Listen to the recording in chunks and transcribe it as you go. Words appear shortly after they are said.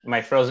Am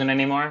I frozen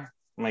anymore?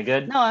 Am I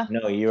good? No,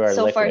 No, you are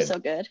so far liquid. so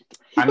good.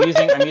 I'm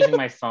using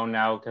my phone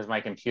now because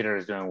my computer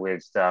is doing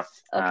weird stuff.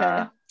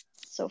 Okay.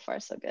 So far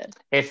so good.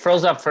 It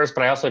froze up first,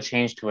 but I also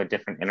changed to a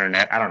different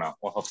internet. I don't know.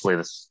 Well, hopefully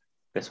this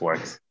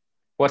works.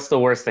 What's the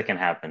worst that can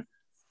happen?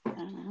 I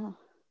don't know.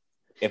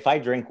 If I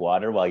drink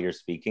water while you're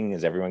speaking,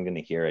 is everyone going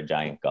to hear a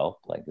giant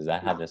gulp? Like, is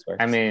that how this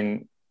works? I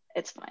mean,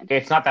 It's fine.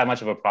 it's not that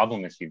much of a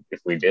problem if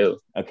we do.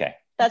 Okay.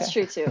 That's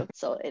true too.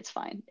 So it's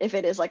fine. If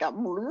it is like a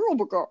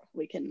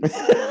we can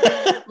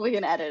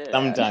edit it.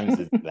 Sometimes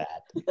it's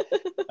that.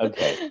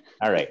 Okay.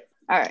 All right.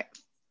 All right.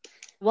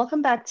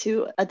 Welcome back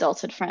to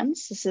Adulthood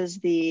Friends. This is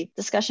the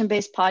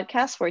discussion-based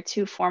podcast where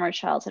two former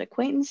childhood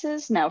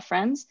acquaintances, now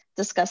friends,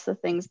 discuss the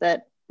things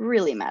that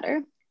really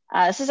matter.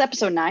 This is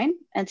episode 9,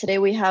 and today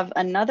we have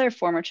another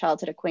former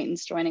childhood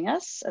acquaintance joining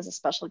us as a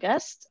special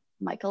guest,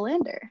 Michael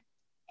Lander.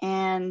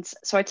 And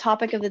so our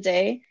topic of the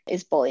day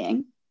is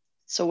bullying.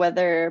 So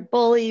whether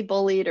bully,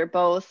 bullied, or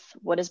both,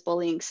 what does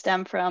bullying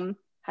stem from?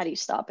 How do you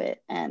stop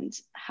it? And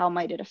how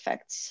might it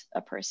affect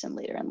a person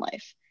later in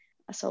life?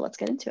 So let's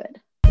get into it.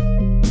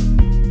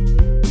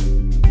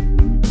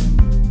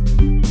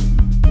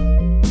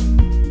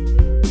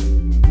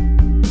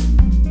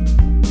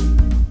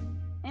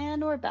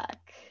 And we're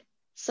back.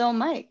 So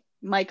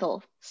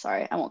Michael,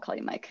 sorry, I won't call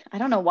you Mike. I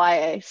don't know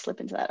why I slip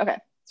into that. Okay.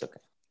 It's okay.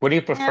 What do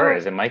you prefer?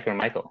 Is it Mike or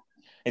Michael?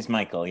 It's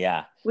Michael,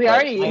 yeah. I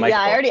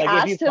already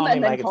asked him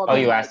and then called him. Oh,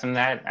 you asked him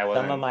that?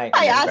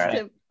 I asked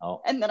him,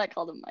 and then I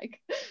called him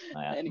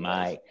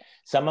Mike.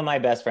 Some of my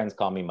best friends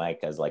call me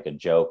Mike as like a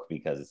joke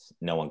because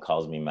no one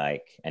calls me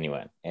Mike.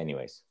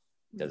 Anyways,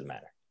 doesn't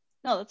matter.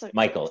 No, that's okay.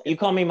 Michael. You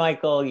call me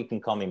Michael. You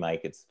can call me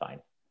Mike. It's fine.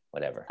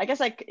 Whatever. I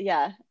guess I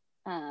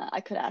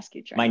could ask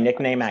you. My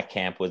nickname at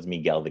camp was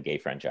Miguel, the gay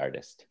French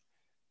artist.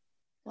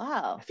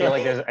 Wow. I feel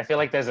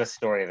like there's a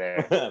story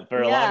there.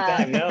 For a long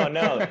time.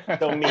 No.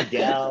 So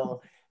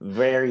Miguel,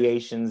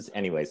 variations.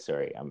 Anyway,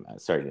 sorry. I'm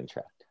sorry to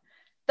interrupt.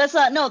 That's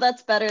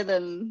better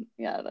than,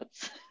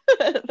 that's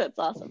that's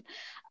awesome.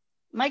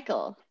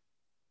 Michael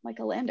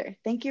Lander,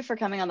 thank you for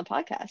coming on the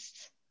podcast.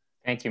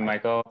 Thank you,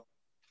 Michael.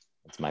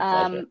 It's my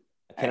pleasure.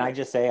 Can I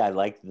just say I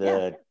like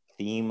the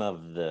theme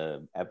of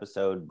the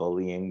episode,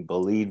 bullying,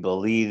 bullied.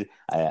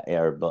 I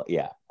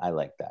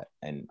like that.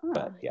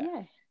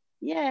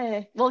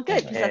 Yeah. Well,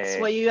 good, because that's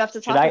what you have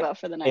to talk about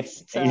for the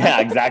next.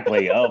 Yeah,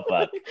 exactly. Oh,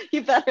 fuck.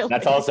 You better.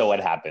 That's also what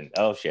happened.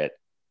 Oh, shit.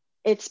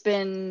 It's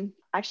been,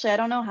 actually, I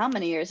don't know how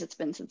many years it's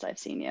been since I've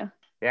seen you.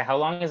 Yeah, how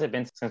long has it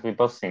been since we've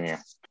both seen you?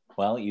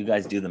 Well, you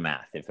guys do the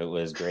math. If it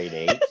was grade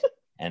 8,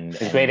 and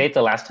is grade 8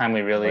 the last time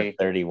we really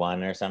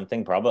 31 or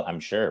something? Probably,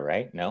 I'm sure,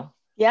 right? No.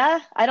 Yeah,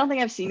 I don't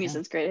think I've seen you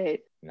since grade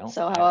 8. No.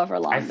 So however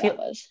long that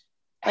was.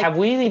 Have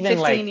we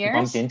even years?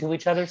 bumped into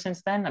each other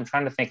since then? I'm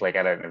trying to think, like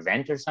at an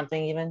event or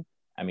something even.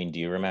 I mean, do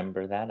you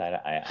remember that?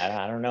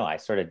 I don't know. I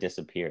sort of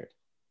disappeared.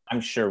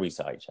 I'm sure we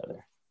saw each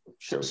other.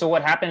 Sure. So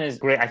what happened is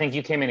I think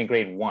you came in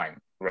grade 1,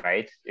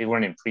 right? You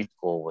weren't in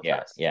preschool with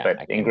us. Yeah.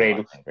 But in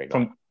grade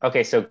 1.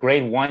 Okay, so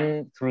grade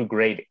 1 through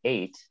grade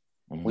 8,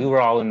 we were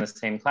all in the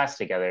same class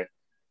together.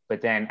 But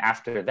then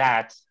after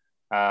that,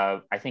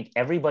 I think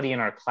everybody in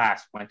our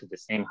class went to the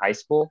same high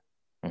school.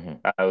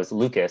 It was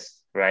Lucas,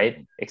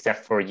 right?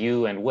 Except for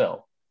you and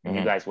Will. And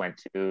you guys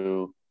went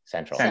to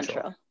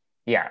Central.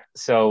 Yeah.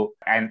 So,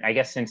 and I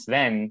guess since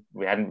then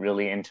we hadn't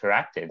really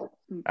interacted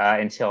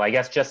until I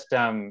guess just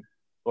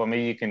well,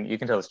 maybe you can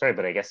tell the story,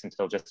 but I guess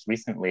until just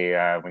recently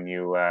when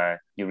you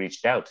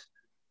reached out.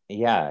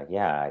 Yeah.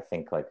 I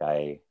think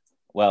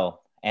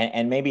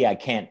and maybe I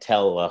can't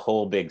tell a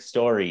whole big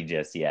story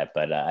just yet,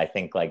 but I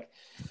think when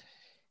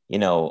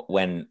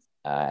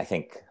I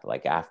think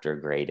after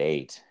grade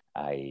 8,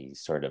 I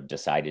sort of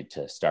decided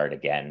to start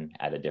again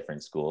at a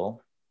different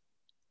school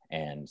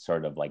and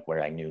sort of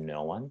where I knew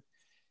no one.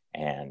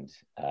 And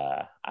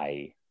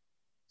I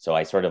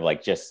sort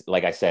of just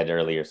like I said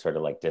earlier, sort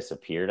of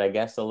disappeared, I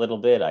guess, a little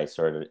bit.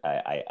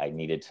 I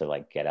needed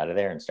to get out of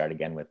there and start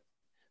again with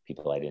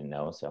people I didn't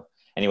know. So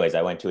anyways,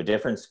 I went to a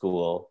different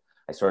school.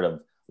 I sort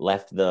of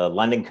left the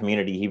London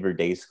Community Hebrew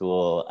Day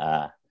School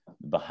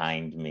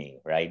behind me,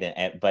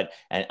 right? But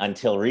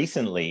until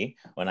recently,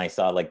 when I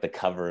saw the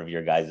cover of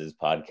your guys'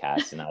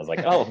 podcast, and I was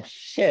like, oh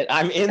shit,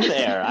 I'm in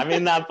there. I'm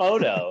in that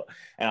photo.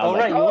 And I was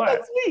right, you are.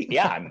 That's sweet.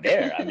 Yeah, I'm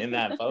there. I'm in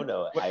that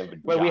photo.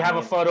 We have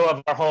a photo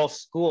of our whole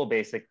school,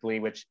 basically,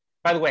 which,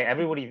 by the way,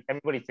 everybody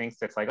thinks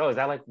it's is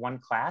that one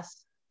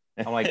class?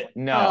 I'm like,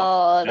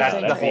 no, that's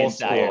the whole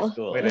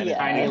school. With a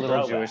tiny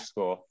little Jewish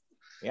school.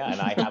 Yeah,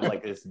 and I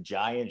have this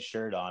giant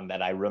shirt on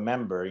that I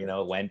remember,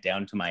 went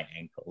down to my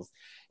ankles.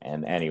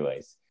 And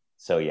anyways,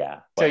 so yeah.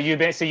 So you've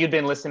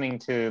been listening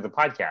to the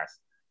podcast.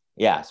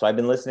 Yeah, so I've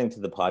been listening to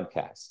the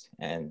podcast,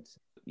 and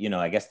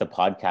I guess the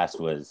podcast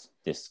was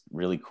this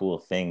really cool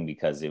thing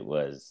because it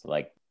was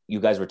you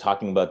guys were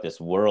talking about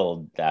this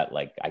world that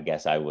I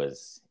guess I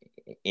was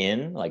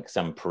in,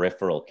 some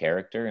peripheral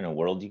character in a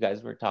world you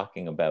guys were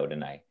talking about,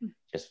 and I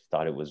just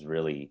thought it was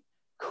really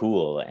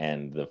cool.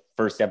 And the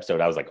first episode,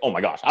 I was like, oh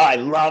my gosh, I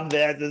love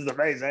this. This is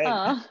amazing.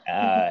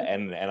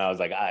 And I was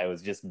like, I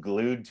was just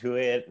glued to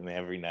it. And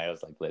every night I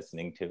was like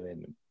listening to it.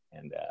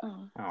 And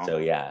so,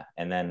 yeah.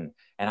 And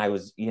I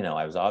was,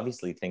 I was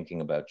obviously thinking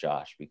about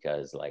Josh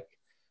because like,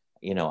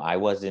 I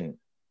wasn't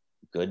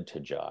good to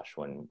Josh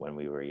when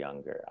we were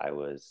younger. I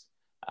was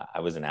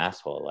an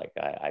asshole. Like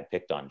I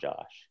picked on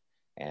Josh.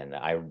 And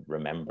I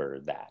remember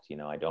that,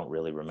 I don't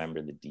really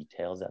remember the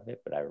details of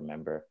it, but I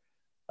remember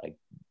like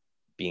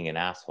being an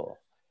asshole.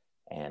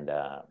 And,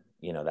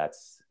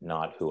 that's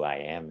not who I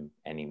am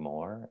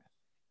anymore.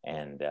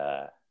 And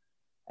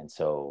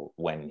so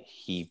when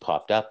he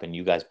popped up and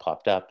you guys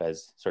popped up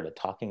as sort of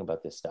talking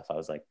about this stuff, I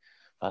was like,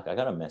 fuck, I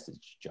got to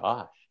message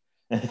Josh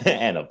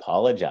and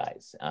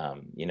apologize,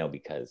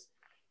 because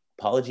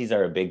apologies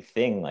are a big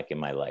thing, like in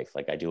my life.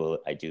 Like I do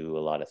a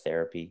lot of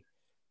therapy.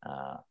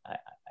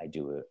 I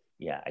do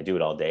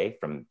it all day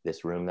from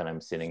this room that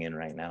I'm sitting in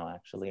right now,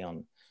 actually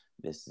on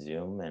this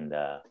Zoom. And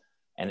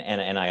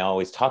I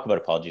always talk about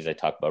apologies. I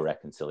talk about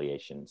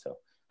reconciliation. So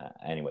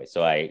anyway,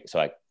 so I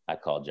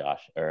called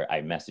Josh, or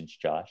I messaged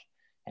Josh,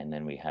 and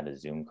then we had a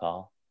Zoom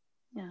call.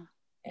 Yeah.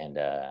 And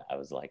I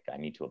was like, I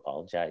need to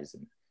apologize.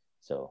 And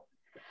so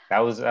that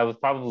was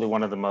probably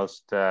one of the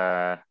most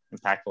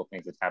impactful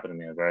things that's happened to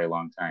me in a very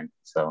long time.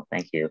 So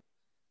thank you.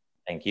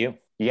 Thank you.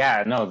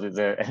 Yeah, no, this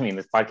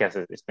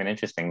podcast, it's been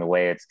interesting the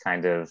way it's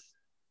kind of,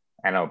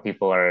 I know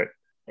people are,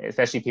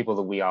 especially people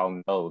that we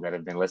all know that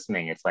have been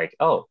listening. It's like,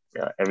 oh,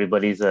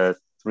 everybody's a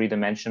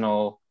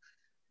 3-dimensional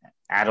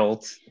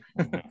adult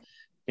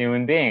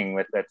human being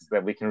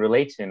that we can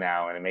relate to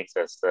now. And it makes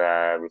us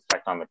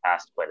reflect on the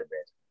past quite a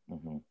bit.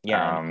 Mm-hmm.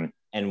 Yeah.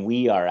 And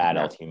we are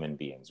adult human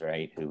beings,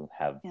 right? Who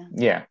have,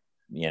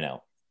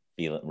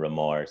 feel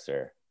remorse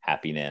or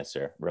happiness,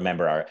 or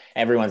remember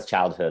everyone's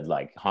childhood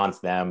like haunts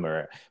them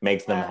or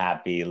makes them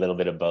happy, a little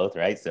bit of both,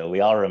 right? So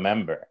we all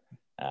remember.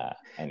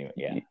 Anyway,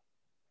 yeah.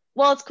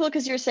 Well, it's cool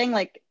because you're saying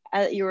like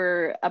you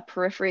were a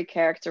periphery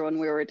character when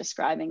we were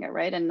describing it,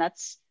 right? And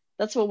that's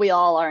what we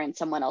all are in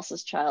someone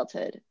else's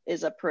childhood,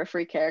 is a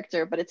periphery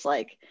character. But it's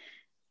like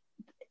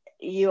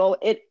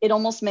it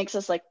almost makes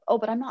us like, oh,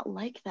 but I'm not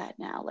like that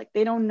now. Like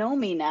they don't know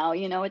me now,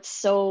 It's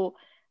so.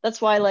 That's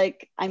why,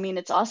 like, I mean,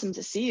 it's awesome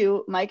to see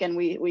you, Mike. And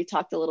we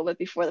talked a little bit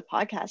before the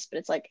podcast, but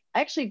it's like,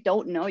 I actually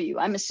don't know you.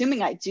 I'm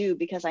assuming I do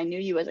because I knew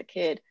you as a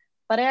kid,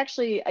 but I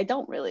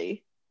don't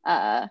really,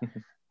 I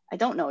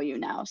don't know you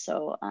now.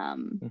 So,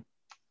 and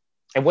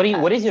what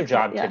is your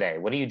job today?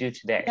 What do you do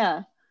today?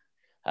 Yeah.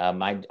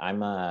 I'm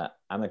a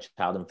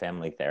child and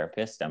family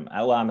therapist.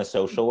 I'm a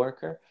social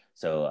worker.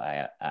 So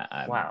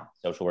I'm a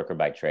social worker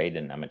by trade,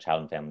 and I'm a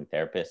child and family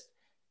therapist.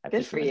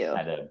 Good for you.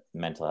 At a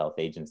mental health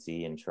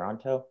agency in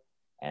Toronto.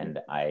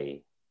 And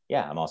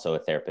I'm also a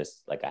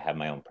therapist. Like I have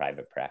my own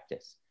private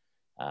practice.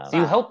 So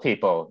you help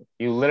people.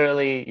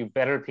 You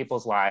better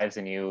people's lives,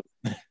 and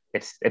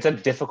it's a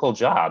difficult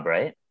job,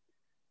 right?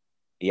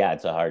 Yeah,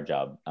 it's a hard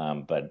job,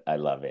 but I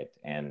love it,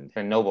 and it's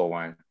a noble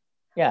one.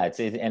 Yeah,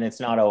 it's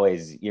not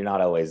always, you're not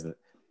always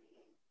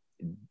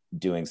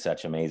doing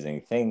such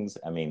amazing things.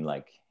 I mean,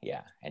 like,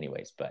 yeah.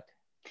 Anyways, but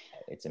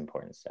it's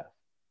important stuff.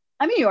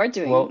 I mean, you are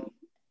doing. Well,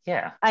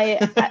 yeah.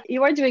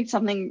 You are doing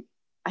something.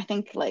 I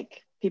think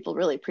like people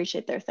really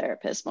appreciate their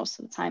therapist most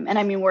of the time. And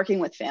I mean, working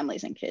with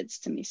families and kids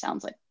to me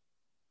sounds like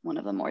one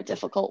of the more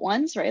difficult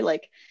ones, right?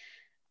 Like,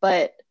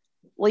 but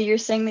well, you're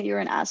saying that you were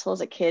an asshole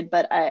as a kid,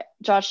 but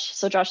Josh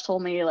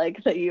told me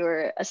like that you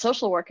were a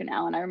social worker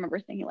now. And I remember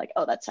thinking like,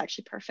 oh, that's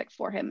actually perfect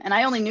for him. And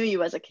I only knew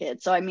you as a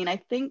kid. So, I mean, I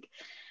think,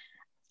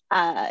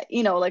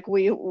 like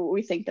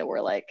we think that we're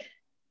like,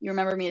 you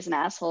remember me as an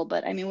asshole,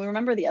 but I mean, we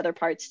remember the other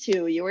parts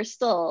too. You were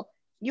still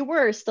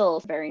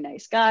a very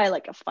nice guy,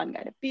 like a fun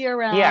guy to be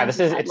around. Yeah,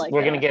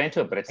 we're going to get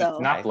into it, but it's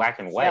not black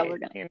and white.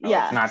 It's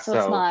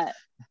not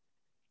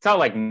it's not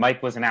like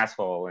Mike was an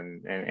asshole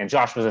and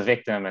Josh was a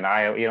victim and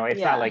it's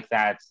not like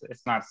that.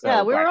 It's not so.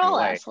 Yeah, we were all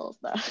assholes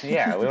though.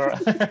 Yeah,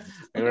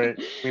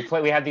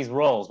 we had these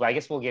roles, but I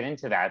guess we'll get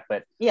into that.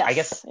 But yes, I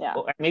guess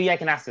maybe I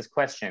can ask this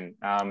question.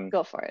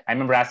 Go for it. I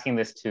remember asking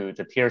this to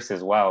Pierce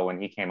as well when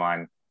he came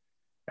on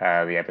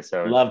the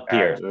episode. Love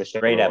Pierce.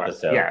 Great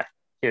episode. Yeah,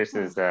 Pierce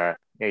is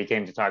he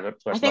came to talk to us.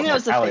 I think that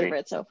was the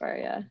favorite so far.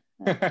 Yeah.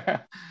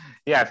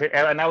 Yeah,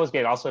 and that was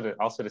great. Also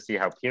to see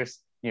how Pierce,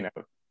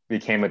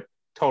 became a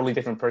totally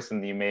different person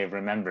than you may have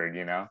remembered,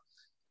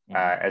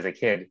 as a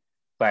kid.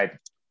 But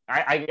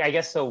I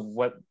guess so.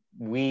 What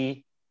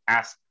we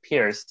asked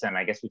Pierce, and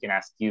I guess we can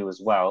ask you as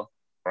well,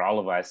 for all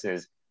of us,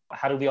 is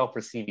how do we all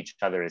perceive each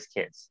other as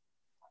kids?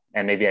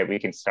 And maybe we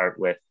can start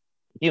with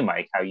you,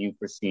 Mike, how you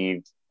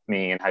perceived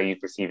me and how you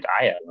perceived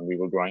Aya when we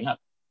were growing up.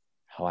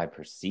 How I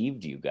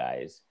perceived you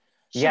guys.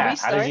 Should we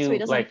start so he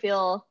doesn't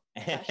feel...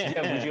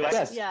 Would you like?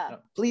 Yes. Yeah.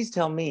 Please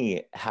tell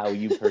me how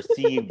you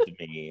perceived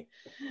me.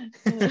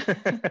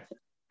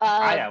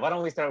 Why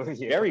don't we start with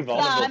you? Very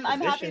vulnerable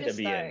I'm happy position to to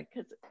be start in.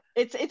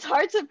 because it's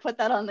hard to put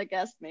that on the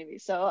guest maybe.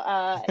 So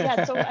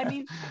so I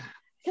mean,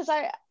 because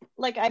I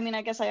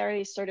guess I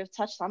already sort of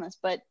touched on this,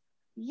 but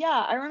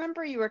yeah, I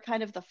remember you were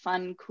kind of the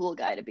fun, cool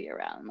guy to be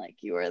around. Like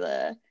you were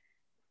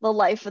the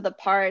life of the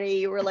party.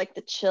 You were like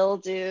the chill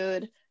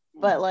dude,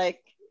 but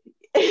like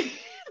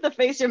the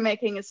face you're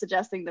making is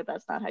suggesting that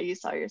that's not how you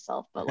saw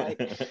yourself. But like,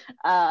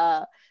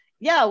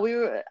 yeah,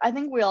 I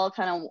think we all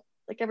kind of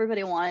like,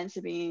 everybody wanted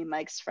to be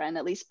Mike's friend,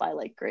 at least by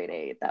like grade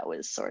 8. That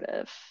was sort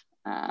of,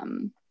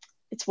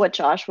 it's what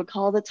Josh would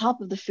call the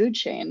top of the food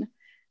chain.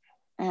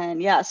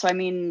 And yeah, so I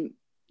mean,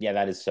 yeah,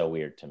 that is so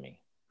weird to me.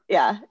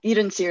 Yeah, you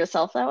didn't see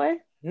yourself that way?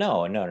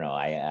 No.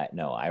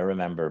 I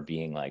remember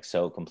being like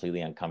so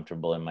completely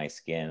uncomfortable in my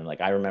skin. Like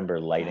I remember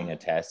lighting a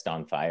test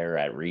on fire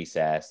at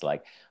recess.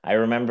 Like I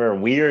remember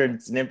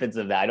weird snippets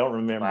of that. I don't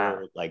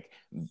remember like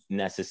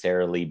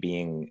necessarily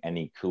being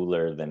any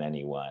cooler than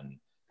anyone.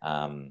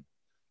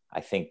 I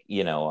think,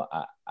 you know,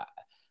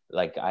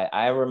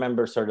 I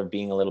remember sort of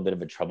being a little bit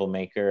of a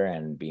troublemaker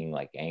and being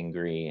like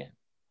angry and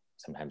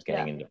sometimes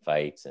getting into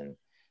fights and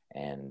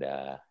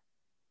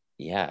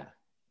yeah.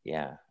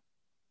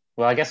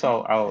 Well, I guess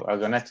I'll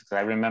go next because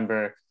I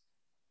remember.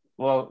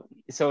 Well,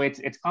 so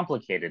it's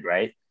complicated,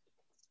 right?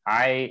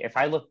 If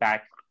I look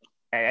back,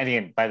 and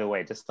again, by the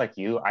way, just like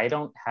you, I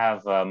don't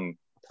have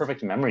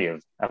perfect memory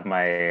of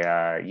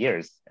my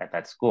years at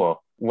that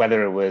school,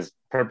 whether it was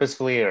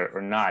purposefully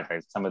or not.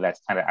 Some of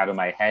that's kind of out of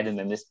my head, and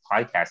then this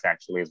podcast,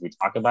 actually, as we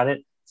talk about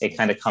it, it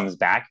kind of comes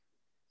back.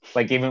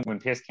 Like even when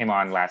Pierce came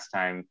on last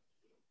time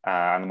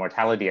on the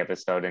mortality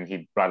episode, and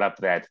he brought up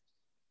that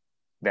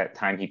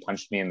time he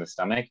punched me in the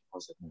stomach, I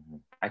was like,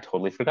 I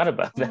totally forgot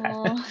about that.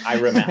 I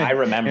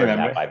remember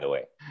that, by the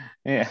way.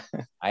 Yeah.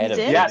 I had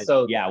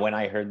when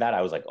I heard that,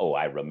 I was like, oh,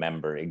 I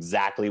remember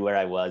exactly where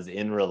I was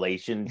in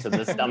relation to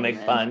the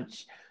stomach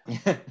punch.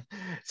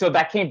 So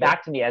that came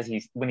back to me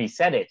when he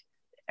said it.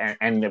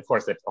 And of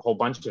course, a whole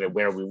bunch of it,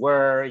 where we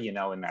were, you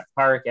know, in that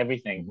park,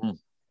 everything. Mm-hmm.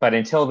 But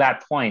until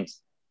that point,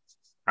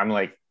 I'm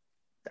like,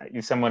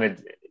 someone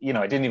had, you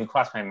know, it didn't even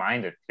cross my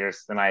mind that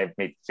Pierce and I have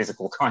made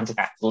physical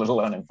contact, let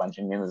alone him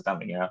punching me in the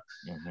stomach, you know?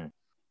 Mm-hmm.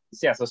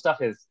 So, yeah, so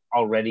stuff is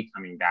already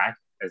coming back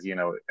as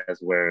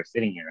we're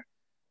sitting here.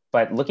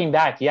 But looking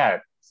back, yeah,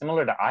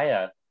 similar to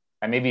Aya,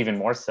 and maybe even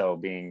more so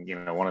being, you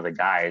know, one of the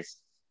guys,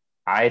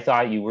 I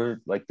thought you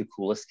were like the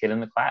coolest kid in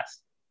the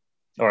class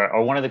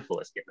or one of the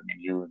coolest kids. I mean,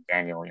 you and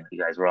Daniel, you know, you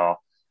guys were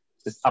all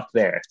just up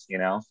there, you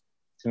know,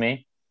 to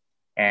me.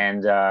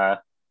 And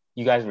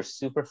you guys were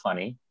super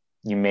funny.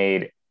 You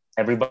made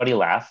everybody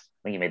laugh. I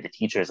think you made the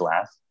teachers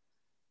laugh.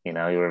 You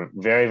know, you were a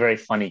very, very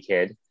funny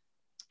kid.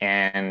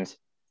 And,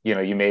 you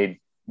know, you made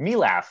me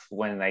laugh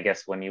when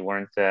you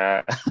weren't,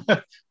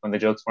 when the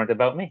jokes weren't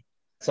about me.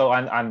 So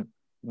on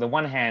the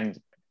one hand,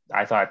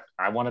 I thought,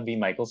 I want to be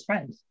Michael's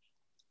friend.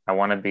 I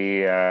want to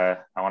be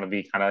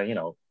kind of, you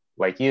know,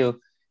 like you.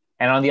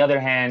 And on the other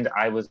hand,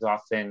 I was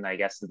often, I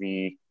guess,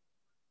 the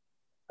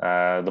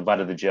butt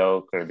of the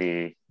joke, or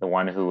the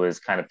one who was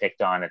kind of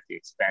picked on at the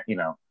expense, you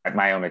know, at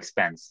my own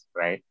expense,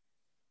 right?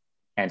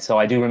 And so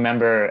I do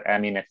remember, I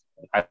mean, if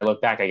I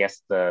look back, I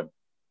guess the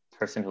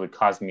person who had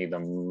caused me the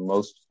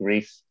most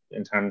grief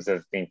in terms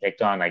of being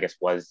picked on, I guess,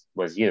 was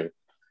you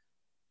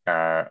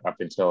up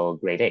until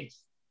grade 8.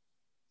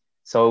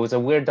 So it was a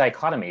weird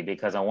dichotomy,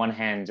 because on one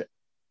hand,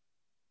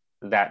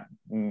 that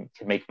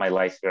could make my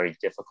life very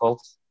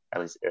difficult, at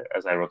least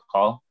as I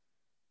recall.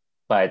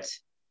 But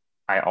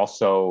I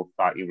also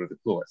thought you were the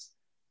coolest.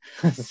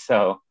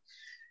 So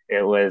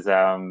it was,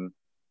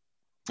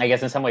 I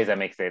guess in some ways it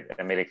made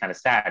it kind of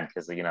sad,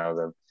 because, you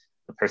know,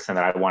 the person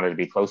that I wanted to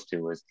be close to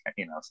was,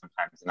 you know,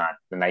 sometimes not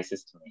the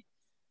nicest to me.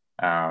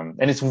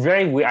 And it's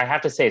very weird. I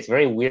have to say, it's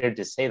very weird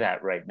to say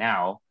that right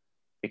now,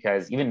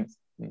 because even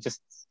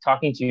just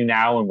talking to you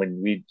now and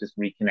when we just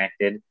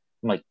reconnected,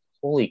 I'm like,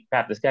 holy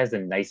crap, this guy's the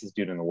nicest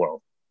dude in the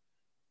world.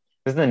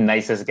 This is the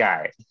nicest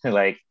guy.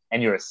 Like,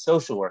 and you're a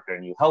social worker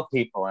and you help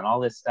people and all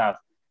this stuff.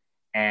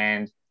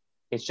 And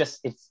it's just,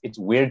 it's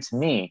weird to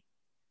me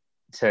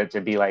to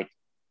be like,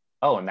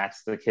 oh, and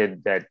that's the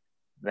kid that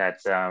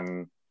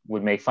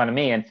would make fun of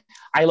me. And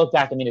I look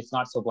back, I mean, it's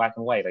not so black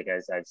and white. Like,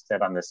 as I've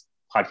said on this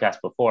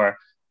podcast before,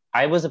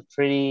 I was a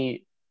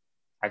pretty,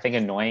 I think,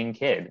 annoying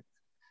kid.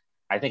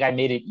 I think I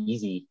made it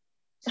easy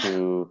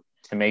to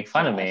make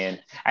fun of me.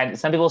 And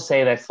some people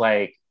say that's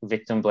like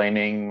victim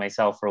blaming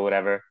myself or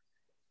whatever.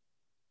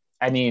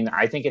 I mean,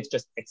 I think it's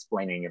just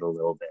explaining it a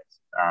little bit.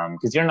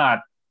 Because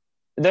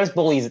there's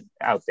bullies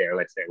out there,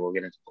 let's say, we'll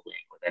get into bullying,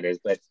 what that is,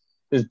 but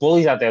there's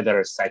bullies out there that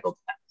are psychopaths,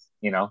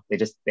 you know,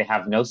 they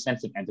have no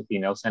sense of empathy,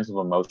 no sense of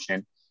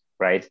emotion,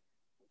 right?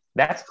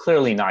 That's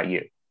clearly not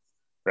you,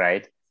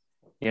 right?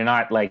 You're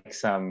not like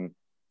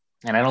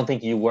and I don't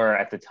think you were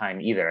at the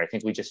time either. I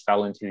think we just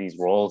fell into these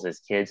roles as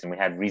kids, and we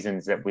had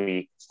reasons that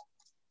we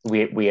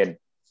had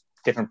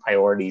different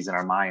priorities in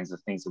our minds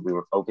of things that we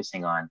were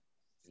focusing on.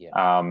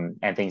 Yeah.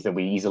 And things that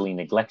we easily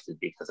neglected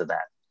because of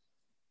that,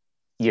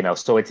 you know.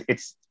 So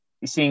it's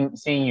seeing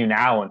you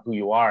now and who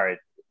you are.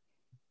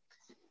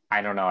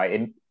 I don't know.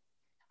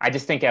 I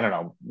just think, I don't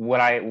know,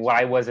 what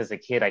I was as a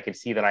kid. I could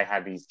see that I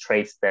had these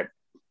traits that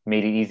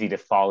made it easy to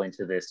fall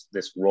into this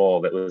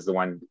role that was the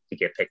one to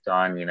get picked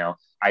on. You know,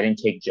 I didn't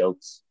take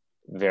jokes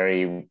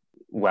very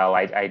well.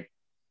 I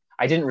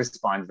didn't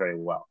respond very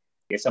well.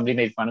 If somebody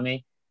made fun of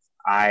me,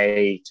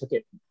 I took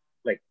it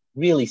like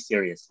really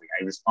seriously.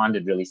 I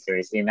responded really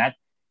seriously, and that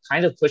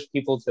kind of pushed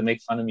people to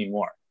make fun of me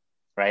more,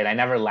 right? I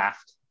never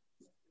laughed.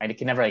 I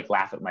could never like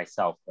laugh at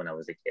myself when I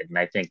was a kid, and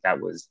I think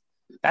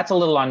that's a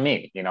little on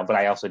me, but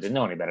I also didn't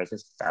know any better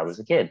because I was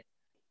a kid.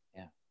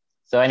 Yeah.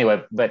 So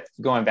anyway, but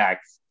going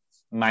back,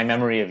 my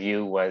memory of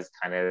you was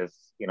kind of,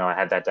 I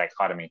had that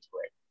dichotomy to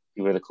it.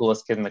 You were the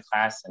coolest kid in the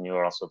class, and you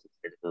were also the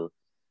kid who,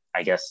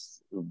 I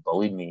guess, who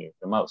bullied me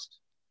the most.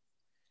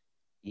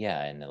 Yeah,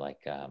 and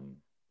like,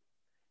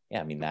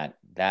 yeah, I mean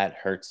that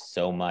hurts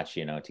so much,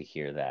 to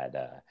hear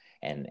that,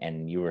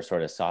 and you were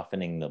sort of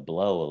softening the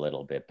blow a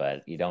little bit,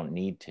 but you don't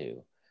need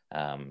to.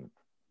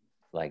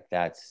 Like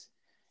that's,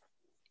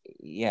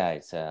 yeah,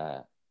 it's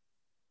yeah,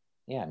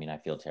 I mean, I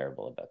feel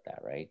terrible about that,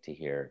 right? To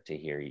hear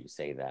you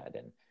say that,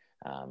 and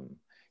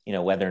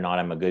whether or not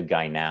I'm a good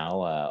guy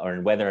now,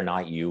 or whether or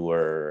not you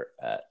were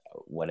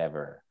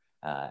whatever,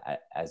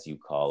 as you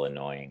call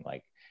annoying,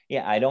 like,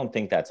 yeah, I don't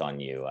think that's on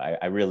you.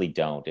 I really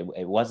don't.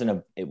 It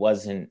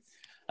wasn't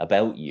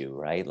about you,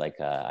 right?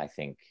 Like, I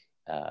think,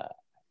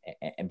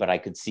 but I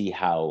could see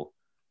how,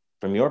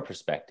 from your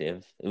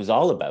perspective, it was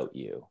all about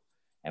you,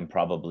 and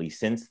probably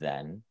since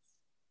then,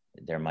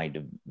 there might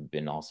have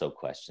been also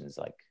questions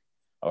like,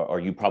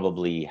 or you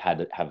probably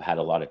have had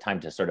a lot of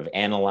time to sort of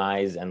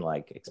analyze and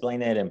like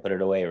explain it and put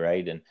it away,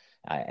 right? And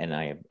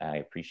I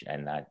appreciate,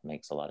 and that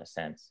makes a lot of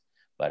sense.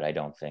 But I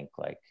don't think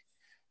like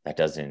that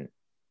doesn't.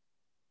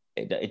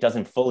 It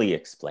doesn't fully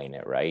explain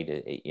it, right?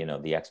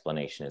 The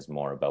explanation is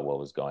more about what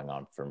was going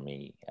on for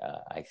me,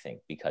 I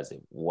think, because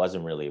it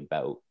wasn't really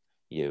about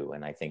you.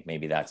 And I think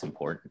maybe that's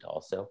important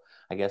also,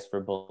 I guess,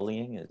 for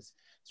bullying is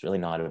it's really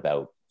not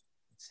about,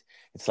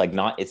 it's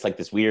like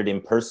this weird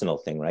impersonal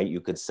thing, right?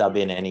 You could sub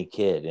in any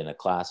kid in a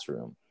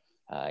classroom.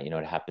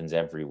 It happens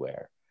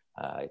everywhere.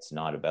 It's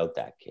not about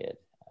that kid,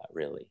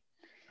 really.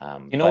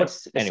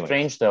 What's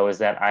strange though, is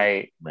that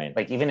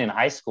like even in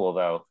high school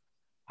though,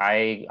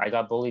 I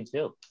got bullied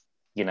too,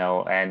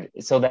 and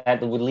so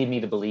that would lead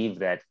me to believe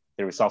that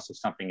there was also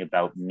something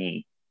about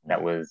me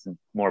that was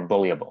more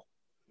bullyable,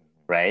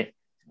 right?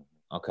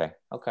 Okay.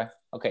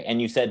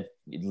 And you said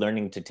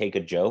learning to take a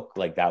joke,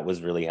 like that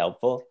was really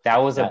helpful.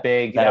 That was a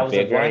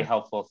very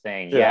helpful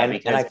thing. Sure. Yeah,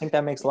 and I think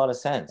that makes a lot of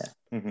sense.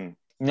 Yeah. Mm-hmm.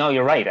 No,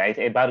 you're right. I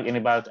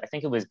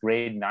think it was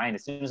grade 9.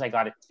 As soon as I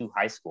got to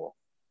high school,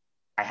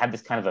 I had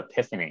this kind of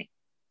epiphany.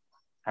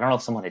 I don't know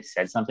if someone had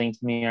said something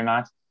to me or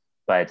not,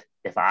 but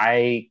if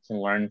I can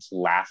learn to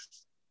laugh,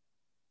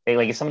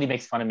 like if somebody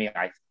makes fun of me,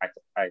 I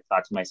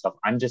thought to myself,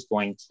 I'm just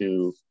going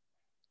to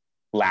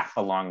laugh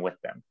along with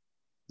them.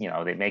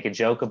 They make a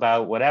joke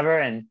about whatever,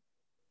 and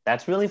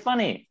that's really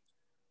funny.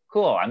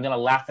 Cool, I'm going to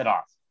laugh it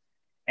off.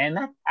 And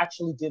that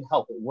actually did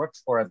help. It worked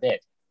for a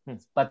bit.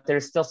 But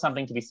there's still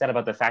something to be said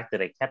about the fact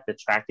that I kept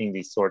attracting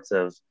these sorts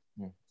of,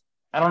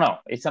 I don't know,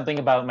 it's something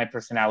about my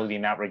personality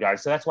in that regard.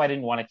 So that's why I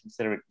didn't want to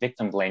consider it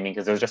victim blaming,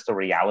 because there was just a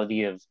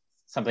reality of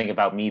something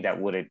about me that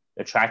would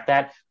attract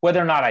that.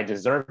 Whether or not I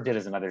deserved it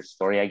is another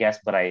story, I guess.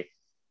 But I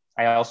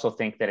also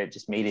think that it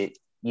just made it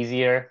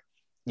easier.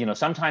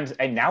 Sometimes,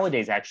 and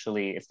nowadays,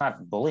 actually, it's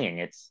not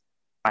bullying.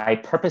 I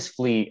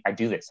purposefully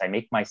do this.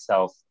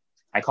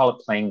 I call it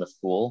playing the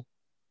fool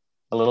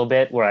a little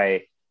bit,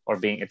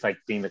 it's like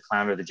being the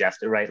clown or the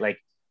jester, right? Like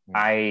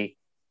I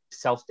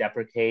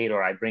self-deprecate,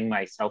 or I bring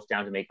myself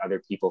down to make other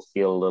people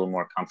feel a little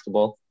more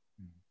comfortable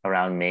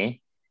around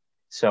me.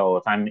 So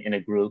if I'm in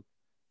a group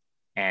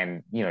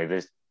and,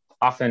 there's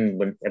often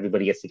when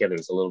everybody gets together,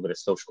 there's a little bit of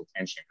social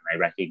tension, and I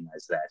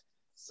recognize that.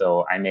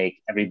 So I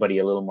make everybody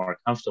a little more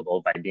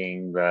comfortable by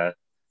being the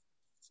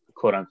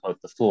quote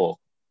unquote the fool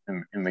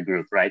in the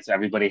group, right? So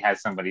everybody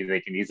has somebody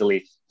they can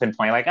easily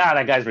pinpoint, like,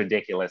 that guy's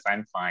ridiculous.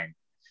 I'm fine,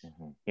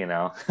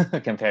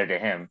 compared to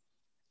him.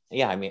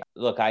 Yeah, I mean,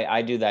 look,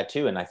 I do that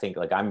too, and I think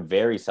like I'm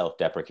very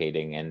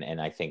self-deprecating, and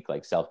I think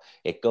like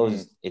it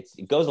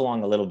goes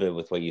along a little bit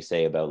with what you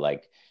say about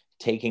like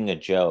taking a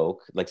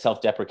joke. Like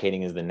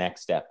self-deprecating is the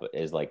next step,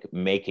 is like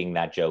making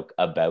that joke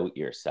about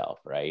yourself,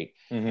 right?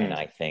 And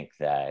I think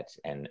that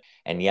and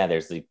yeah,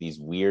 there's like these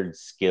weird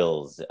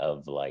skills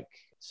of like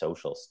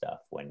social stuff.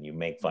 When you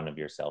make fun of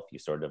yourself, you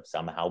sort of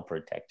somehow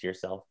protect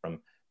yourself from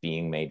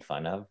being made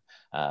fun of.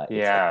 It's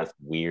like this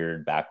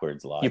weird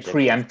backwards logic. You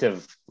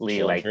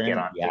preemptively like get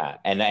on. Yeah,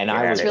 and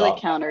I was really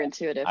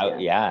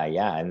counterintuitive.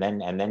 Yeah, and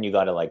then you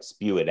got to like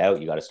spew it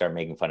out. You got to start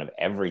making fun of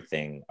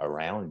everything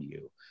around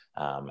you,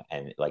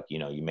 and like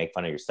you make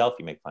fun of yourself,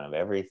 you make fun of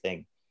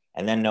everything,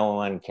 and then no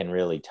one can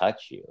really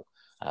touch you,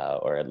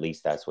 or at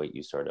least that's what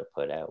you sort of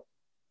put out.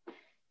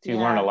 So you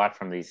learn a lot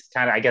from these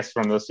I guess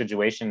from those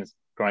situations.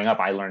 Growing up,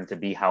 I learned to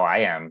be how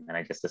I am, and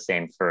I guess the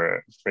same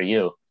for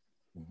you.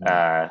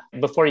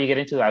 Before you get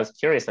into it, I was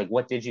curious, like,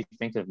 what did you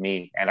think of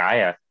me and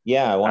Aya?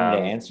 Yeah, I wanted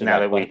to answer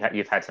now that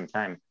you've had some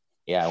time.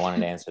 Yeah, I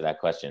wanted to answer that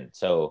question.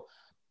 So,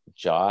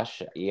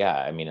 Josh, yeah,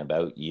 I mean,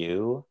 about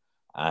you,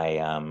 I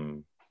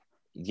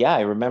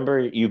remember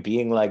you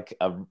being like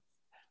a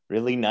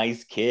really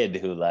nice kid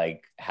who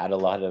like had a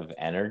lot of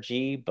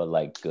energy, but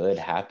like good,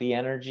 happy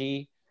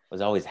energy,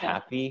 was always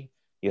happy.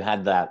 you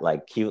had that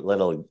like cute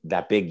little,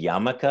 that big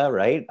yarmulke,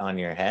 right, on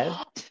your head.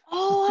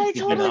 Oh, I Did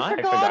you totally not?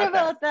 forgot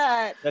about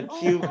that. The Oh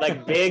cute my like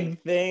God.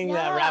 big thing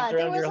that wrapped There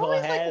around was your whole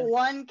always head. like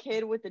one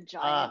kid with a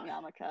giant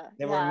yarmulke.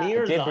 There were I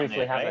mirrors did on briefly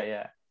it, have right? that,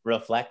 yeah.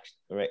 Reflect.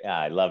 Right?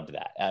 I loved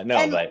that. And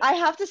But I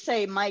have to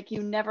say, Mike,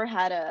 you never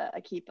had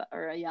a kippah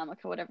or a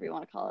yarmulke, whatever you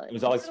want to call it. it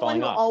was always You're the one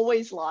falling who off.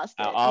 always lost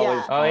it. Always.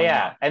 Yeah. Oh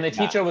yeah, and the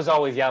Yeah. teacher was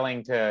always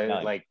yelling to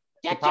No, like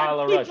get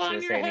 "Kippa your Laroche" keep on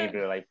to your say in head.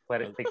 Hebrew, like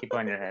put keep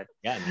on your head.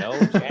 Yeah, no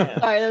chance.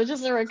 Sorry, that was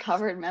just a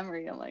recovered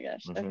memory. Oh my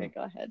gosh. Mhm. Okay,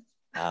 go ahead.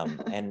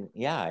 And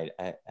yeah,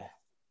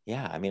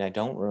 I mean, I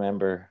don't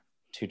remember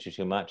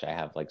too much. I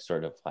have like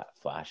sort of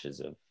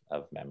flashes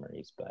of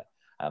memories, but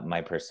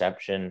my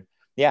perception,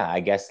 yeah, I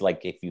guess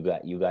like if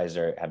you guys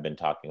have been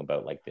talking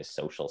about like this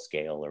social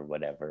scale or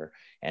whatever,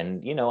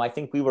 and you know, I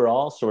think we were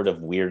all sort of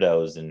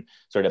weirdos and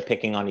sort of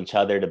picking on each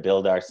other to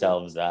build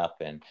ourselves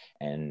up,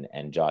 and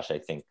Josh, I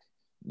think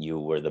you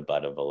were the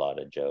butt of a lot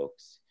of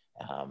jokes,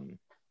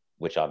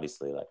 which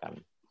obviously like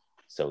I'm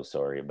so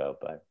sorry about,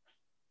 but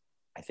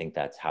I think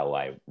that's how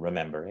I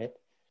remember it.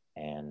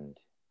 And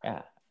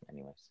yeah,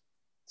 anyways.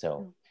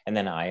 So, and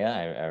then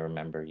Aya, I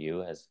remember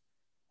you as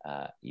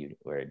you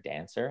were a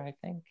dancer, I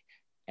think.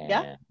 And,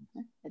 yeah,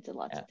 I did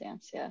lots of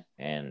dance. Yeah.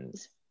 And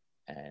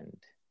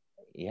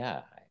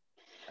yeah,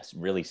 that's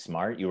really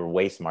smart. You were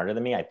way smarter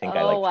than me. I think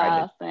Thanks.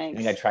 I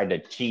think I tried to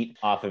cheat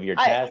off of your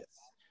tests.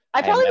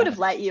 I probably would have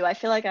let you. I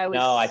feel like I was.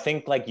 No, I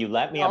think like you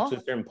let me up to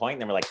a certain point,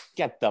 and then we're like,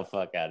 get the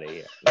fuck out of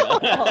here.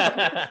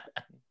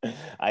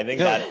 I think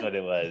that's what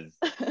it was.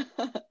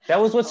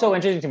 That was what's so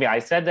interesting to me. I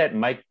said that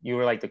Mike, you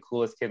were like the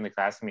coolest kid in the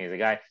class to me as a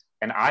guy,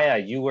 and Aya,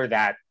 you were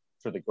that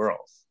for the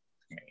girls.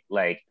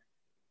 Like,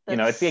 you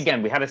know, it's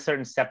again, we had a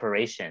certain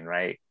separation,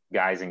 right,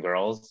 guys and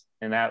girls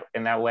in that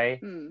way.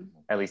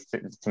 At least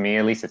to me,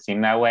 at least it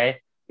seemed that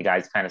way. The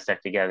guys kind of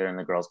stuck together, and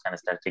the girls kind of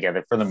stuck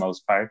together for the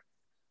most part.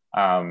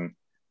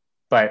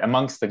 But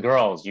amongst the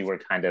girls, you were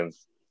kind of.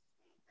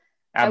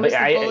 I was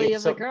the bully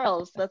of the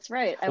girls. That's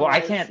right. I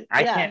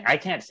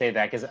can't say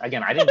that because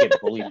again, I didn't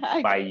get bullied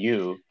by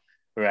you,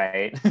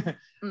 right?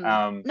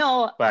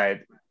 No, but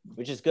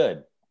which is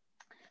good.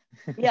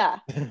 Yeah,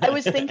 I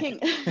was thinking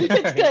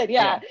it's good.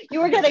 Yeah, you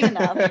were getting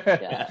enough.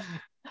 Yeah.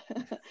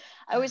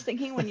 I was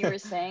thinking when you were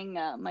saying,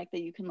 Mike,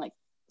 that you can like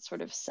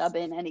sort of sub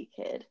in any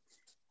kid.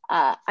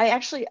 I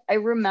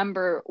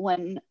remember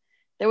when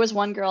there was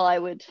one girl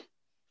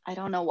I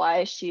don't know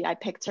why I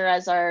picked her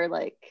as our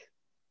like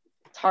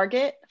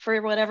target for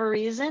whatever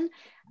reason.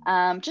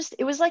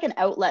 It was like an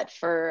outlet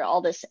for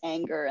all this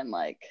anger and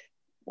like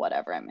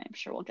whatever. I'm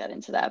sure we'll get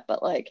into that,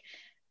 but like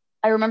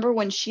I remember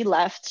when she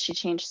left, she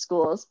changed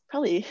schools,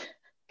 probably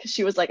because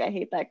she was like, I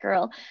hate that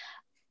girl.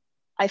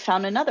 I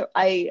found another.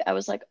 I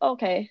was like,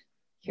 okay,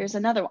 here's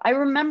another one. I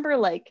remember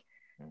like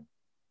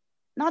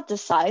not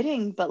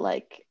deciding, but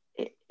like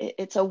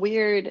it's a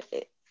weird.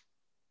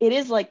 It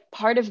is like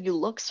part of you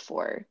looks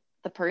for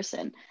the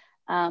person,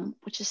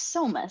 which is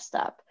so messed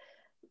up.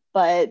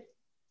 But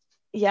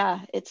yeah,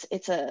 it's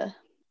a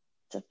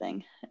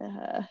thing.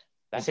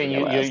 So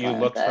you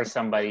look for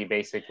somebody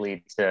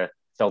basically to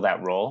fill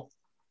that role.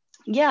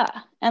 Yeah,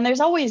 and there's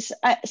always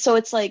so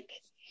it's like,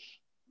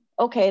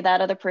 okay,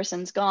 that other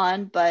person's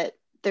gone, but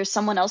there's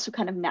someone else who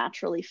kind of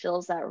naturally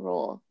fills that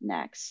role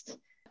next.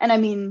 And I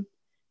mean,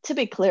 to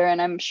be clear, and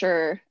I'm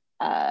sure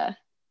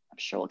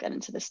we'll get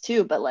into this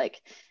too, but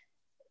like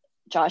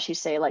Josh, you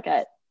say like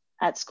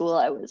at school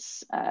I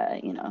was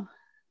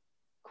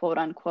quote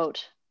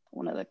unquote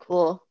one of the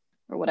cool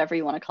or whatever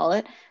you want to call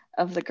it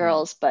of the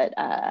girls, but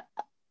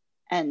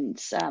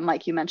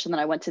Mike, you mentioned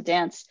that I went to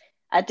dance.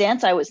 At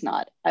dance I was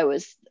not. I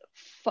was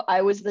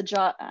the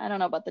Josh. I don't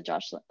know about the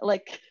Josh.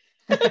 Like,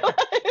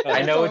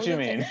 I know what you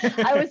mean.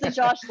 I was the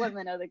Josh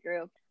Littman of the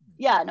group.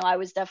 Yeah, no, I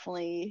was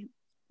definitely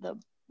the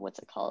what's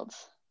it called?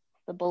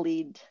 The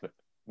bullied.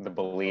 The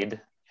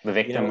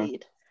victim.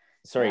 Bullied.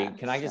 Sorry,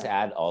 can I just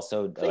add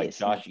also, please. Like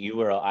Josh,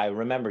 I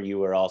remember you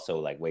were also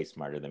like way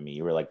smarter than me.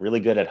 You were like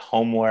really good at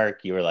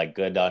homework. You were like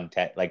good on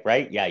like,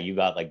 right? Yeah, you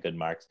got like good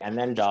marks. And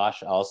then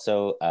Josh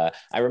also,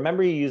 I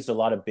remember you used a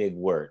lot of big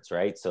words,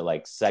 right? So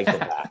like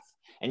psychopath.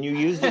 And you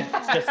used it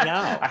just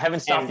now. I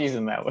haven't stopped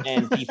using that one.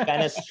 And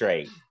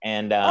defenestrate.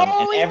 And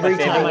every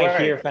time I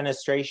hear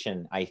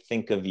fenestration, I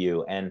think of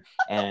you. And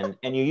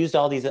you used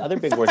all these other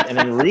big words. And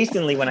then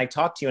recently when I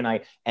talked to you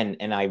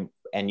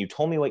and you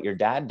told me what your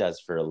dad does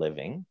for a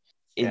living.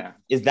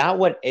 Is that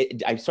what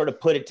I sort of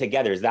put it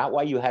together? Is that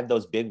why you had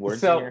those big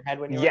words in your head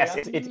when you were young?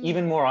 It's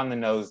even more on the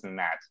nose than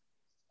that.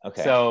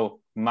 Okay.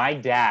 So my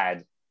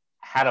dad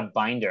had a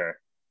binder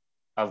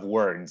of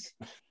words.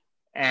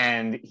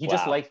 And he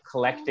just liked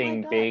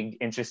collecting big,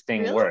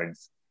 interesting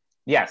words.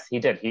 Yes, he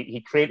did. He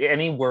created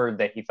any word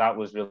that he thought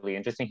was really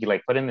interesting. He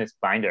like put in this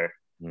binder.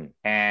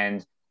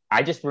 And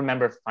I just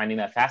remember finding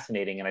that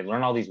fascinating. And I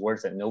learned all these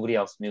words that nobody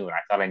else knew. And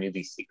I thought I knew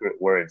these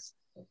secret words.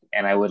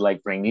 And I would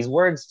like bring these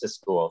words to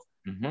school.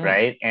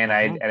 Right. And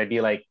I'd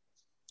be like,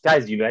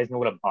 guys, do you guys know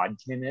what a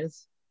bodkin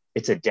is?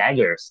 It's a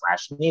dagger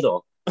 /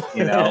 needle,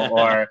 you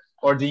know,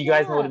 or do you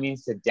guys know what it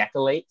means to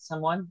decollate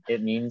someone?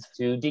 It means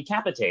to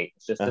decapitate.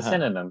 It's just a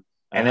synonym.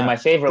 And then my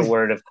favorite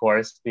word, of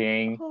course,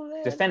 being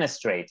man.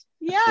 defenestrate.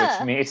 Yeah.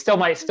 Which means it's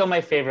still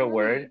my favorite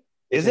word.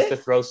 Is it? To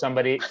throw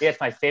somebody? Yeah, it's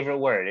my favorite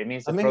word. It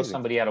means to throw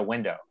somebody out a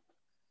window.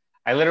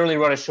 I literally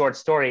wrote a short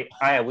story.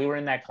 We were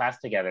in that class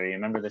together. You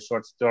remember the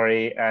short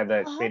story,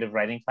 the creative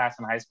writing class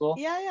in high school?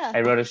 Yeah. I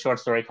wrote a short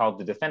story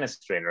called The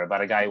Defenestrator about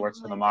a guy who works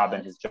for the mob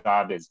and his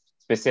job is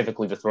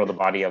specifically to throw the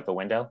body out the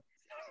window.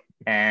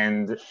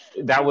 And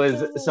that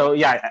was, so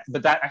yeah,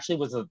 but that actually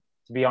was, to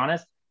be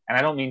honest, and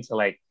I don't mean to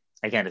like,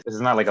 again, this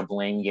is not like a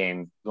blame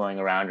game going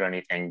around or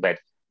anything, but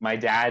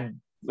the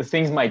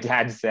things my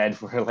dad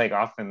said were like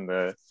often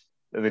the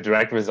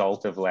direct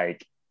result of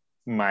like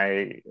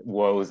my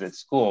woes at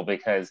school,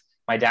 because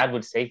my dad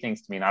would say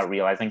things to me not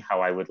realizing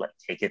how I would like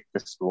take it to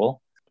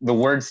school. The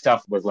word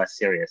stuff was less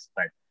serious,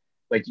 but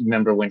like you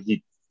remember when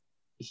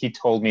he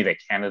told me that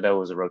Canada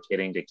was a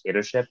rotating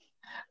dictatorship.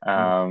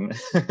 I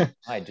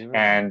do.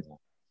 And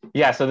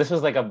yeah, so this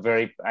was like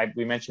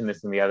we mentioned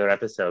this in the other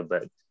episode,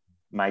 but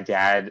my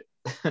dad,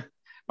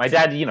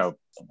 you know,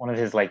 one of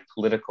his like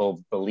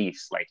political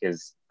beliefs, like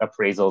his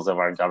appraisals of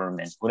our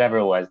government, whatever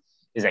it was,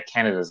 is that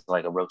Canada is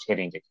like a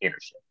rotating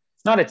dictatorship.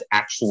 It's not its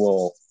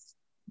actual,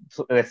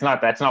 that's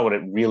not what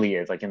it really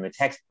is, like in the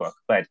textbook,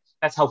 but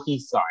that's how he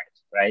saw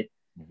it, right?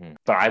 Mm-hmm.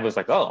 But I was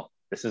like, oh,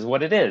 this is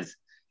what it is.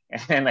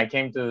 And I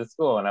came to the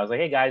school and I was like,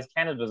 hey guys,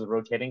 Canada's a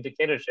rotating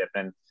dictatorship.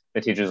 And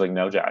the teacher's like,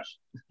 no, Josh.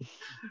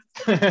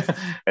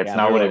 It's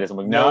not what it is. I'm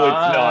like, no, it's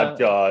not,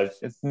 Josh.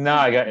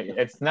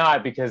 It's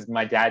not, because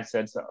my dad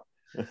said so.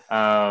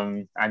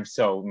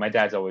 My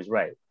dad's always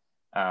right.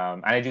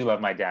 And I do love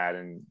my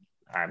dad,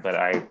 but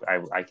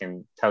I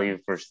can tell you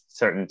for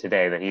certain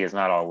today that he is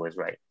not always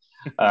right.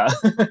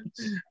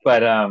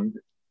 But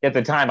at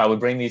the time I would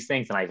bring these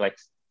things and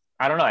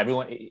I don't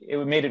know,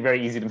 it made it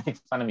very easy to make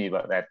fun of me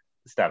about that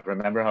stuff.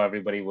 Remember how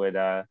everybody would,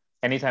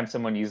 anytime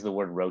someone used the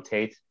word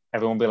rotate,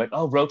 everyone would be like,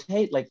 oh,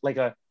 rotate, like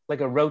a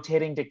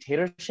rotating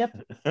dictatorship.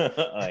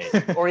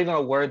 Or even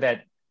a word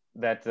that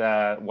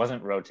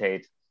wasn't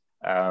rotate.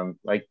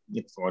 Like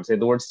someone would say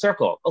the word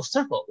circle. Oh,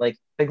 circle, like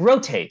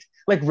rotate,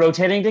 like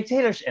rotating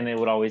dictatorship. And it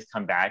would always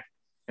come back.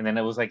 And then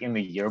it was like in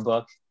the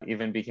yearbook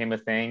even became a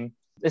thing.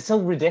 It's so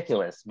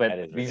ridiculous,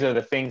 but these are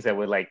the things that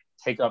would like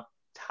take up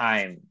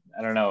time.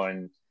 I don't know.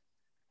 And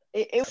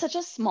it was such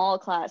a small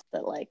class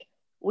that like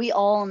we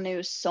all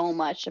knew so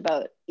much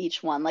about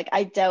each one. Like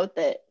I doubt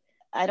that,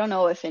 I don't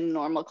know if in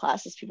normal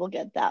classes people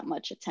get that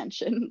much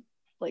attention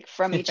like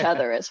from each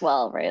other as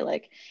well, right?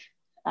 Like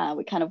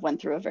we kind of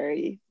went through a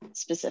very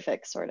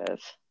specific sort of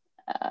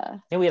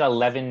we had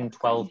 11,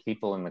 12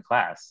 people in the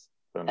class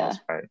for the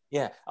most part.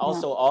 Yeah.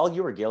 Also, all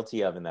you were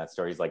guilty of in that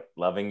story is like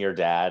loving your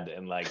dad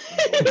and like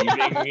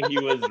believing he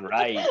was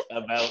right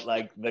about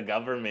like the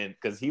government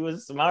because he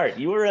was smart.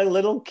 You were a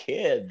little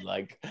kid.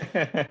 Like,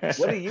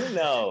 what do you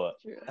know?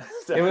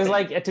 It was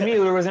like, to me,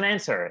 there was an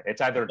answer.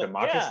 It's either a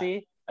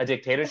democracy, a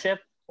dictatorship,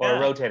 or a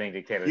rotating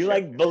dictatorship. You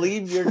like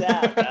believe your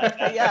dad.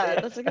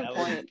 That's a good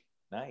point.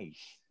 Nice.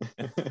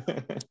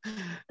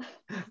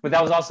 But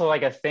that was also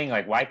like a thing.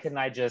 Like, why couldn't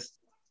I just,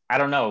 I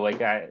don't know,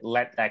 like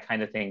let that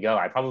kind of thing go?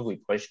 I probably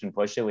pushed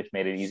it, which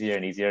made it easier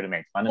and easier to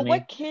make fun of me.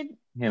 What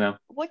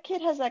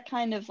kid has that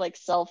kind of like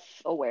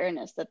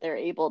self-awareness that they're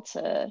able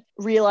to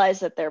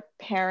realize that their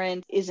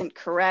parent isn't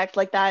correct?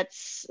 Like that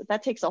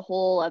takes a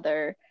whole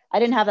other, I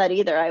didn't have that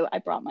either. I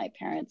brought my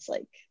parents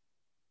like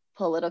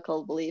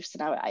political beliefs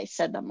and I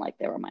said them like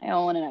they were my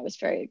own, and I was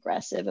very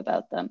aggressive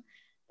about them.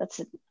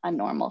 That's a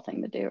normal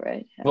thing to do,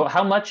 right? Yeah. Well,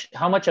 how much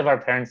of our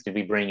parents did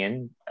we bring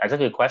in? That's a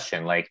good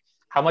question. Like,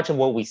 how much of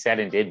what we said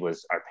and did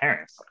was our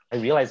parents? I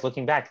realized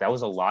looking back, that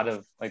was a lot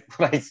of like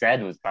what I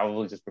said was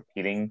probably just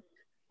repeating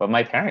what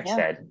my parents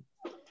said,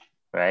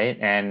 right?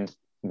 And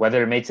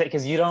whether it made sense,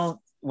 because you don't,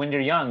 when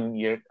you're young,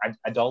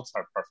 adults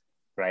are perfect,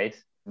 right?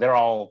 They're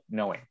all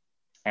knowing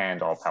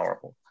and all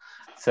powerful.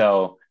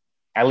 So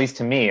at least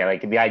to me,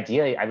 like the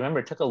idea, I remember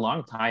it took a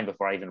long time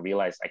before I even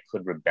realized I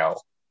could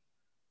rebel.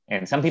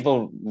 And some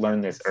people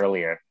learn this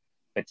earlier,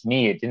 but to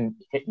me, it didn't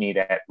hit me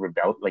that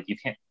rebel, like it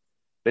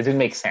didn't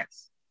make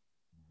sense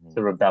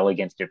to rebel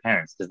against your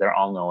parents because they're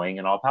all knowing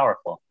and all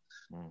powerful.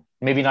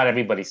 Maybe not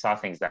everybody saw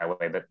things that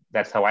way, but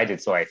that's how I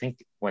did. So I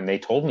think when they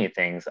told me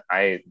things,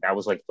 that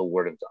was like the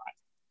word of God.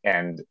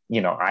 And,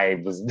 you know,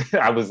 I was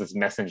this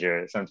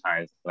messenger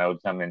sometimes, and I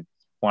would come and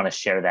want to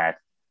share that.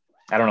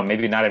 I don't know,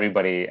 maybe not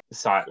everybody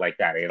saw it like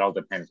that. It all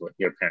depends what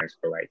your parents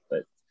were like,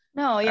 but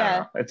no,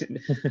 yeah.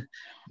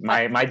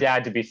 My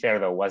dad, to be fair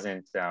though,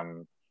 wasn't,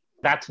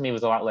 that to me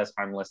was a lot less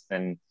harmless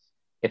than,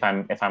 if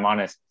I'm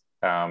honest,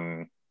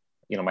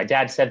 you know, my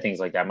dad said things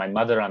like that. My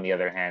mother, on the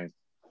other hand,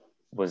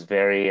 was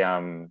very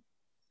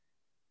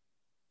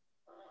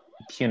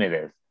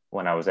punitive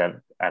when I was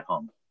at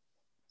home.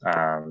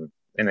 And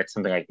it's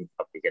something I can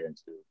probably get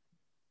into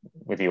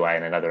with you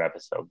in another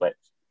episode. But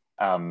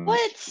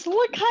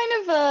what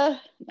kind of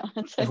a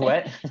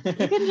what? You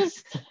can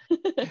just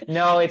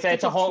no,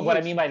 it's a whole. What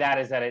I mean by that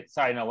is that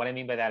what I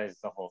mean by that is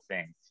the whole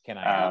thing. Can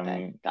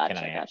I?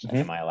 Gotcha.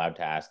 Am I allowed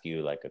to ask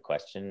you like a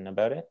question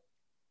about it?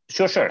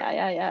 Sure.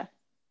 Yeah.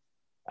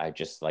 I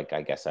just I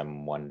guess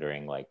I'm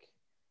wondering, like,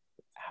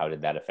 how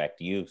did that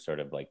affect you sort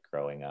of like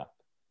growing up?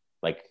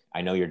 Like,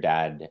 I know your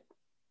dad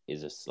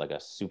is like a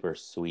super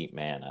sweet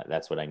man.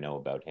 That's what I know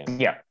about him.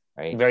 Yeah.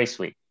 Right. Very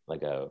sweet.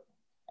 Like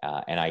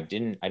and I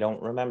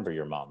don't remember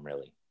your mom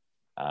really.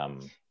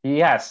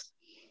 Yes.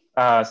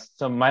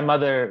 So my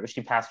mother,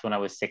 she passed when I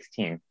was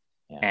 16,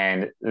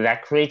 and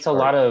that creates a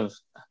lot of,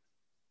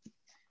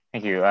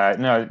 thank you.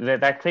 No,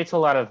 that creates a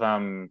lot of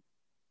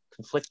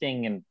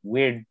conflicting and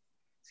weird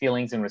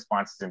feelings and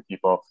responses in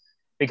people,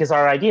 because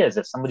our idea is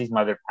if somebody's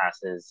mother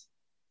passes,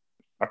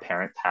 our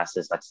parent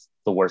passes, that's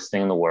the worst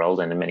thing in the world.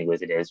 And in many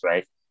ways it is,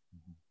 right?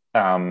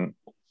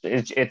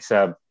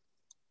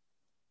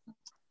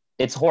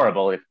 It's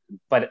horrible,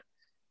 but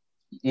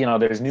you know,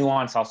 there's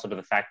nuance also to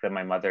the fact that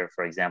my mother,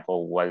 for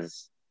example,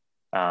 was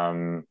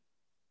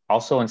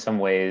also in some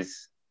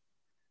ways,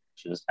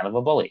 she was kind of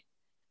a bully.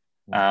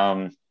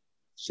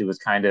 She was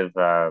kind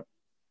of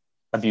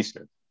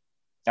abusive.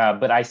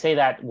 But I say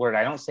that word,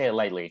 I don't say it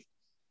lightly.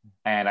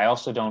 And I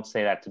also don't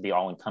say that to be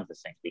all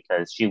encompassing,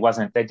 because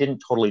that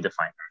didn't totally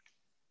define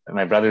her.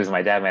 My brothers and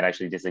my dad might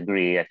actually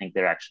disagree. I think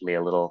they're actually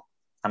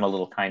I'm a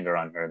little kinder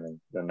on her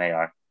than they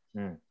are.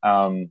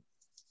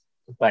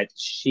 But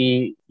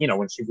she, you know,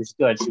 when she was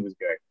good, she was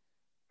good.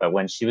 But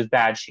when she was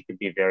bad, she could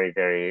be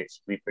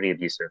pretty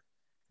abusive.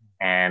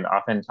 And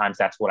oftentimes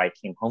that's what I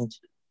came home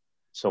to.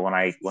 So when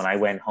I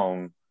went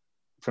home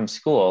from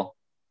school,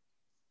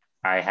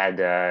 I had,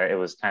 it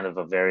was kind of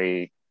a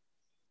very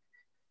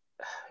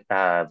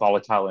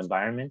volatile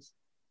environment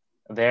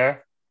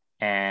there.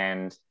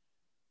 And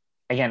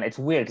again, it's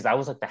weird because I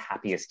was like the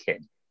happiest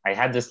kid. I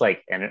had this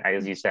like,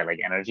 as you said, like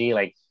energy,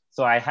 like,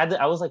 so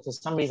I was like, for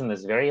some reason,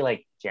 this very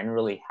like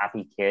generally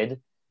happy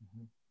kid,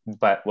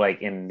 but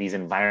like in these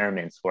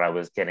environments where I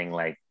was getting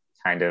like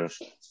kind of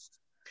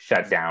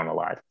shut down a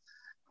lot.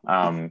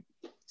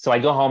 So I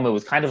go home, it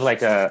was kind of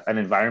like an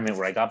environment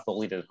where I got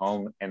bullied at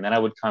home, and then I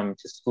would come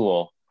to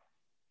school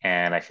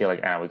and I feel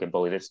like, we get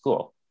bullied at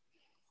school.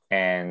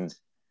 And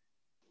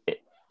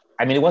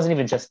it wasn't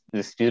even just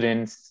the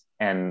students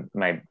and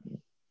my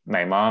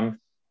mom,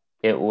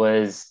 it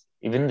was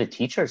even the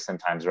teachers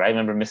sometimes, right?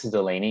 Remember Mrs.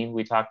 Delaney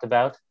we talked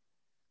about?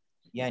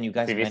 Yeah, and you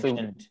guys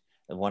mentioned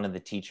one of the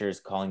teachers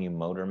calling you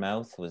motor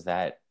mouth. Was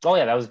that? Oh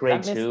yeah, that was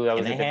grade 2. That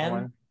was a different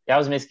one. That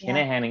was Miss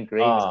Kinahan in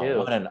grade 2.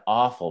 What an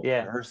awful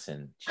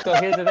person. So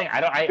here's the thing. I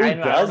don't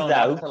know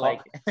enough to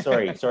like.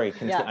 Sorry.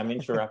 I'm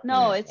interrupting.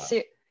 No, it's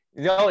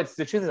No, it's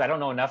the truth is I don't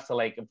know enough to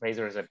like appraise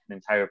her as an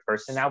entire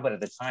person now, but at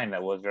the time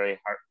that was very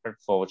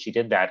hurtful when she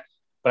did that.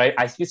 But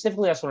I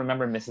specifically also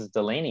remember Mrs.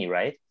 Delaney,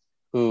 right?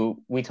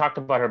 Who we talked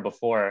about her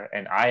before,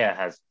 and Aya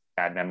has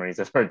bad memories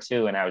of her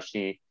too, and how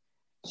she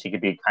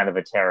could be kind of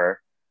a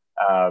terror.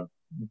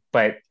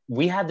 But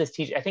we had this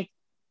teacher, I think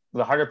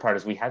the harder part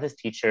is we had this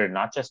teacher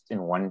not just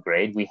in one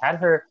grade, we had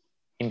her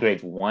in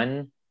grades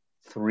 1,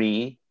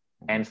 3,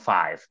 and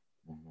 5.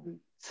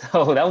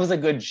 So that was a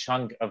good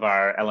chunk of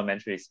our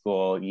elementary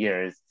school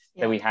years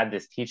that we had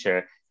this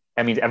teacher.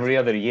 I mean, every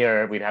other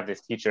year we'd have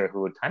this teacher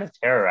who would kind of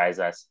terrorize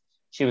us.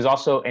 She was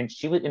also, and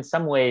she was in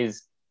some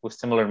ways was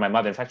similar to my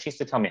mother. In fact, she used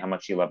to tell me how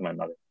much she loved my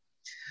mother.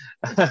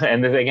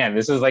 And then, again,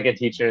 this was like a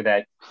teacher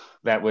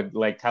that would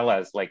like tell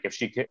us like if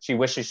she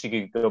wishes she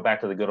could go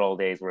back to the good old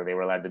days where they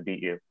were allowed to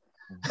beat you.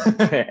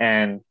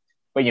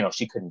 But you know,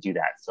 she couldn't do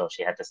that, so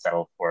she had to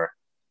settle for,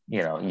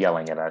 you know,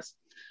 yelling at us.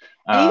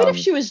 Even if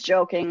she was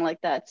joking, like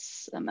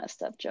that's a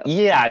messed up joke.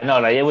 Yeah,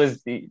 no, it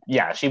was,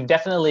 she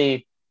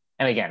definitely,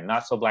 and again,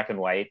 not so black and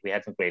white. We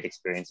had some great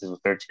experiences with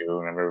her too. I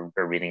remember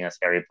her reading us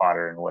Harry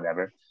Potter and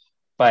whatever,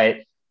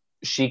 but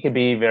she could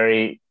be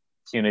very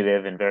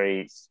punitive and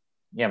very,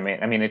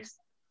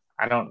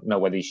 I don't know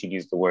whether you should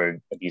use the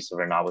word abusive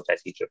or not with that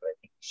teacher, but I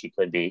think she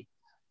could be.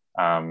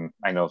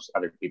 I know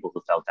other people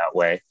who felt that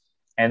way.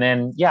 And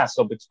then,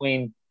 so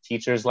between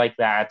teachers like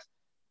that,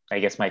 I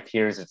guess my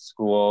peers at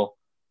school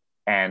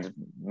and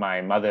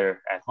my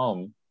mother at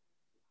home,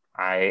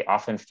 I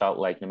often felt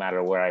like no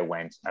matter where I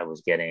went, I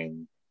was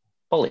getting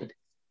bullied.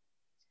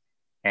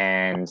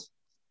 And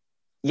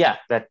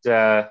that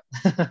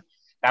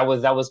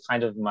was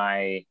kind of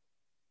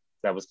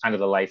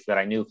the life that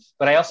I knew.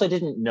 But I also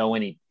didn't know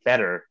any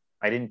better.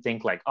 I didn't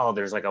think like, oh,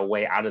 there's like a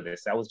way out of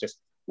this. That was just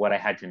what I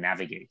had to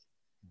navigate.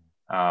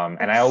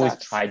 And I always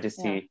tried to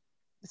see.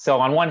 So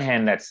on one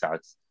hand, that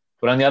sucks.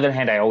 But on the other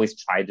hand, I always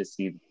tried to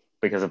see,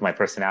 because of my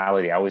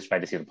personality, I always tried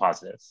to see the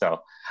positive.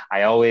 So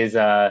I always,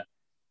 when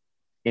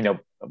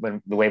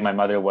the way my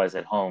mother was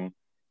at home,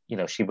 you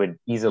know, she would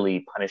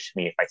easily punish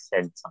me if I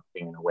said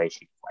something in a way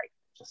she'd like.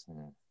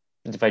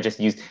 If I just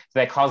used,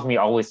 that caused me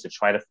always to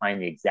try to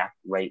find the exact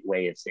right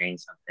way of saying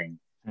something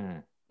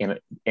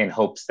in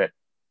hopes that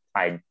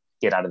I'd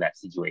get out of that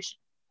situation.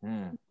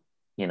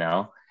 You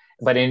know?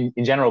 But in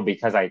general,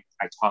 because I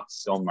talked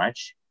so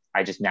much,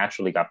 I just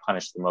naturally got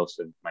punished the most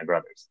of my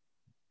brothers.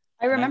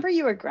 I remember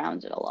you were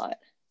grounded a lot.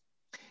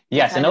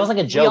 Yes, and it was like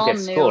a joke at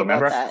school.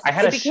 Remember, I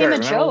had a shirt.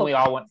 Remember when we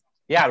all went?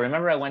 Yeah,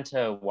 remember I went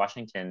to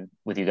Washington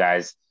with you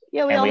guys,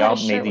 and we all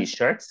made these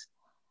shirts.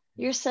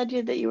 You said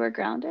that you were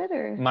grounded,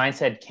 or mine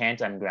said "Can't,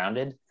 I'm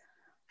grounded."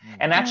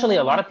 And actually,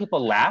 a lot of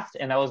people laughed.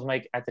 And I was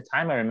like, at the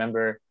time, I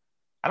remember,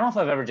 I don't know if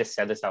I've ever just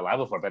said this out loud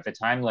before, but at the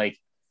time, like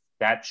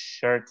that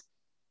shirt,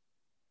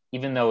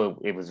 even though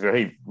it was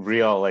very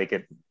real, like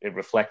it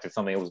reflected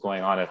something that was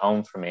going on at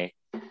home for me,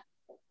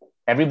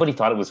 everybody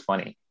thought it was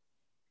funny.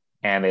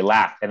 And they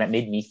laughed. And that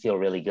made me feel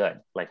really good.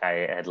 Like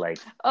I had like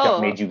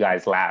made you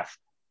guys laugh.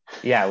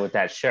 Yeah, with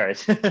that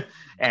shirt.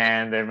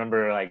 And I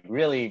remember like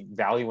really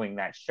valuing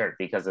that shirt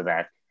because of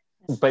that.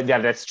 But yeah,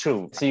 that's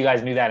true. So you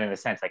guys knew that in a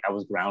sense, like I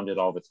was grounded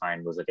all the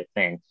time was like a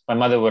thing. My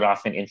mother would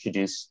often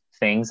introduce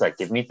things, like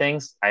give me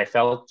things, I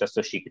felt, just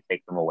so she could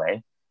take them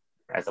away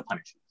as a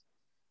punishment.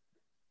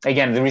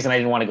 Again, the reason I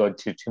didn't want to go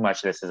to too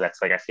much of this is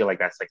that's like, I feel like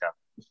that's like a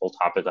whole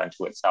topic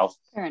unto itself.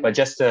 But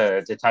just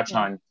to touch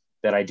on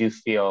that, I do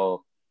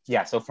feel,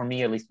 yeah, so for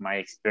me, at least my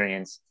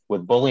experience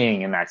with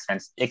bullying in that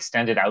sense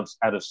extended out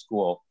of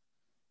school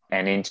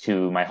and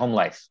into my home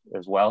life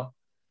as well.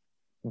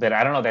 But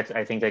I don't know,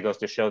 I think that goes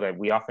to show that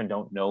we often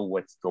don't know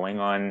what's going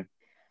on.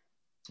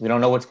 We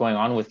don't know what's going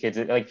on with kids.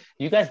 Like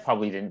you guys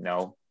probably didn't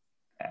know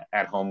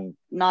at home.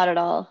 Not at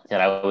all.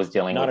 That I was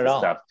dealing with this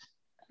stuff.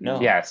 No.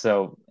 Yeah.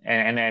 So,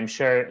 and I'm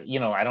sure,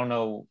 I don't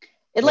know.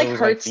 It like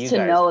hurts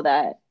to know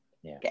that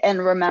and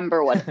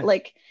remember what,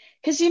 like,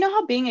 because you know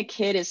how being a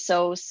kid is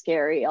so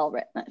scary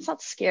already. It's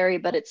not scary,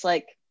 but it's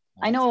like,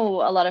 I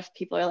know a lot of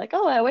people are like,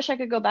 oh, I wish I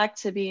could go back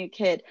to being a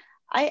kid.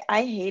 I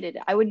hated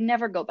it. I would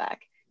never go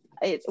back.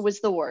 It was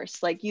the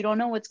worst. Like, you don't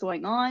know what's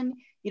going on.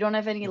 You don't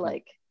have any,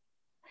 like,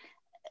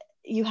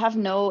 you have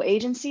no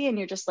agency and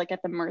you're just like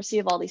at the mercy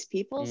of all these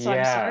people. So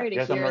I'm sorry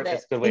to hear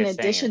that in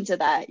addition to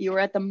that, you were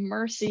at the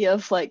mercy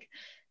of like,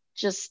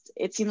 just,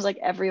 it seems like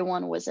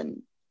everyone was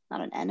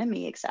not an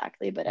enemy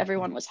exactly, but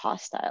everyone was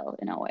hostile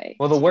in a way.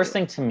 Well, the worst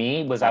thing to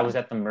me was I was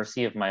at the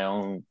mercy of my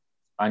own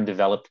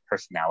undeveloped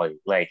personality,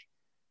 like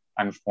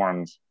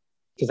unformed.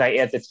 Because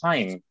at the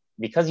time,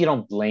 because you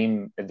don't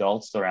blame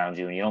adults around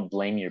you and you don't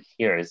blame your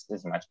peers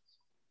as much,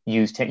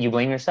 you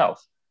blame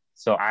yourself.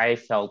 So I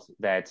felt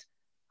that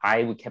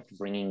I kept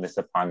bringing this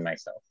upon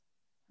myself.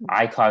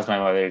 I caused my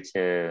mother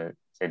to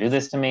do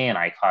this to me, and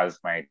I caused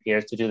my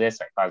peers to do this.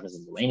 I caused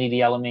Mrs. Delaney to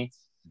yell at me.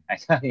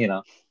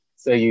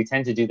 So you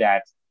tend to do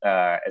that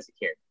as a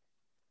kid.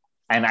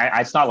 And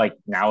it's not like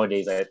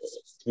nowadays, to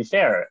be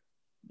fair,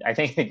 I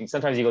think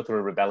sometimes you go through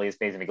a rebellious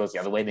phase and it goes the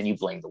other way, then you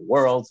blame the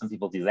world. Some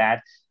people do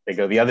that. They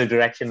go the other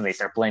direction and they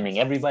start blaming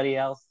everybody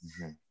else.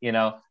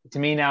 To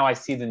me now, I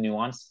see the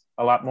nuance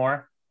a lot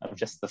more of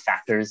just the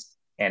factors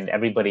and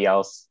everybody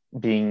else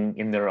being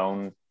in their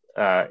own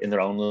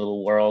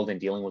little world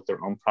and dealing with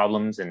their own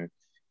problems, and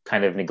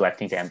kind of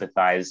neglecting to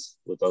empathize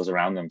with those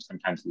around them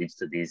sometimes leads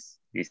to these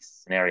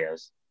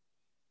scenarios.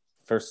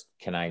 First,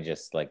 can I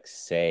just like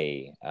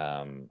say,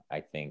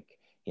 I think,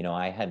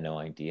 I had no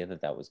idea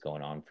that was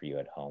going on for you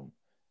at home.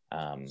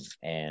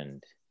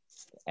 And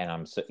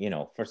I'm so,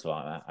 first of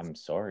all, I'm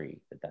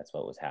sorry that that's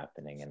what was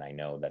happening. And I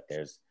know that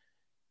there's,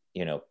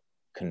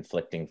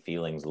 conflicting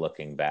feelings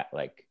looking back.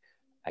 Like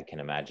I can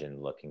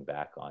imagine looking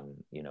back on,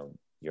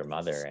 your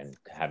mother and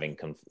having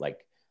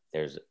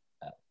there's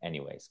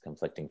anyways,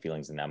 conflicting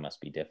feelings, and that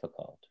must be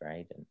difficult.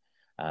 Right.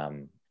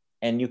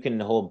 And you can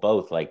hold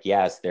both. Like,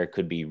 yes, there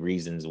could be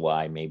reasons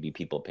why maybe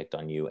people picked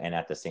on you. And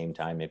at the same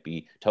time, it'd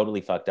be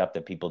totally fucked up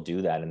that people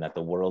do that, and that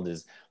the world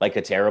is like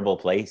a terrible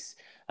place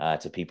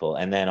to people.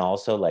 And then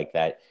also like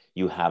that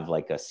you have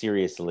like a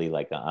seriously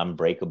like an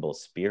unbreakable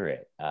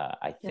spirit,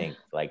 I think.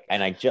 Like,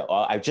 and I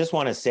just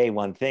want to say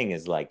one thing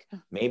is like,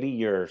 maybe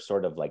your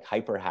sort of like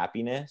hyper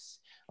happiness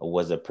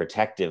was a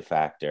protective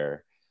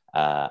factor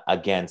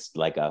against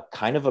like a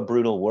kind of a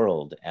brutal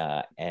world,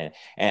 and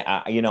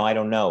I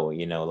don't know,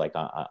 like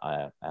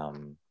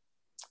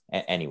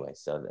anyway,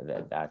 so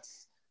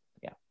that's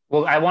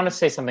Well, I want to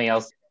say something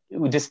else.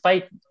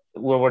 Despite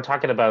where we're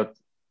talking about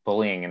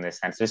bullying in this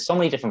sense, there's so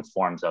many different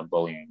forms of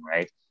bullying,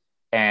 right?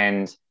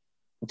 And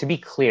to be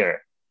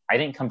clear, I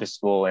didn't come to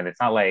school and it's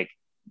not like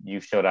you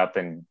showed up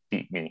and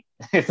beat me.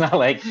 This is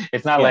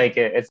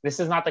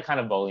not the kind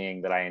of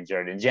bullying that I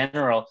endured. In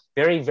general,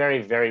 very,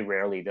 very, very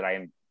rarely did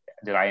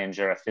I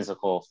endure a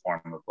physical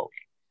form of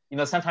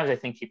bullying. Sometimes I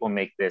think people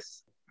make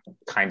this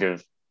kind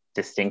of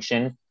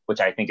distinction, which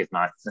I think is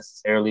not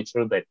necessarily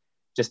true, but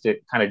just a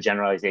kind of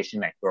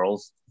generalization that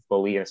girls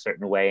bully a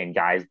certain way and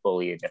guys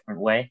bully a different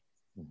way.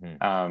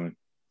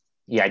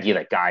 The idea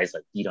that guys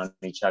like beat on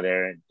each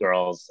other and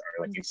girls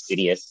are like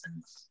insidious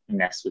and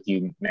mess with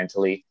you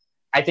mentally.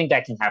 I think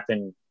that can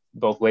happen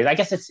both ways. I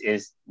guess it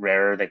is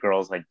rarer that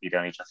girls like beat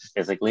on each other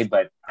physically,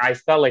 but I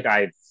felt like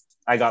I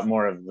got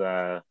more of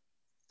the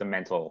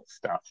mental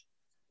stuff,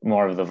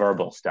 more of the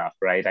verbal stuff,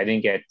 right? I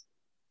didn't get,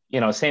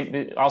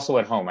 same also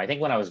at home. I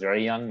think when I was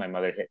very young, my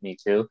mother hit me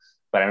too,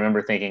 but I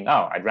remember thinking,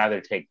 oh, I'd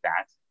rather take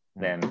that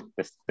than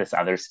this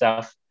other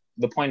stuff.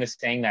 The point of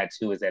saying that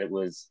too is that it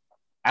was,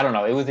 I don't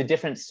know, it was a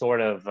different sort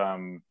of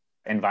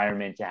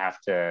environment to have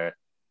to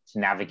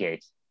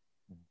navigate,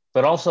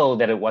 but also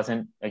that it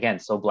wasn't, again,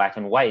 so black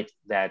and white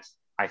that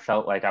I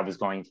felt like I was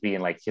going to be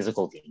in like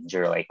physical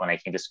danger, like when I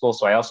came to school.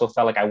 So I also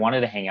felt like I wanted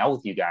to hang out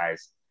with you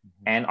guys.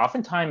 And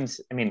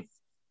oftentimes, I mean,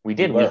 We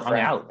did. We hung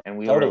out and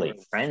we were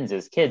friends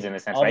as kids in a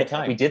sense, all right? The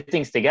time. We did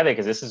things together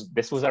because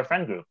this was our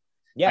friend group.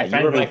 Yeah, my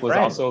friend group was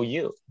also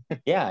you.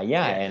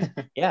 And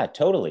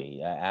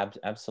totally,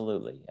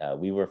 absolutely.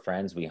 We were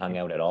friends. We hung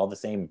out at all the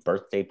same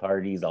birthday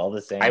parties, all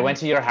the same. I went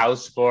to your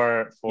house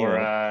for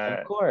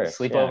of course,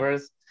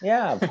 sleepovers.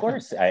 Yeah, of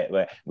course.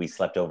 We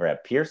slept over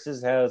at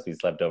Pierce's house. We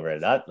slept over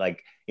at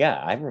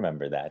I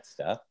remember that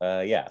stuff.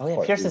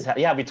 Pierce's house.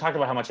 Yeah, we talked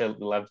about how much I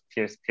loved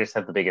Pierce. Pierce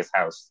had the biggest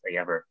house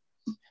ever.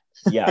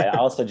 Yeah, I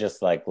also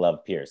just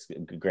love Pierce,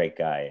 great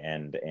guy,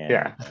 and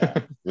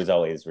it was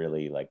always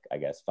really I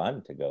guess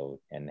fun to go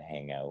and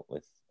hang out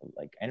with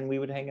and we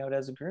would hang out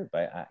as a group.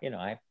 I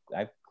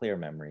have clear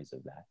memories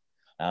of that.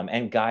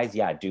 And guys,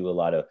 do a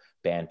lot of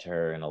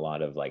banter and a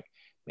lot of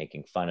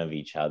making fun of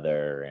each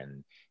other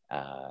and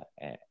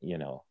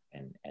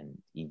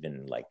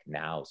even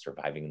now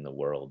surviving in the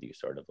world, you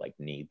sort of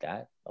need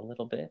that a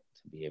little bit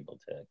to be able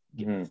to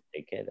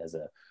take it as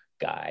a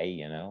guy,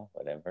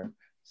 whatever.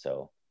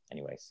 So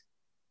anyways,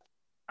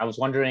 I was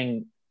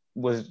wondering,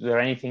 was there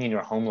anything in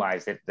your home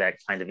lives that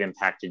kind of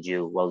impacted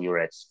you while you were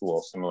at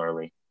school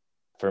similarly?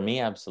 For me,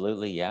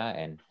 absolutely, yeah.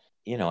 And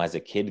as a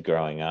kid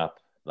growing up,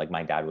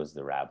 my dad was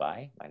the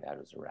rabbi.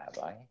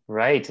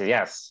 Right.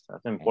 Yes,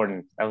 that's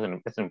important.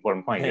 That's an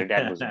important point. Your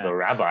dad was the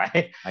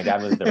rabbi. My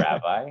dad was the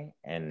rabbi,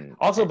 and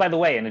also, by the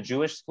way, in a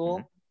Jewish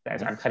school,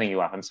 I'm cutting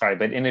you off. I'm sorry,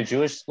 but in a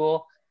Jewish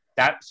school,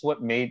 that's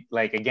what made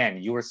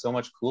again, you were so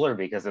much cooler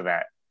because of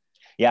that.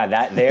 Yeah,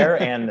 that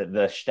there and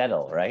the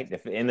shtetl, right?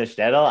 If in the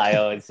shtetl, I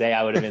would say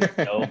I would have been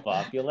so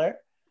popular.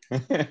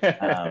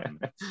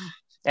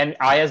 And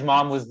Aya's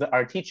mom was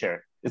our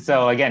teacher.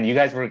 So again, you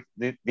guys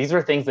these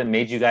were things that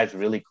made you guys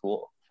really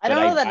cool. I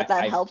don't know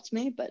that helped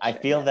me, but I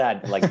feel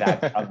that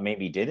that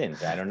maybe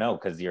didn't. I don't know,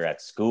 because you're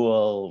at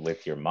school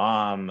with your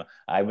mom.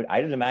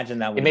 I'd imagine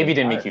that it maybe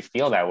didn't make you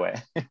feel that way.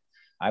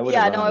 I would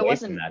have run away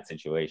from that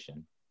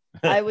situation.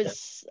 I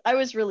was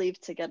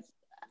relieved to get.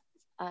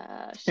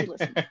 She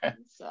listens,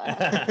 so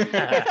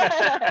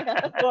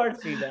of course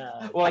she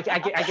does. Well, I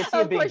can see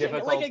it being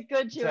difficult, a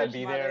good Jewish to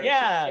be mother. there.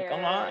 Yeah,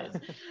 come on.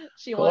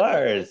 She wants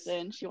to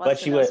listen. She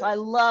wants to know. So I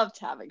loved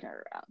having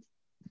her around.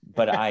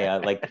 But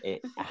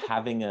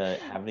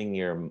having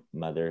your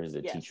mother as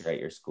a teacher at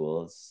your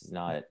school,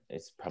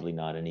 it's probably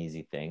not an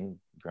easy thing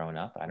growing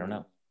up. I don't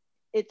know.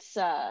 It's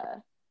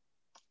it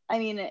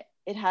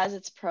has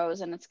its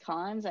pros and its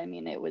cons. I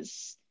mean, it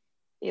was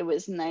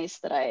nice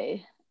that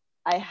I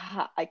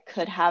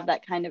could have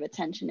that kind of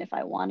attention if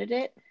I wanted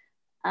it.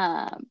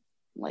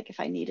 If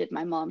I needed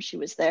my mom, she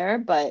was there,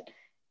 but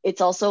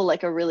it's also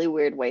a really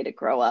weird way to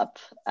grow up,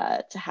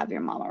 to have your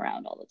mom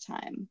around all the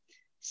time.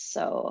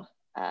 So,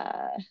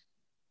 so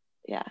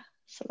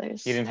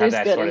there's, you didn't have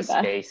that sort of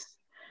space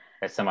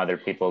that some other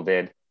people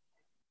did.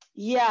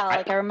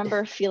 Yeah. I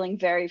remember feeling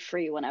very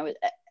free when I was,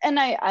 and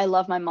I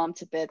love my mom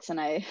to bits, and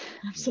I'm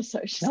so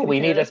sorry. We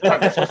need a school.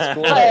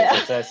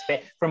 It's a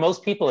space for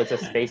most people. It's a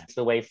space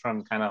away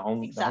from kind of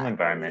home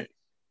environment.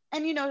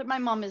 And my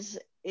mom is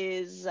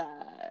she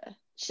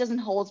doesn't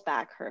hold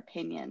back her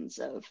opinions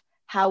of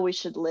how we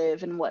should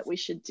live and what we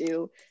should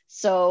do.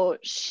 So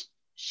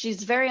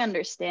she's very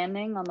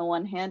understanding on the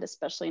one hand,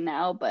 especially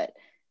now. But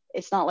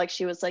it's not like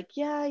she was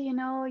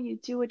you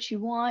do what you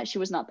want. She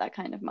was not that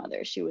kind of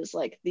mother. She was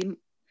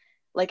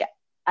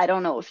I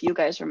don't know if you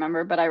guys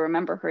remember, but I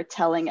remember her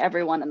telling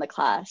everyone in the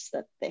class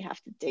that they have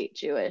to date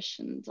Jewish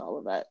and all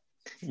of that.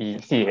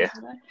 Yeah.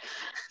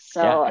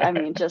 So, I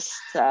mean,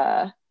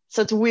 so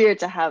it's weird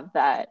to have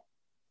that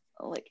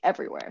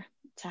everywhere,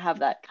 to have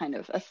that kind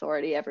of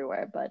authority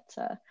everywhere. But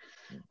I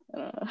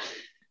don't know.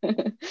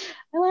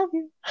 I love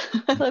you.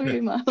 I love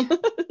you, Mom.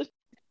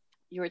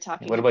 You were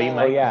talking. What about you,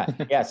 Mike?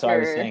 Oh yeah. So I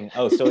was saying.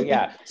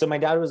 So my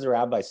dad was a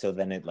rabbi. So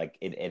then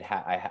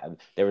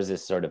there was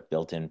this sort of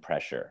built-in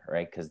pressure,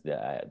 right? Because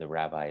the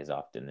rabbi is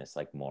often this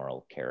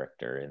moral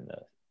character in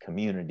the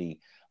community,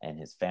 and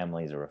his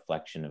family is a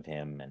reflection of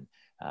him, and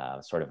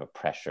sort of a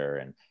pressure.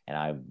 And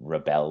I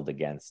rebelled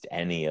against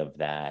any of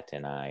that,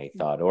 and I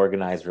thought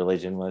organized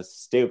religion was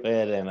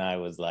stupid. And I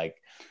was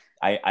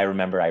I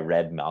remember I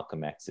read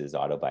Malcolm X's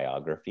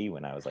autobiography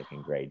when I was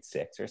in grade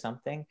 6 or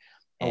something.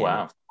 Oh,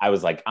 wow. I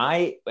was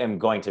I am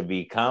going to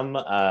become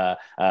a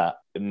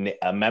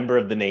member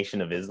of the Nation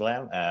of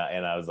Islam.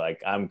 And I was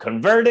I'm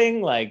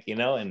converting,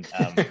 and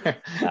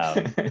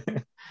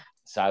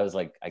so I was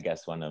I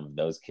guess one of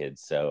those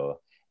kids. So,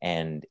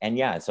 so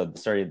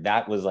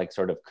that was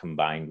sort of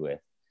combined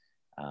with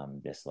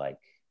this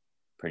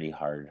pretty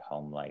hard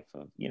home life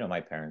of,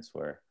 my parents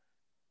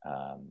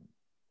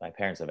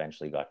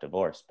eventually got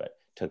divorced, but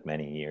took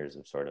many years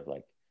of sort of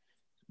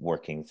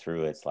working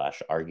through it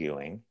 /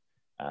 arguing.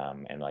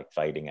 And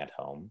fighting at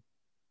home,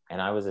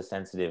 and I was a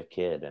sensitive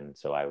kid, and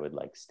so I would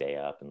stay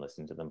up and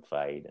listen to them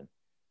fight, and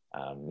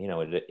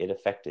it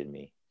affected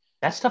me.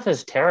 That stuff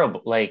is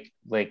terrible. I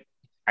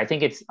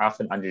think it's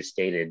often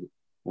understated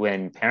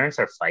when parents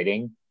are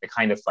fighting, the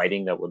kind of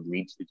fighting that would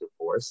lead to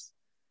divorce.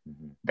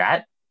 Mm-hmm.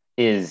 That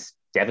is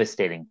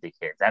devastating to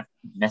kids. That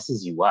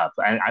messes you up.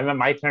 I remember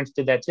my parents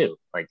did that too.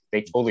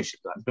 They totally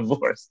should have gotten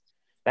divorced.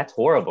 That's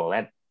horrible.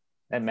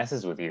 That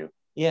messes with you.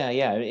 Yeah,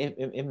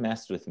 it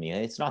messed with me.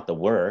 It's not the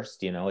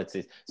worst, you know, it's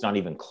not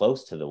even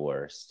close to the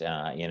worst,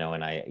 you know,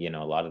 and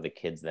a lot of the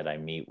kids that I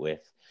meet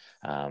with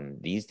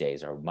these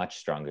days are much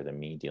stronger than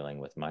me, dealing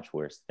with much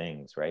worse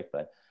things, right?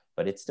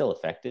 But it still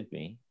affected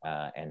me,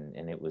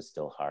 and it was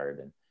still hard,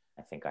 and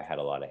I think I had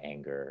a lot of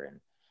anger, and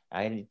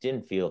I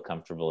didn't feel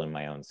comfortable in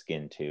my own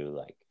skin too.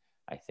 Like,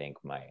 I think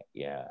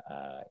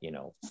you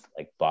know,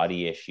 like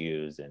body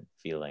issues and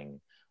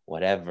feeling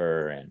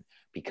whatever, and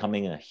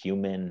becoming a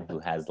human who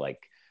has like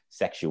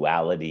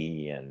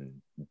sexuality,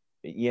 and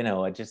you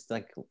know, I just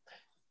like,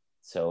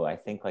 so I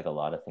think like a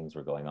lot of things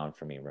were going on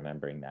for me,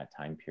 remembering that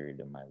time period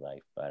in my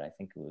life. But I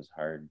think it was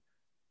hard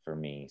for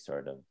me,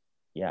 sort of,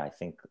 I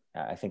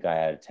think I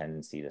had a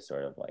tendency to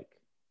sort of like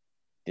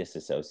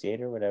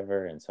disassociate or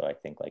whatever, and so I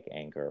think like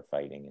anger or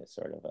fighting is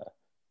sort of a.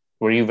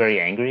 Were you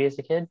very angry as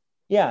a kid?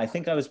 Yeah, I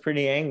think I was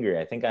pretty angry.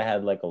 I think I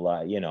had like a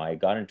lot, you know, I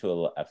got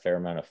into a fair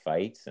amount of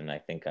fights, and I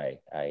think I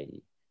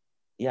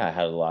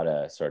had a lot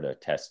of sort of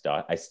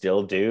I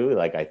still do.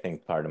 Like, I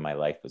think part of my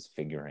life was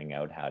figuring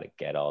out how to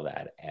get all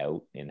that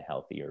out in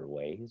healthier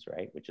ways,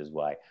 right? Which is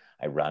why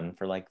I run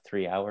for like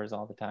 3 hours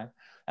all the time.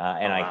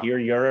 And I hear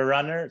you're a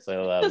runner,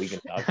 so we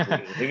can talk.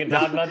 We can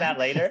talk about that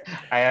later.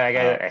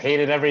 I hate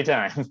it every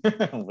time.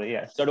 But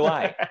yeah. So do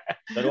I.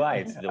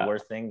 It's the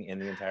worst thing in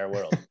the entire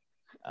world.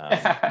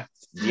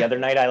 The other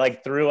night I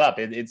like threw up.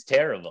 It's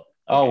terrible. Okay.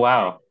 Oh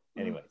wow.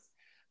 Anyways,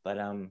 but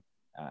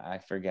I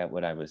forget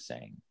what I was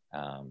saying.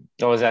 I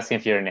was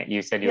asking if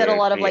you said you had were a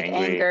lot of like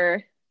angry.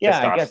 anger.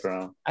 Yeah,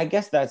 I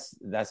guess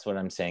that's what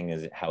I'm saying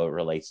is how it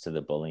relates to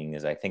the bullying.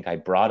 Is I think I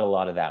brought a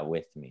lot of that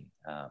with me.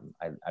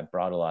 I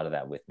brought a lot of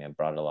that with me. I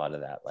brought a lot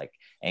of that like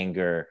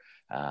anger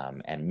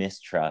and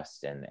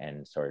mistrust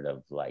and sort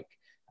of like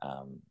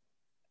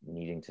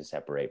needing to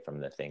separate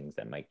from the things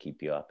that might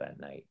keep you up at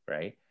night,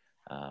 right?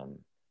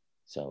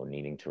 So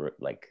needing to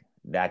like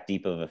that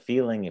deep of a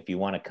feeling, if you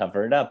want to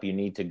cover it up, you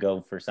need to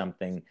go for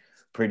something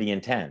pretty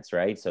intense,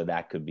 right? So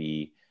that could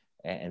be,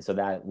 and so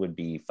that would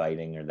be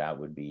fighting, or that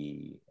would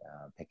be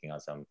picking on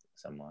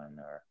someone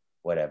or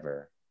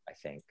whatever, I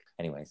think.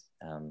 Anyways,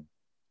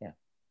 yeah.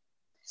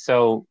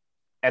 So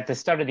at the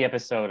start of the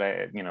episode,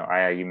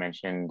 Aya, you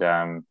mentioned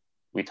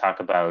we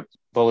talk about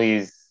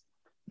bullies,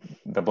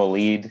 the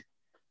bullied,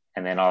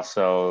 and then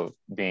also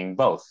being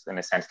both in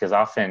a sense, because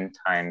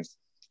oftentimes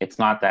it's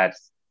not that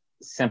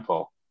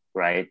simple,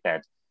 right?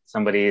 That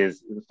somebody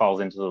falls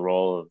into the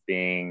role of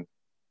being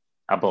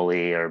a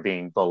bully or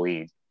being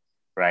bullied,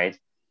 right?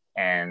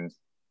 And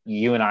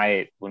you and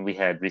I, when we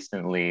had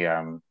recently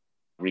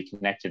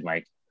reconnected,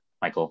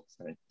 Michael,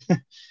 sorry,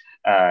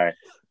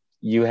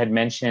 you had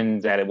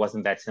mentioned that it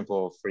wasn't that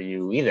simple for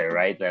you either,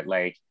 right? That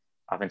like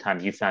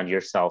oftentimes you found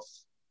yourself,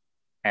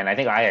 and I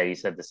think Aya, you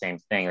said the same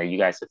thing, that you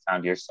guys have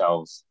found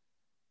yourselves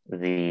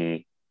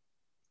the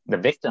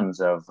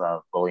victims of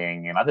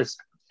bullying in other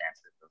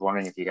circumstances. I was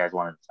wondering if you guys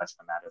wanted to touch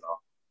on that at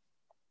all.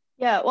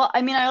 Yeah, well,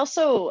 I mean, I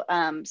also,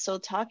 so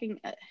talking,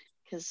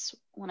 because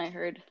when I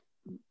heard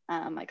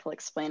Michael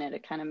explain it,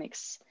 it kind of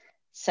makes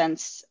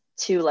sense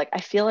too. Like, I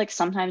feel like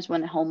sometimes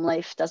when home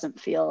life doesn't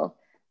feel,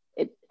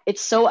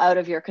 it's so out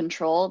of your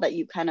control that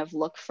you kind of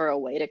look for a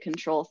way to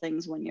control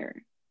things when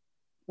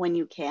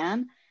you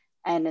can.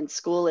 And in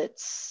school, it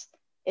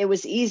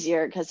was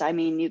easier because, I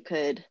mean,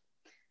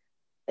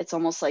 it's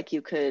almost like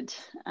you could,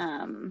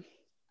 I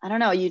don't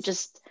know,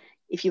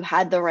 if you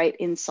had the right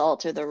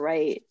insult or the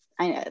right,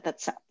 I know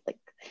that's like,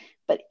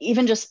 but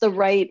even just the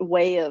right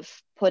way of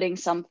putting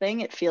something,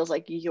 it feels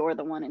like you're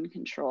the one in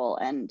control.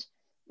 And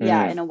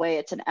yeah, in a way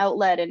it's an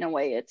outlet, in a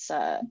way it's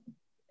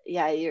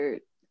you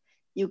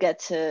get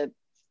to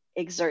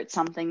exert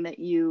something where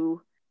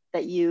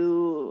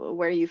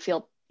you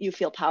feel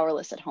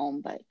powerless at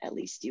home, but at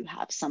least you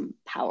have some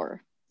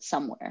power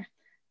somewhere.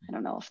 I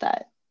don't know if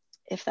that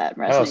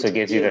resonates. Oh, so it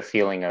gives you the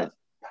feeling of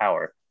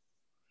power.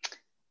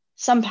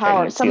 Some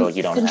power, some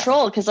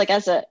control, because like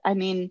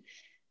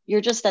you're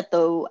just at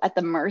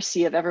the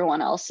mercy of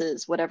everyone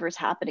else's, whatever's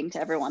happening to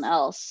everyone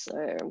else,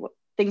 or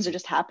things are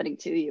just happening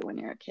to you when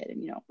you're a kid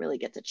and you don't really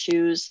get to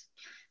choose.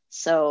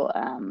 So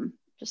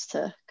just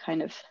to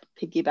kind of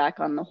piggyback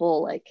on the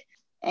whole like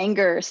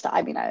anger stuff,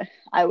 I mean,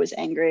 I was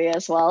angry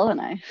as well, and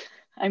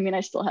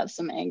I still have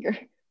some anger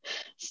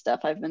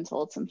stuff, I've been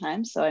told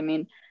sometimes. So I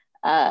mean,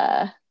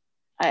 I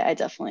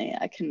definitely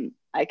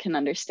I can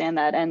understand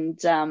that. And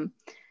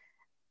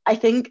I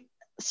think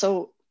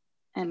so.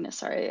 And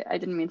sorry, I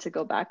didn't mean to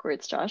go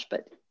backwards, Josh,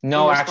 but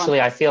no, actually,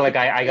 I feel like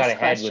I got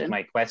ahead with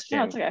my question,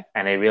 no, it's okay.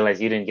 And I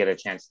realized you didn't get a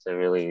chance to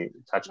really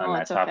touch on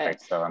that topic. Okay.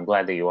 So I'm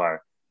glad that you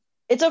are.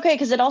 It's okay,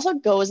 because it also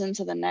goes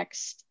into the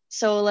next.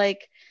 So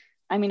like,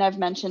 I mean, I've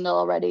mentioned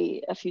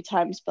already a few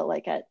times, but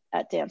like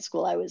at dance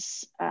school, I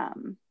was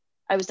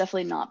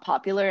definitely not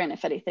popular, and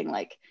if anything,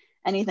 like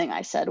anything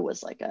I said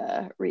was like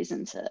a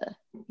reason to,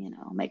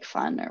 make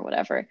fun or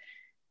whatever.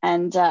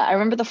 And I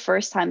remember the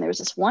first time there was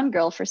this one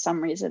girl, for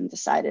some reason,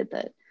 decided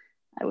that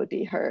I would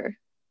be her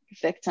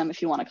victim,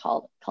 if you want to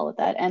call it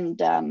that.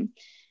 And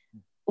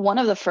one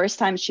of the first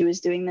times she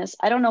was doing this,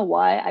 I don't know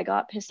why I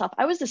got pissed off.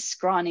 I was a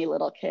scrawny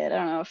little kid. I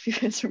don't know if you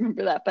guys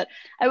remember that, but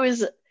I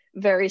was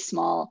very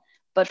small.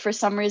 But for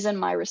some reason,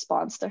 my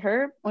response to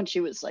her when she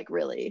was like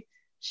really,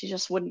 she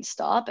just wouldn't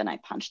stop, and I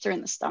punched her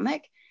in the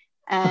stomach.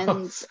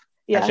 And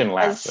I shouldn't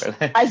laugh.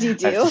 As you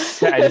do.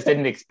 I just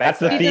didn't expect That's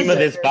the theme of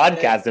this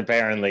podcast,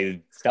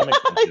 apparently. Stomach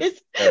punches.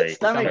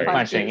 Stomach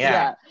punching,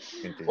 yeah.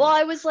 Well,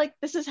 I was like,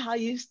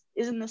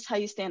 isn't this how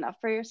you stand up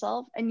for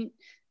yourself? And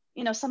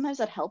you know, sometimes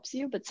that helps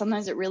you, but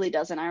sometimes it really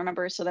doesn't. I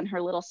remember, so then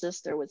her little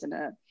sister was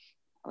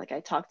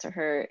I talked to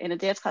her in a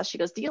dance class. She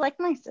goes, "Do you like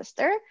my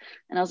sister?"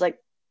 And I was like,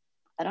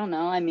 "I don't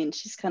know. I mean,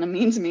 she's kind of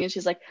mean to me." And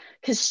she's like,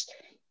 "Because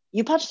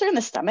you punched her in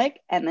the stomach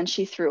and then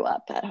she threw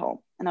up at home."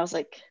 And I was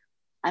like,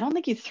 "I don't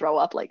think you throw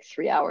up like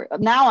 3 hours."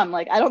 Now I'm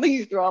like, I don't think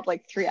you throw up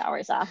like 3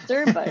 hours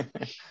after, but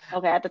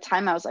okay. At the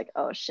time I was like,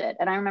 oh shit.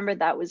 And I remember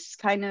that was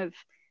kind of,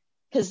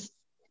 because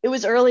it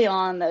was early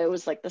on that it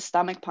was like the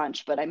stomach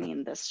punch, but I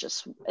mean,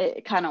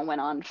 it kind of went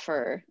on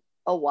for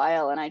a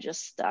while. And I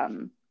just, I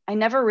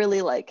never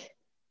really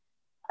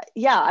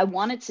I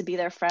wanted to be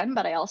their friend,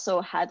 but I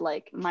also had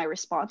my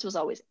response was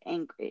always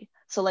angry.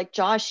 So like,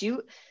 Josh,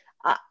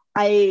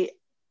 I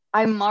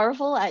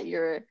marvel at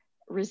your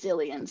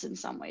resilience in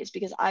some ways,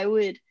 because I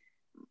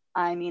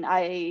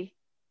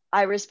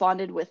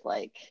responded with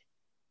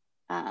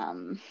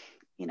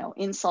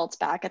insults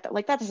back at that.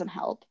 Like, that doesn't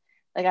help.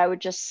 Like, I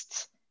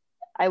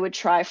would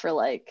try for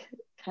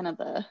kind of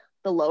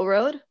the low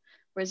road,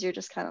 whereas you're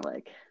just kind of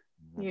like,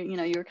 you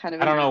were kind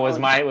of, I don't know, was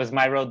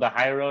my road the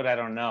high road? I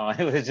don't know.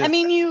 It was just, I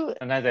mean, you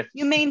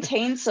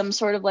maintained some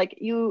sort of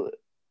you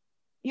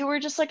were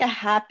just like a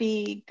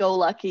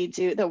happy-go-lucky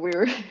dude that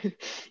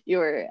you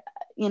were,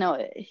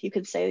 you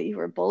could say that you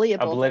were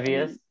bullyable.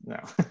 Oblivious? No.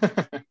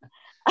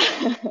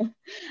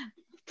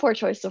 Poor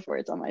choice of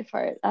words on my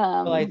part.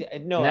 Sorry,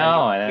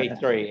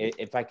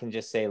 if I can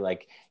just say,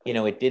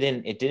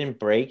 it didn't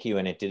break you,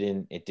 and it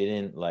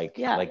didn't like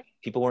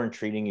people weren't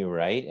treating you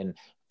right. And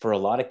for a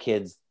lot of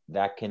kids,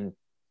 that can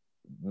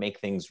make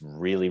things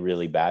really,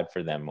 really bad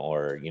for them,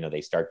 or, they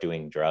start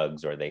doing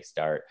drugs, or they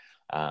start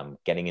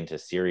getting into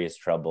serious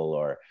trouble,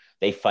 or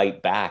they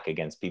fight back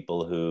against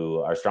people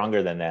who are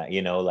stronger than that,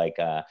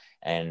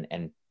 and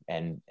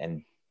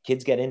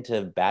kids get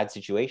into bad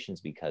situations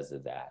because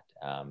of that.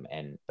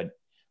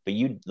 But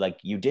you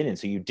didn't.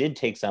 So you did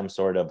take some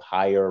sort of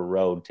higher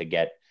road to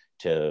get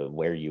to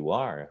where you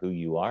are, who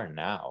you are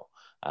now.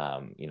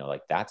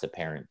 That's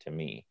apparent to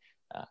me.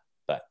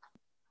 But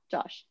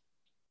Josh.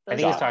 I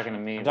think he's talking to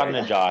me. I'm talking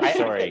to Josh.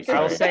 Sorry.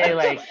 I'll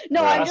say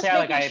no, I'm just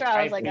making sure.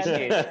 I was like,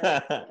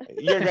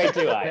 you're great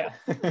too, Aya.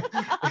 No,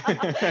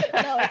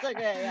 it's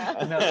okay.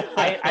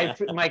 Yeah.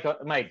 No,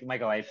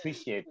 Michael, I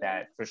appreciate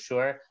that for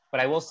sure.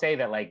 But I will say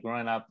that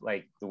growing up,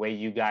 the way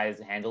you guys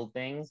handled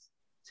things,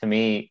 to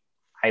me,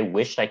 I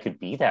wished I could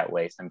be that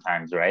way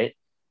sometimes, right?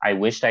 I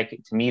wished I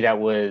could. To me, that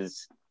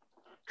was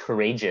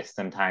courageous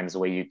sometimes, the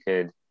way you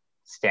could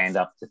stand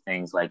up to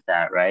things like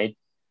that, right?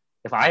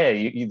 If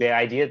the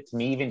idea to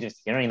me, even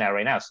just hearing that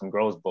right now, some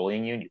girl is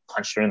bullying you and you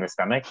punched her in the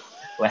stomach,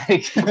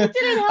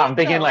 I'm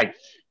thinking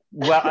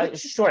well,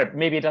 sure,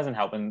 maybe it doesn't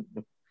help, and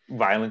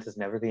violence is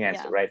never the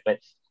answer, right? But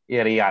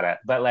yada yada.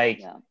 But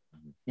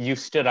you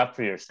stood up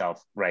for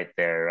yourself right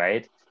there,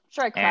 right?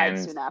 Sure, I cried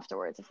soon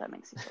afterwards, if that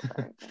makes you feel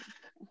better.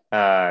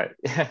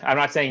 I'm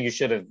not saying you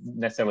should have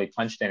necessarily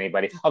punched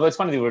anybody, although it's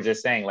funny we were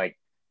just saying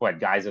what,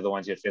 guys are the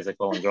ones who are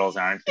physical and girls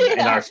aren't in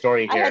our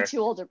story here. I had 2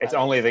 older brothers, it's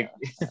only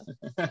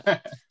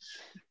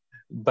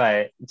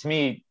but to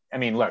me, I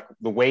mean, look,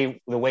 the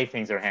way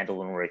things are handled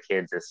when we're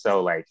kids is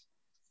so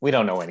we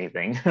don't know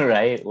anything,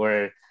 right?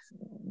 We're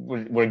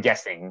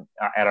guessing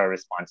at our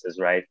responses,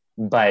 right?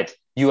 But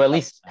you at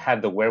least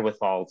had the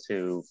wherewithal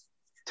to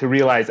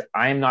realize,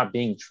 I'm not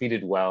being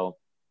treated well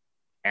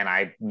and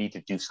I need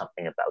to do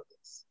something about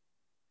this.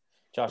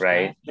 Josh,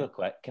 right?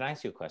 Can I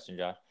ask you a question,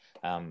 Josh?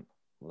 I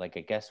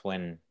guess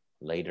when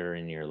later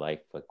in your life,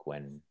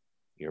 when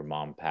your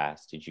mom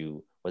passed,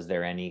 was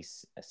there any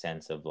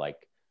sense of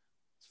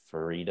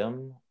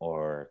freedom,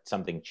 or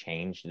something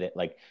changed that,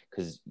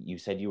 because you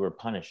said you were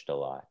punished a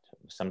lot,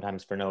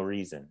 sometimes for no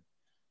reason,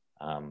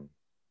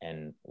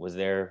 and was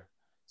there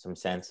some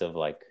sense of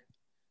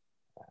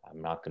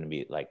I'm not going to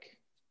be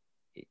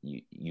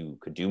you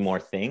could do more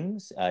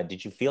things?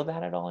 Did you feel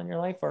that at all in your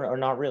life, or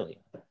not really?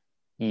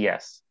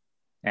 Yes.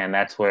 And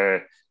that's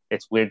where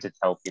it's weird to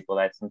tell people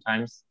that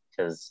sometimes,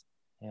 because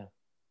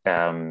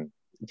to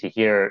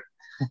hear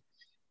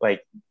that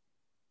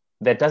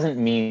doesn't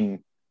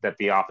mean that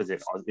the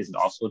opposite isn't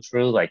also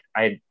true.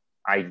 I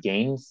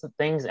gained some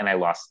things and I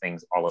lost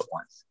things all at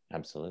once.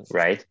 Absolutely.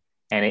 Right.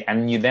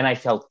 Then I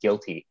felt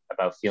guilty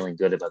about feeling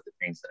good about the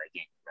things that I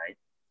gained. Right.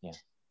 Yeah.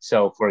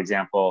 So for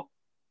example,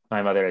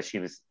 my mother, as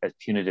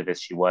punitive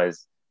as she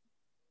was,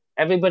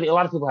 a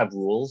lot of people have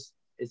rules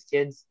as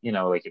kids,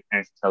 your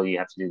parents tell you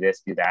have to do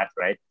this, do that.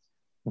 Right.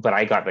 But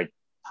I got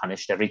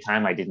punished every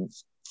time I didn't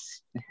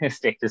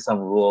stick to some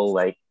rule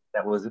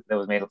that was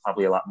made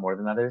probably a lot more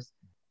than others.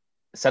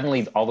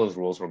 Suddenly all those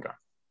rules were gone.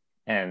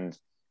 And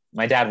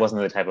my dad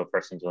wasn't the type of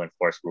person to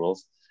enforce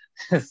rules.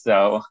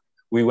 So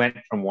we went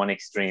from one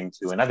extreme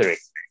to another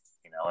extreme.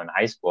 In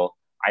high school,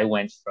 I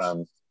went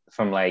from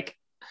like,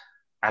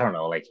 I don't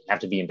know, like you have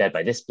to be in bed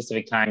by this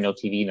specific time, no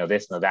TV, no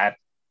this, no that.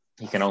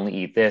 You can only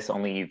eat this,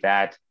 only eat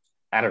that.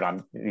 I don't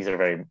know. These are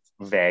very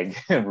vague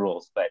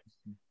rules, but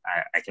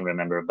I can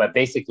remember. But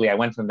basically, I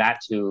went from that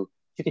to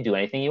you can do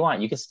anything you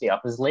want. You can stay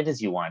up as late as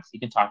you want. You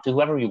can talk to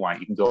whoever you want.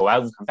 You can go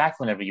out and come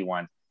back whenever you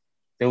want.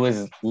 There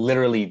was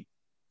literally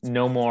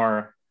no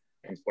more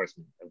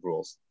enforcement of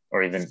rules,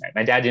 or even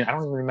my dad didn't. I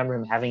don't even remember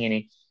him having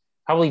any.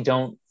 Probably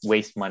don't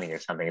waste money or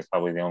something is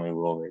probably the only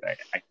rule that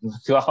I can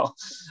recall.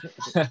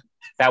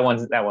 that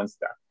one's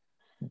stuck.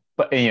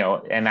 But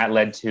and that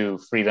led to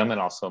freedom and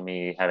also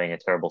me having a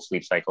terrible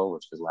sleep cycle,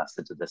 which has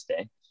lasted to this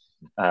day.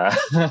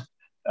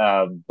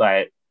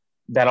 But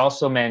that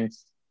also meant,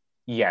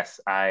 yes,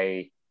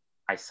 I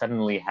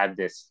suddenly had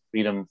this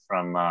freedom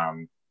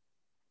from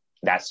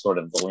that sort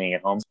of bullying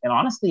at home. And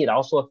honestly, it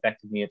also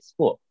affected me at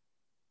school.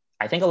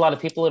 I think a lot of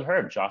people had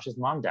heard Josh's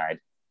mom died,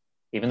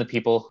 even the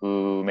people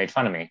who made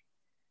fun of me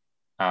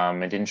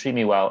and didn't treat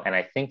me well. And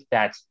I think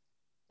that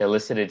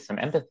elicited some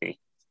empathy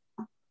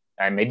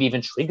and maybe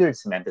even triggered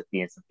some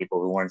empathy in some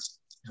people who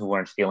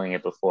weren't feeling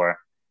it before.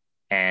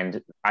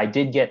 And I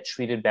did get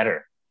treated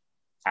better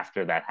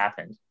after that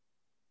happened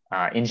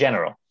in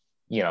general,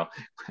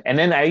 And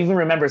then I even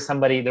remember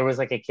there was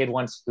like a kid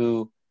once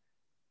who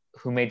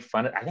made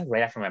fun of, I think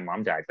right after my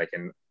mom died,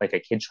 like a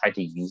kid tried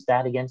to use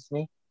that against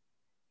me.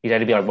 He had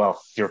to be like, well,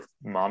 your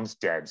mom's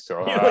dead.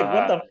 So you're like,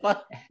 what the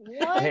fuck?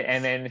 What?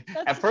 And then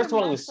at first of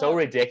all, it was so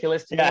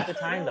ridiculous to me at the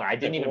time that I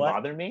didn't even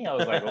bother me. I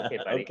was like, okay,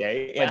 buddy.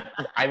 Okay. Yeah.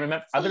 But I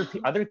remember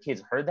other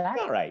kids heard that.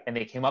 All right. And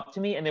they came up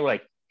to me and they were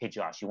like, hey,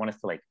 Josh, you want us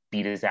to like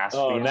beat his ass?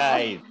 Oh,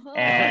 nice.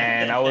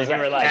 And I was like,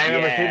 I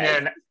remember sitting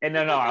there and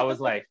no, I was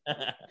like,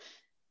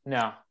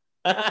 no.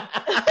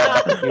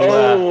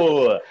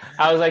 Oh,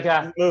 I was like,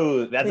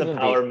 smooth. That's a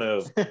power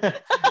move.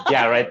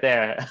 Yeah, right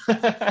there.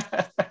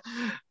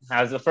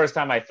 That was the first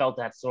time I felt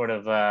that sort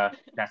of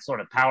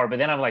power. But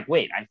then I'm like,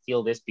 wait, I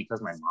feel this because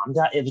my mom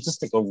died. It was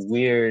just like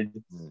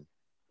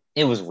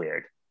it was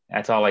weird.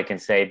 That's all I can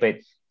say. But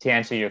to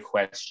answer your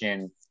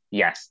question,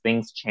 yes,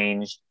 things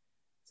changed.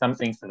 Some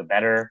things for the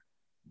better.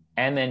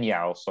 And then,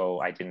 yeah, also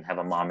I didn't have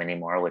a mom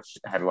anymore, which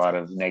had a lot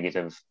of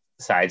negative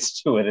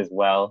sides to it as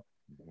well.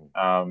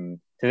 To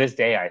this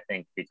day, I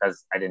think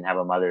because I didn't have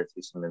a mother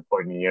through some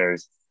important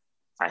years,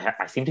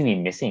 I seem to be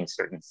missing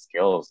certain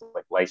skills,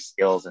 like life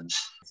skills and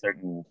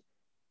certain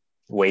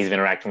ways of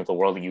interacting with the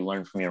world that you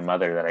learn from your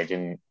mother that I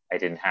didn't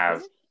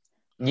have.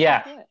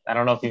 Yeah, I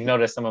don't know if you've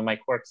noticed some of my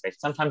quirks.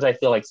 Sometimes I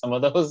feel like some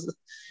of those.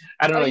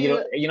 I don't know.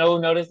 You know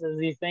who notices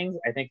these things?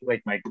 I think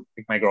like my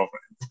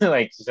girlfriend.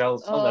 Like she'll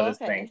notice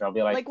things. I'll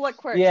be like what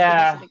quirks?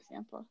 Yeah. Give us an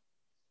example.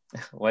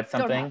 What's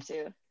something? Don't have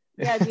to.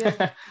 Yeah, do you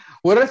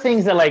what are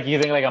things that like you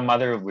think like a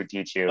mother would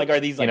teach you? Like, are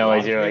these like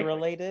laundry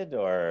related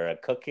or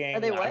cooking? Are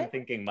they what? I'm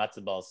thinking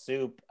matzo ball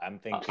soup. I'm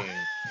thinking.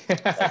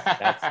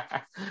 That's...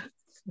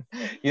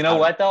 You know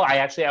what though?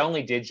 I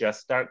only did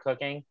just start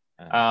cooking.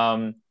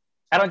 I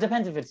don't. It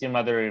depends if it's your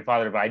mother or your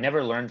father, but I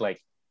never learned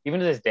like even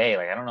to this day.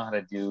 Like I don't know how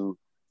to do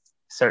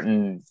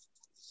certain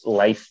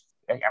life.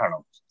 I don't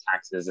know,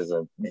 taxes is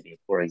maybe a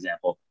poor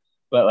example,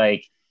 but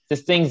like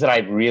just things that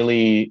I've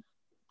really.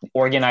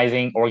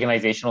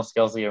 Organizational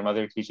skills that your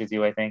mother teaches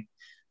you, I think.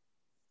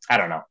 I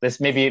don't know.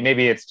 This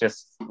maybe it's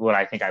just what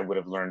I think I would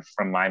have learned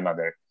from my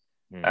mother,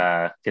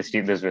 because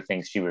those were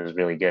things she was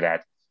really good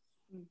at.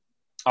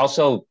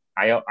 Also,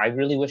 I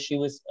really wish she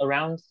was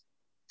around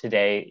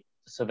today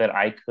so that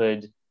I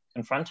could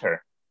confront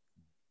her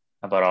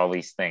about all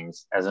these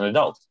things as an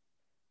adult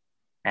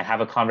and have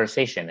a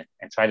conversation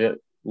and try to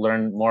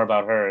learn more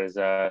about her as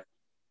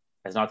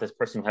not this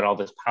person who had all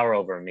this power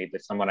over me,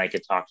 but someone I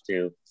could talk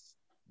to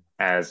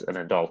as an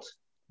adult,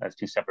 as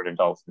two separate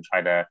adults, and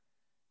try to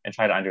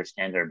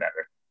understand her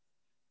better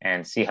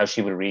and see how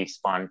she would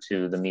respond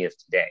to the me of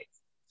today.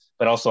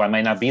 But also I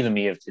might not be the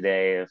me of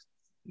today if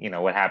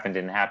what happened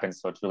didn't happen,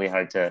 so it's really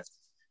hard to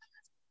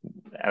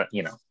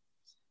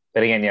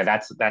but again, yeah,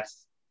 that's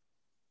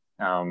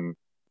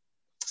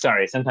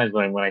sorry, sometimes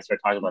when I start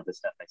talking about this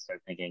stuff I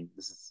start thinking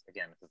this is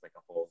like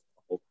a whole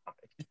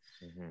topic.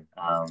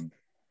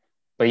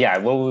 But yeah,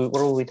 what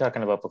were we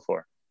talking about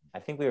before? I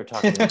think we were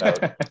talking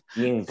about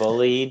being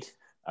bullied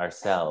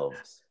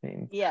ourselves.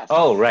 Yes.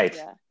 Oh, right.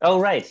 Yeah. Oh,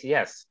 right.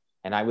 Yes.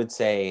 And I would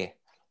say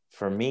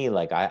for me,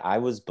 like I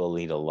was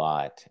bullied a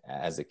lot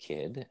as a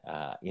kid.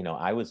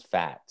 I was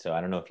fat. So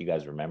I don't know if you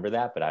guys remember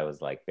that, but I was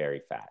like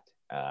very fat.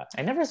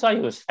 I never saw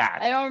you as fat.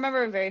 I don't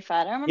remember very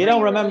fat. You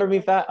don't remember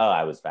me fat? Oh,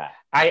 I was fat.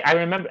 I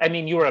remember. I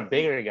mean, you were a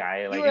bigger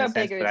guy, like in a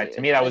sense, but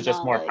to me, that was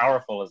just more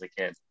powerful as a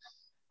kid.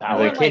 As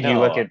a kid, you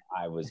look at.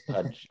 I was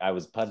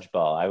pudge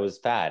ball. I was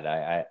fat.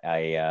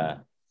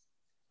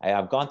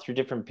 I've gone through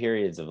different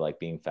periods of like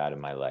being fat in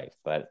my life,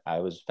 but I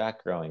was fat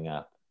growing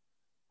up,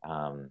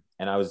 and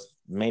I was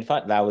made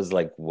fun. That was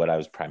like what I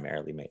was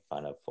primarily made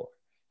fun of for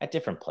at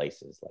different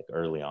places, like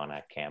early on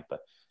at camp,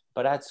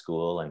 but at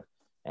school and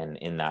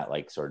in that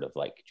like sort of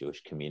like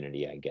Jewish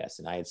community, I guess.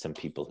 And I had some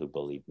people who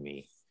bullied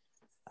me,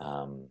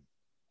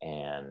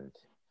 And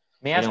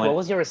May I ask, what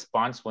was your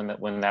response when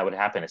that would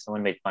happen? If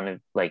someone made fun of,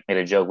 like, made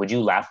a joke, would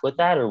you laugh with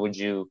that, or would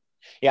you?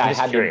 Yeah, I'm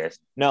just curious.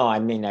 No, I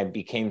mean, I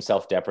became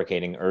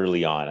self-deprecating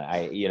early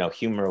on.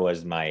 Humor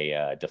was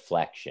my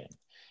deflection.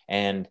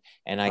 And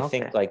I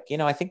think, like,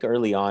 I think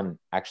early on,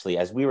 actually,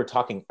 as we were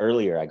talking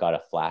earlier, I got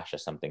a flash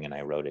of something and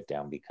I wrote it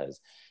down because,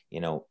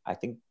 I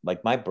think,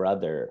 like, my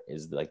brother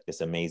is like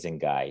this amazing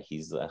guy.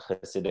 He's a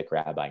Hasidic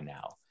rabbi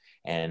now.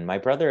 And my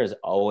brother has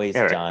always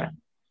done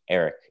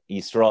Eric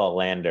Yisrael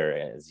Lander,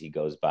 as he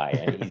goes by.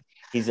 And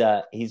he's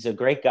a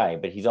great guy,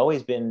 but he's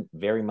always been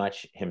very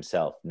much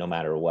himself, no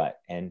matter what.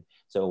 And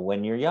so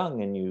when you're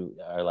young and you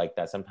are like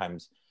that,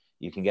 sometimes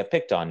you can get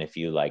picked on if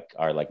you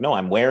are like, no,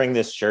 I'm wearing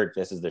this shirt.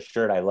 This is the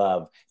shirt I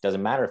love.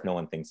 Doesn't matter if no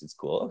one thinks it's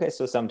cool. Okay,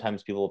 so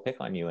sometimes people will pick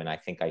on you. And I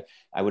think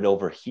I would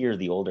overhear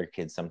the older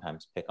kids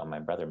sometimes pick on my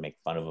brother, make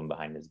fun of him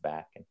behind his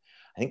back. And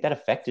I think that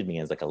affected me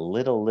as like a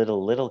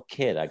little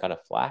kid. I got a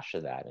flash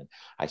of that. And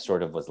I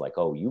sort of was like,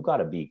 oh, you got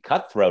to be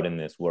cutthroat in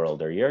this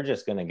world or you're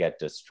just going to get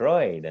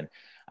destroyed. And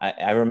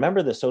I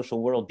remember the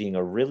social world being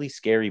a really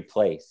scary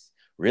place,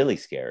 really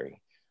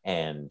scary.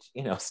 And,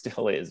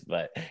 still is,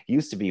 but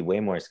used to be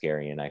way more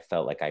scary. And I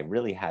felt like I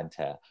really had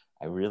to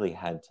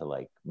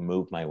like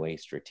move my way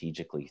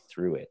strategically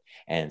through it.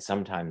 And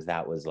sometimes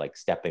that was like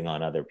stepping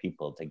on other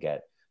people to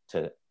get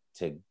to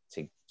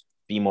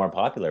be more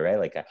popular, right?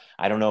 Like,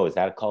 I don't know, is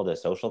that called a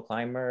social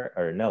climber?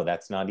 Or no,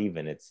 that's not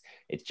even, it's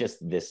just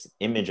this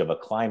image of a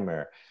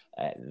climber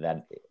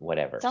that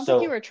whatever. Sounds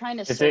like you were trying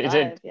to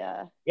survive.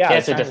 Yeah,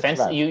 it's a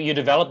defense. You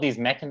develop these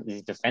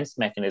defense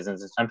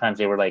mechanisms, and sometimes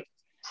they were like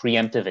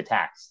preemptive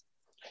attacks.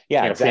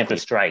 Yeah, exactly. Preemptive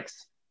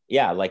strikes.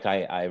 Yeah, like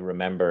I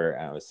remember,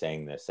 I was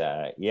saying this,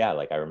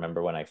 like I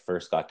remember when I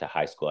first got to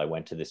high school, I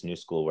went to this new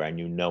school where I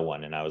knew no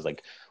one. And I was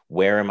like,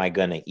 where am I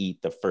going to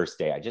eat the first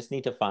day? I just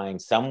need to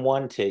find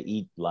someone to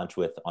eat lunch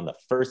with on the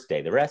first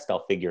day. The rest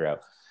I'll figure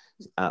out.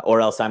 Or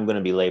else I'm going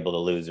to be labeled a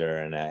loser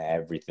and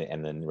everything.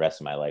 And then the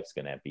rest of my life's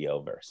going to be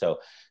over. So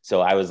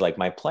I was like,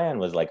 my plan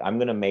was like, I'm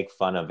going to make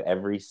fun of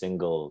every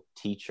single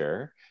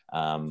teacher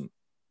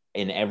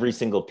in every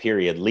single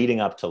period leading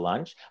up to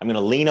lunch. I'm going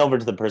to lean over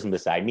to the person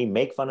beside me,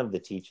 make fun of the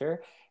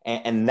teacher.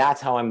 And that's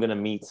how I'm going to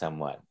meet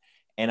someone.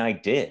 And I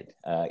did,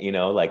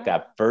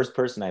 that first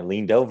person I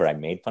leaned over, I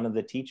made fun of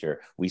the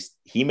teacher.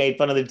 He made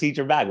fun of the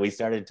teacher back. We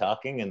started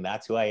talking, and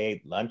that's who I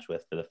ate lunch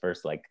with for the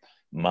first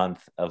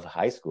month of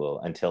high school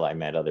until I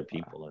met other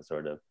people and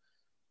sort of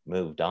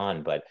moved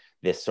on. But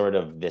this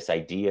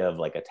idea of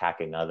like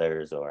attacking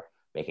others or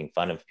making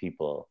fun of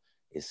people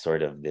is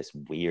sort of this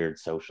weird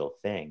social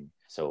thing.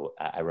 So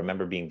I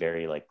remember being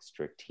very like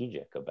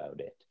strategic about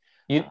it.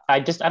 I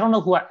don't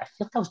know I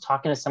feel like I was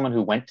talking to someone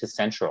who went to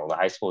Central, the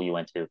high school you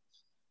went to,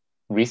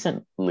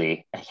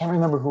 recently. I can't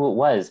remember who it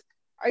was.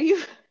 Are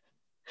you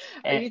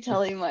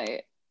telling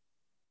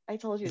I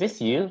told you. Is this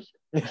you?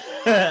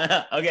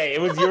 Okay,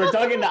 you were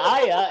talking to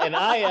Aya, and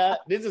Aya,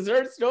 this is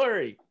her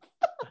story.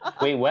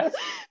 Wait, what?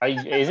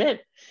 Is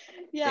it?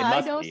 Yeah,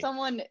 I know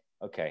someone.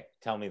 Okay,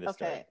 tell me the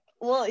story.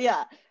 Well,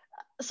 yeah.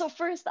 So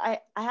first, I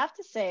have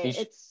to say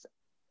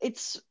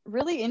it's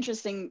really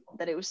interesting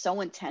that it was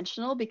so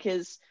intentional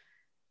because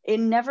it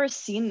never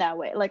seemed that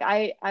way. Like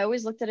I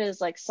always looked at it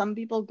as like some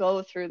people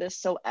go through this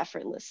so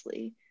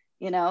effortlessly,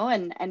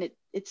 and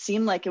it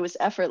seemed like it was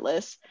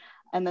effortless.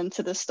 And then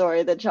to the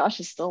story that Josh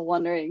is still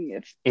wondering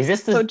if is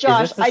this so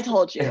Josh, I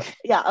told you.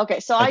 Yeah, okay.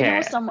 So I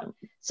know someone.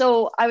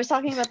 So I was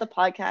talking about the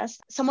podcast.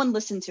 Someone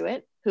listened to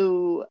it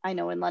who I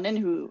know in London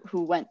who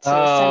went to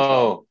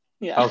Central.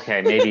 Yeah.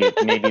 Okay,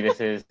 maybe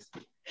this is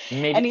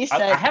and he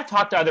said, I have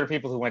talked to other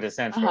people who went to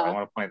Central. I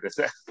want to point this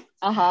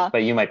out.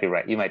 But you might be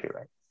right.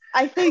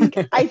 I think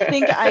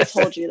I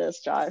told you this,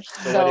 Josh.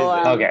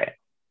 Okay.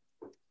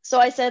 So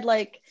I said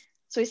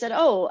so he said,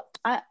 oh,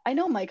 I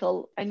know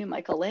Michael. I knew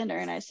Michael Lander.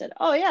 And I said,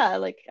 oh yeah,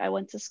 like I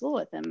went to school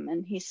with him.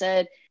 And he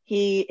said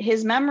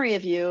his memory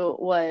of you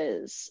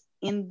was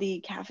in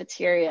the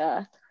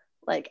cafeteria,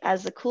 like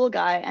as the cool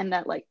guy, and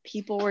that like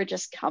people were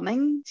just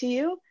coming to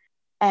you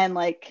and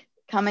like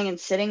coming and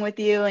sitting with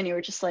you, and you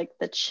were just like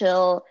the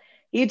chill.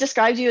 He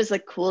described you as the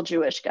cool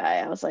Jewish guy.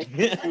 I was like,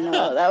 I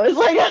know that was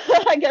like,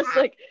 I guess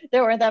like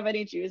there weren't that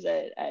many Jews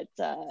at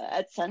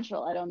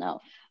Central. I don't know.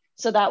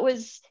 So that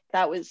was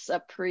a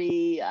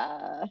pre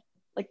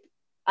like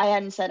I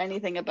hadn't said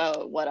anything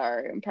about what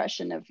our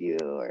impression of you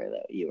or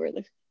that you were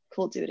the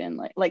cool dude, and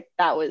like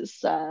that was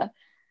so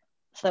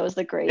that was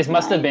the grade. This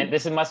must have been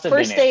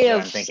first day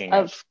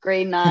of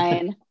grade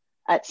 9.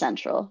 At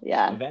Central,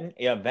 yeah.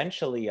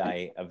 Eventually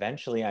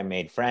I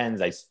made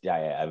friends. I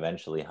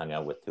eventually hung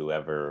out with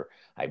whoever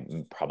I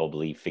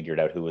probably figured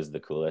out who was the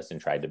coolest and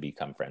tried to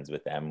become friends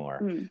with them, or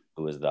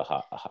who was the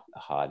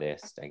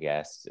hottest, I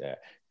guess,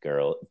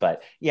 girl.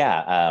 But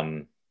yeah,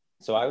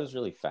 so I was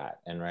really fat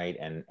and right,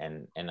 and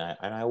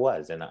I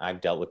was, and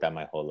I've dealt with that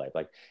my whole life.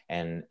 Like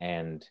and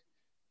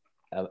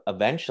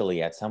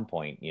eventually at some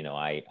point,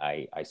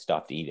 I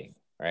stopped eating,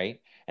 right,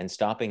 and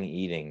stopping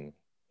eating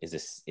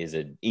is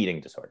an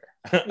eating disorder.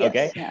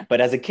 Okay. Yes, yeah.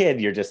 But as a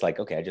kid, you're just like,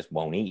 okay, I just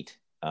won't eat.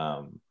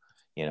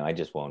 you know, I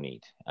just won't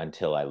eat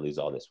until I lose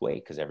all this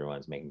weight because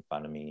everyone's making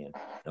fun of me and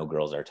no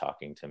girls are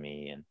talking to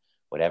me and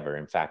whatever.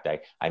 In fact,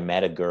 I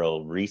met a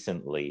girl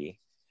recently,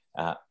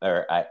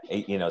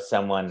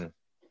 someone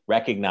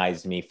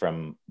recognized me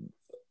from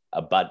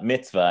a bat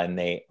mitzvah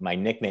and my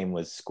nickname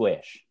was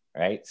Squish,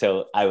 right?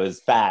 So I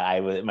was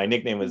fat. My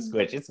nickname was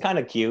Squish. It's kind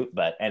of cute,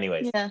 but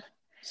anyways. Yeah.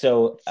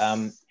 So,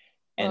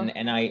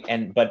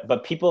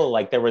 but people,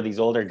 like, there were these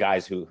older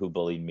guys who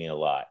bullied me a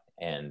lot.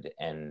 And,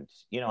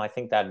 you know, I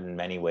think that in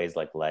many ways,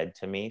 like, led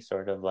to me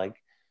sort of like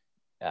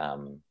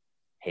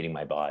hating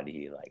my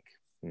body, like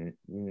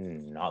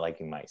not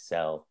liking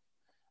myself.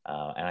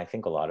 And I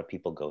think a lot of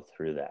people go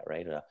through that,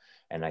 right?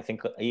 And I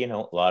think, you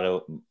know,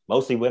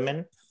 mostly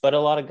women, but a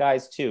lot of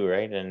guys too,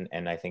 right?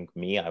 And I think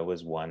I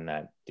was one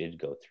that did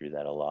go through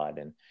that a lot.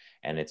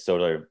 And it's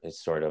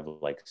sort of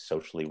like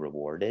socially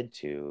rewarded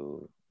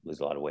to lose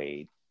a lot of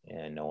weight,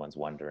 and no one's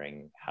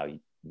wondering how,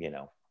 you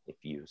know, if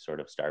you sort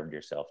of starved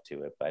yourself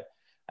to it. But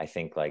I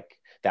think like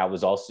that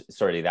was also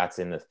that's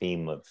in the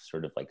theme of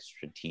sort of like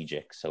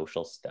strategic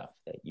social stuff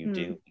that you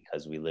do,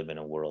 because we live in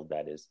a world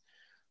that is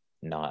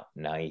not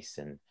nice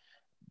and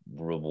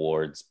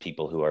rewards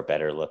people who are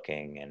better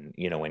looking. And,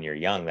 you know, when you're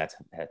young, that's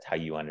how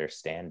you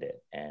understand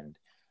it. And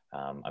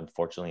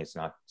unfortunately, it's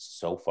not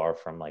so far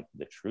from like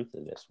the truth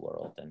of this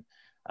world. And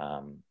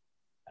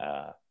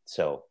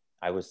so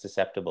I was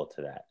susceptible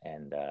to that.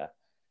 And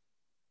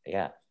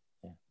yeah.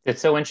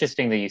 It's so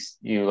interesting that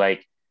you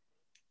like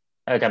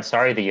I'm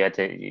sorry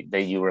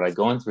that you were like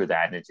going through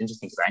that. And it's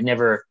interesting because I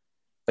never,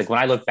 like, when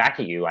I look back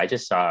at you, I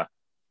just saw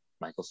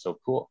Michael's so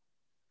cool.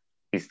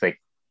 He's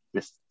like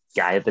this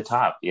guy at the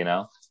top, you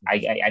know.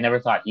 I never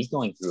thought he's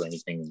going through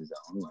anything of his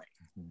own. Like,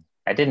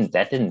 that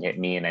didn't hit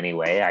me in any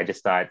way. I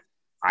just thought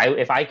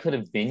if I could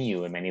have been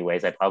you in many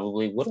ways, I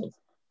probably would have,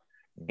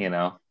 you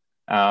know.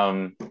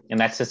 And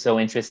that's just so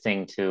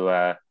interesting to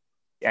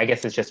I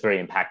guess it's just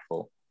very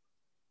impactful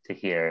to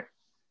hear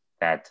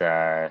that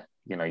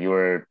you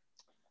know,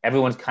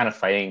 everyone's kind of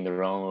fighting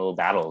their own little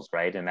battles,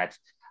 right? And that's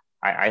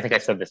I think I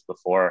said this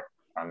before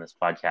on this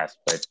podcast,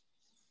 but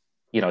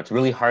you know, it's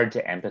really hard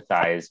to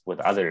empathize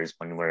with others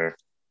when we're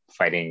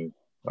fighting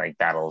like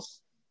battles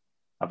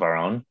of our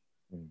own.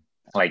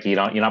 Like, you're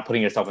not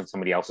putting yourself in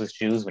somebody else's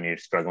shoes when you're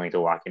struggling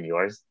to walk in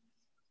yours.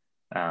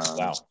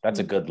 Wow, that's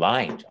a good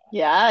line, Josh.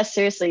 Yeah,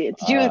 seriously.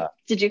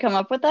 Did you come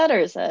up with that, or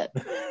is that?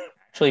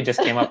 Actually just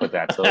came up with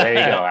that, so there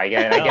you go. I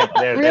get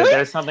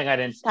there's something I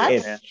didn't.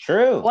 That's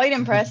true. Quite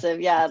impressive.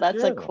 Yeah,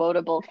 that's a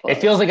quotable quote. It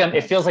feels like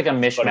a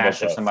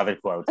mishmash of some other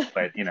quotes,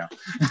 but you know.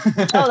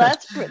 Oh,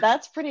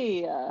 that's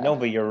pretty. No,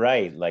 but you're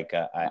right. Like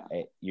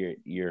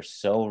you're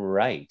so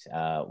right.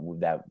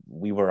 That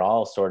we were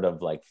all sort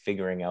of like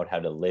figuring out how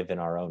to live in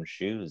our own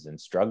shoes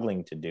and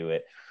struggling to do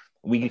it.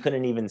 We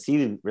couldn't even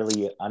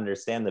really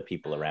understand the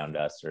people around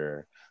us,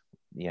 or,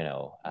 you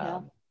know.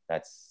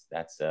 That's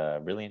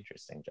really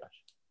interesting,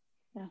 Josh.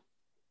 Yeah.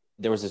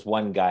 There was this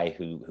one guy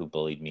who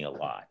bullied me a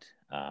lot,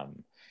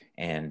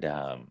 and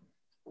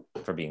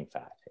for being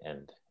fat,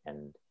 and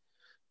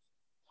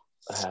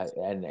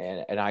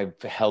I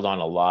held on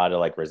a lot of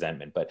like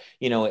resentment. But,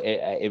 you know,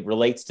 it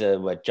relates to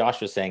what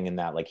Josh was saying in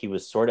that, like, he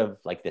was sort of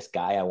like this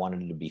guy I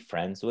wanted to be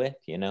friends with,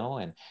 you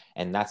know,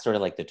 and that's sort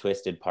of like the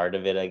twisted part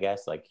of it, I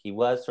guess. Like, he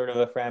was sort of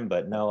a friend,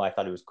 but no, I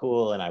thought he was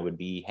cool, and I would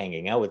be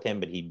hanging out with him,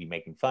 but he'd be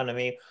making fun of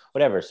me,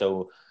 whatever.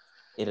 So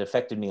it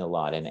affected me a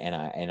lot.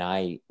 And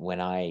I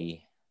when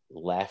I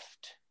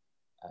left,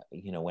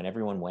 you know, when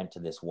everyone went to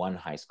this one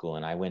high school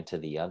and I went to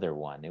the other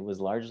one, it was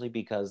largely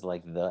because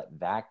like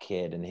that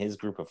kid and his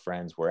group of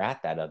friends were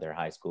at that other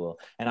high school.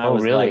 And I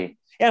was really? like,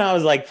 yeah, I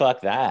was like, fuck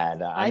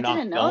that. I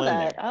didn't know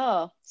that. There.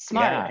 Oh,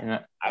 smart. Yeah.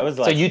 I was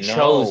like, so you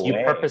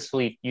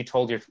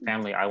told your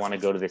family, I want to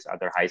go to this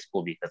other high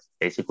school because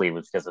basically it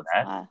was because of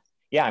that.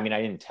 Yeah. I mean,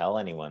 I didn't tell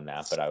anyone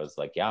that, but I was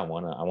like, yeah, I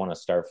want to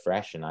start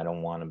fresh, and I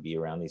don't want to be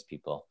around these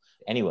people.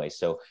 Anyway,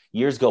 so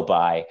years go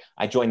by.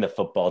 I joined the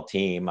football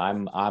team.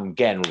 I'm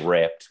getting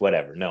ripped,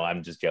 whatever. No,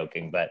 I'm just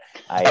joking. But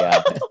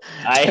I'm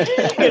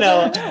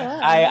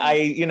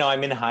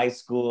in high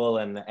school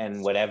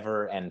and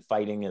whatever, and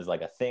fighting is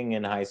like a thing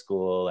in high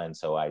school. And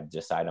so I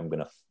decide I'm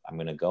gonna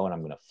go and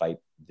I'm gonna fight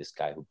this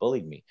guy who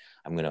bullied me.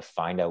 I'm gonna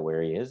find out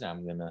where he is,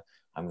 and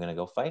I'm gonna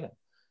go fight him.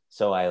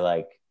 So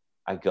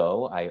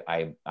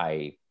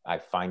I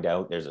find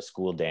out there's a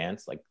school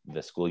dance, like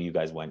the school you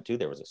guys went to,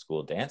 there was a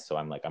school dance. So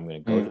I'm like, I'm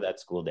going to go to that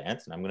school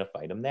dance and I'm going to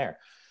fight him there.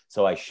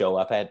 So I show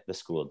up at the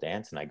school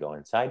dance and I go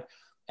inside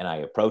and I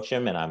approach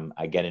him and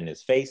I get in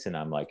his face and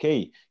I'm like,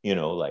 hey, you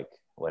know, like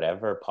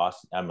whatever.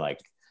 I'm like,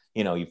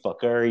 you know, you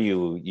fucker,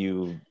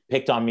 you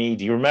picked on me.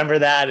 Do you remember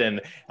that?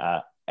 And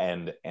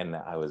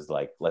I was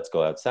like, let's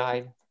go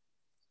outside.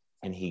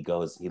 And he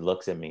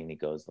looks at me and he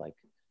goes like,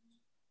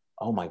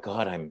 oh my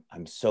God,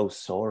 I'm so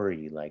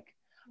sorry. Like,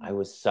 I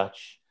was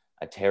such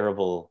a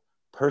terrible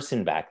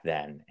person back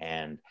then.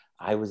 And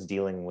I was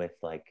dealing with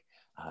like,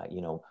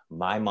 you know,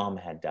 my mom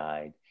had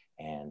died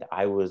and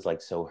I was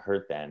like so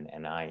hurt then.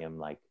 And I am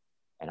like,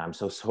 and I'm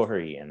so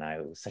sorry. And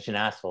I was such an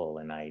asshole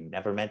and I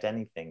never meant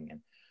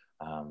anything.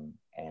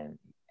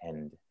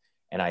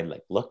 And I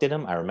like looked at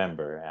him. I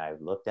remember I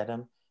looked at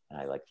him and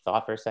I like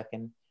thought for a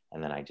second.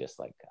 And then I just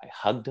like, I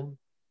hugged him.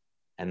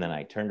 And then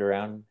I turned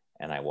around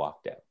and I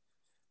walked out.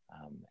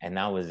 And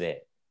that was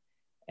it.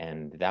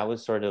 And that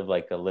was sort of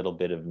like a little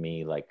bit of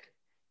me, like,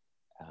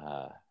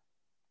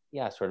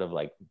 sort of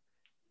like,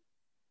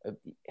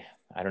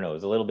 I don't know, it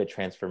was a little bit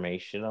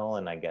transformational,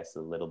 and I guess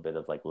a little bit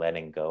of like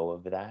letting go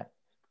of that.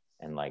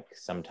 And like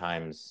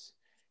sometimes,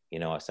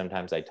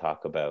 sometimes I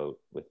talk about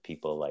with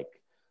people like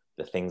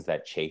the things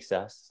that chase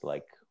us,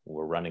 like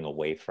we're running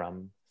away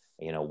from,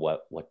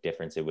 what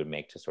difference it would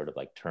make to sort of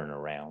like turn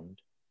around.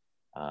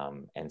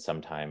 And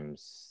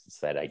sometimes it's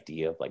that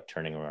idea of like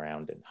turning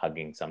around and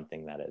hugging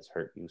something that has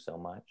hurt you so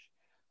much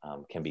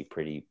can be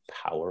pretty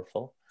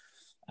powerful.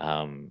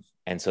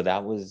 And so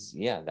that was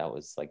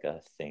like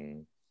a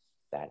thing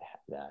that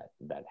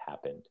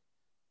happened.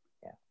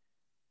 Yeah.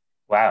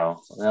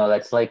 Wow. No,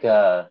 that's like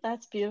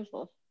that's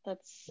beautiful.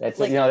 That's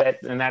like,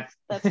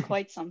 that's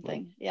quite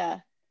something. Yeah.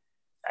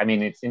 I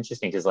mean, it's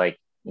interesting because like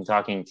in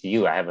talking to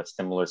you, I have a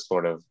similar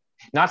sort of,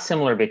 not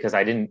similar because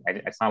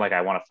it's not like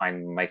I want to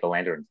find Michael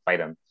Lander and fight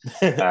him.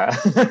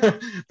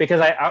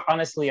 Because I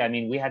honestly, I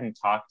mean, we hadn't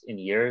talked in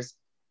years,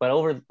 but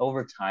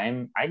over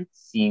time, I'd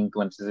seen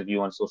glimpses of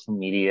you on social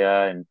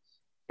media and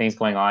things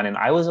going on. And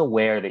I was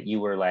aware that you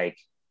were like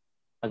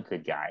a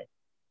good guy.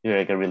 You're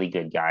like a really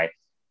good guy.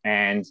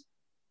 And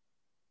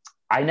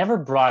I never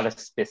brought a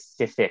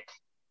specific,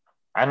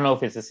 I don't know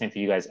if it's the same for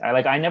you guys.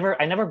 I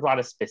never brought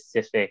a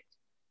specific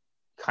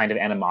kind of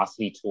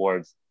animosity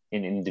towards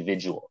an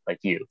individual like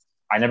you.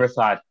 I never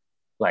thought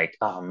like,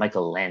 oh,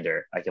 Michael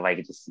Lander, like if I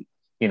could just,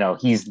 I'm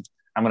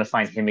going to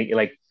find him.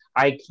 Like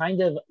I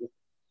kind of,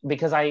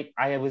 because I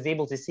was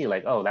able to see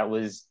like, oh, that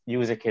was,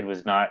 you as a kid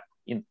was not,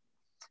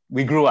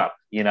 we grew up,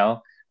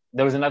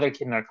 There was another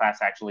kid in our class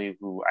actually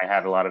who I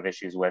had a lot of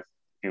issues with.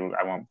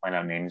 I won't point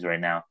out names right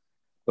now,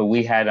 but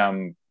we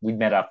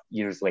met up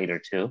years later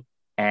too.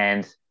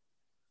 And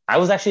I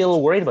was actually a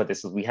little worried about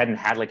this. We hadn't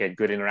had like a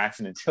good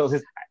interaction until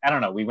this. I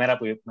don't know. We met up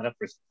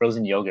for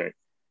frozen yogurt.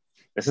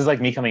 This is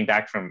like me coming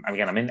back from,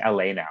 again, I'm in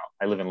LA now.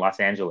 I live in Los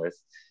Angeles.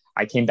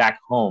 I came back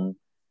home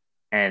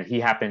and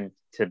he happened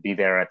to be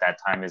there at that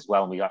time as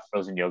well. And we got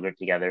frozen yogurt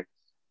together.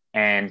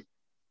 And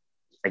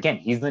again,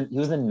 he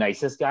was the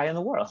nicest guy in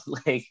the world.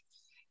 Like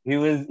he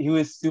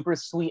was super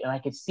sweet. And I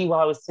could see while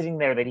I was sitting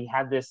there that he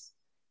had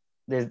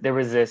there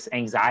was this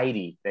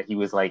anxiety that he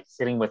was like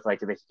sitting with,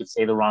 like that he could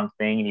say the wrong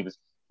thing. And he was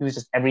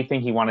just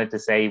everything he wanted to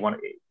say.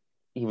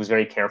 He was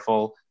very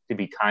careful to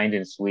be kind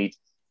and sweet.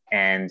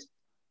 And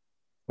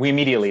we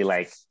immediately,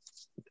 like,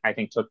 I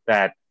think took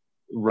that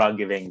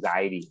rug of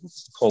anxiety,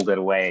 pulled it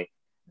away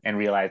and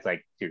realized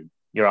like, dude,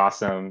 you're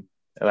awesome.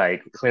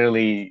 Like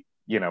clearly,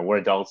 we're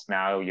adults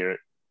now.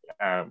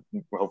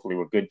 Hopefully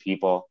we're good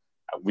people.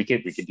 We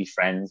could be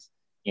friends.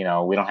 We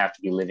don't have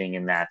to be living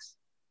in that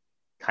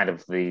kind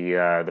of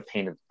the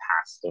pain of the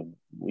past of,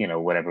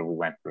 whatever we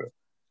went through.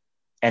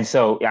 And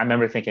so I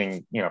remember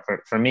thinking,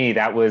 for me,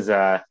 that was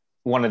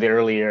one of the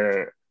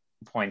earlier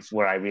points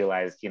where I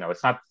realized,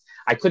 it's not,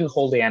 I couldn't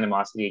hold the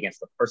animosity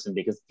against the person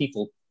because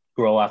people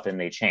grow up and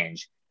they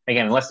change.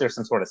 Again, unless there's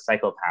some sort of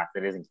psychopath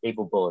that isn't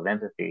capable of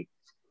empathy.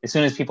 As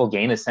soon as people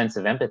gain a sense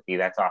of empathy,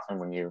 that's often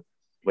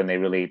when they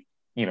really,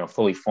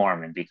 fully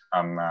form and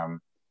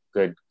become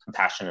good,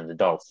 compassionate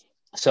adults.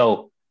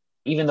 So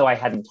even though I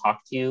hadn't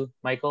talked to you,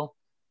 Michael,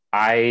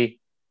 I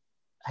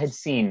had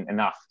seen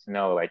enough to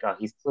know like, oh,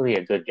 he's clearly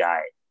a good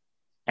guy.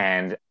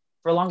 And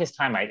for the longest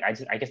time, I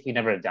guess we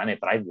never had done it,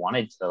 but I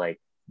wanted to like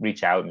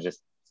reach out and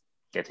just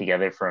get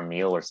together for a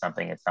meal or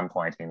something at some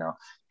point.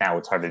 Now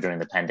it's harder during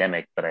the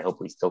pandemic, but I hope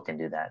we still can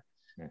do that.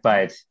 Mm-hmm.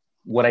 But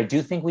what I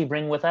do think we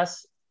bring with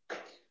us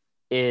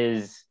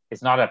is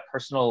it's not a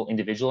personal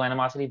individual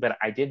animosity, but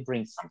I did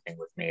bring something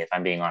with me, if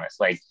I'm being honest.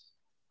 Like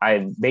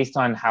based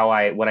on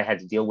what I had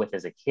to deal with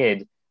as a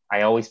kid,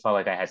 I always felt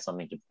like I had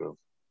something to prove.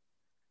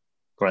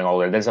 Growing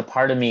older, there's a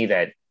part of me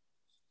that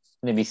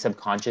maybe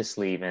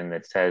subconsciously even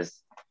that says,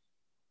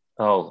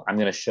 oh, I'm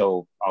going to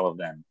show all of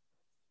them,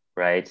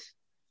 right?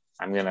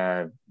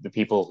 The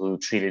people who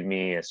treated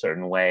me a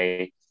certain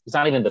way, it's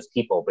not even the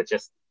people, but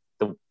just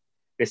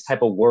this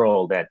type of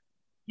world that,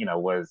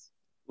 was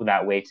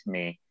that way to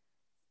me.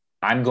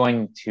 I'm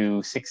going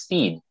to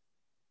succeed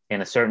in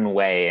a certain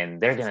way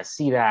and they're going to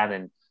see that.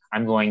 And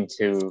I'm going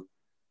to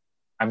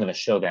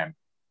show them.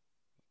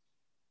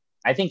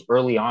 I think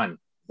early on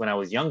when I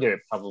was younger,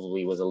 it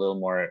probably was a little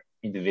more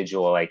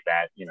individual like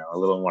that, a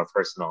little more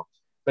personal.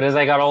 But as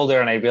I got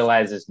older and I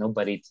realized there's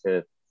nobody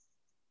to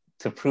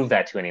prove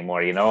that to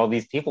anymore, all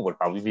these people would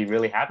probably be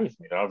really happy for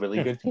me. They're all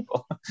really good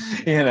people.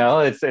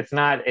 It's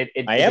not, it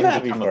I am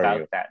happy for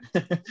about you. That.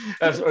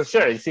 Oh,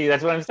 sure. See,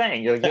 that's what I'm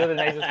saying. You're the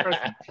nicest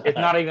person. It's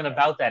not even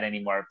about that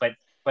anymore.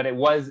 But it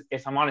was,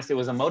 if I'm honest, it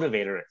was a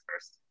motivator at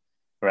first,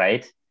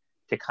 right?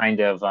 To kind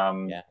of,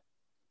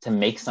 to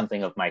make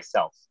something of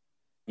myself.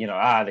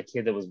 The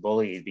kid that was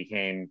bullied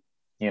became,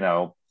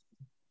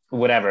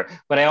 whatever.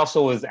 But I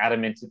also was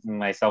adamant to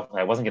myself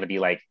I wasn't going to be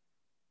like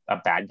a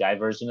bad guy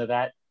version of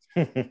that.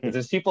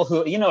 There's people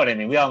who, you know what I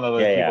mean? We all know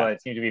those Yeah, people yeah.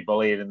 that seem to be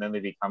bullied and then they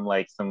become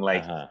like some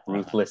like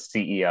ruthless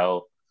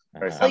CEO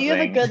or Well, something. you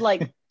have a good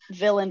like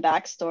villain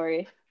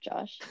backstory,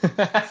 Josh.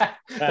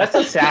 That's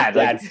so sad.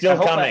 Yeah, Like, it's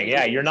still coming.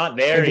 Yeah, you're not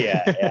there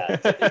yet. Yeah.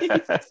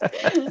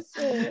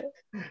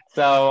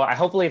 So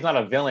hopefully it's not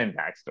a villain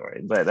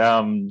backstory, but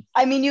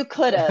I mean, you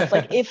could have,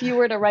 like, if you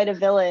were to write a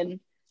villain,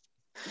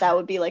 that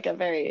would be like a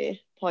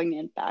very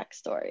poignant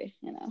backstory,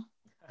 you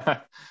know.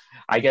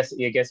 I guess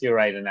you're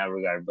right in that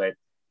regard, but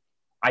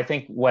I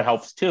think what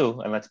helps too,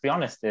 and let's be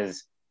honest,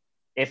 is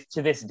if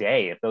to this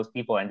day, if those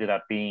people ended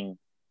up being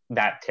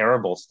that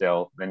terrible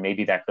still, then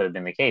maybe that could have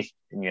been the case,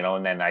 you know,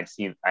 and then I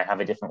have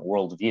a different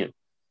worldview.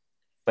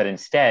 But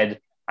instead,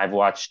 I've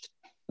watched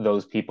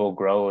those people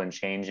grow and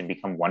change and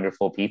become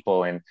wonderful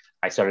people. And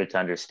I started to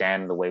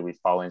understand the way we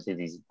fall into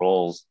these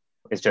roles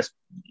is just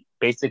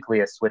basically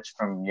a switch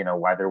from, you know,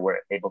 whether we're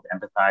able to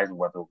empathize or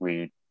whether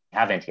we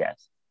haven't yet.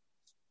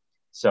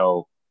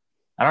 So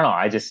I don't know.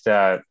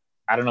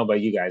 I don't know about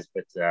you guys,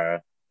 but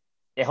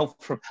it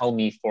helped propel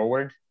me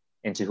forward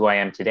into who I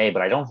am today.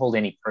 But I don't hold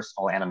any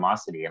personal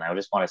animosity. And I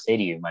just want to say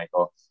to you,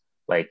 Michael,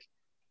 like,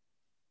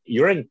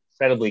 you're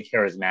incredibly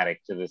charismatic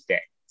to this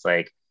day. It's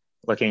like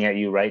looking at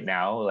you right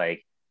now,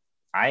 like,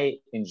 I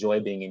enjoy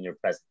being in your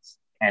presence.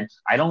 And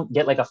I don't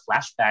get like a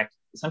flashback.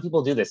 Some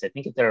people do this. I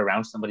think if they're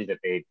around somebody that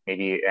they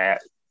maybe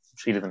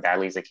treated them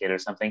badly as a kid or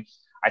something,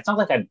 it's not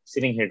like I'm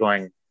sitting here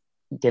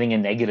getting a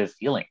negative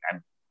feeling.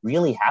 I'm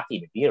really happy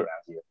to be around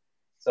you.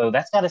 So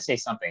that's got to say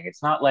something.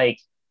 It's not like,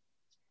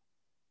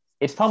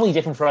 it's probably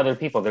different for other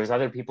people. There's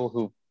other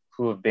people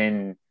who have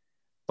been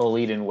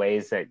bullied in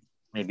ways that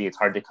maybe it's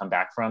hard to come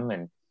back from.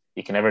 And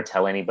you can never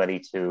tell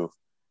anybody you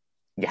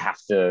have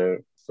to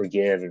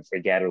forgive and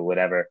forget or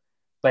whatever.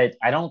 But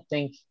I don't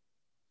think,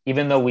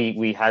 even though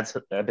we had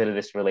a bit of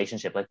this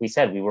relationship, like we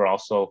said, we were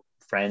also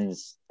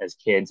friends as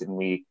kids, and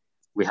we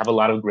have a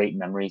lot of great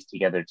memories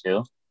together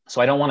too. So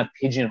I don't want to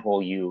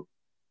pigeonhole you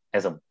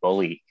as a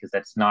bully, because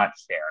that's not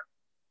fair,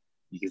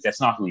 because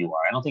that's not who you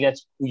are. I don't think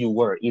that's who you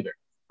were either,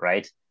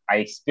 right? I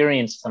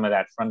experienced some of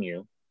that from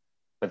you,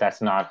 but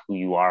that's not who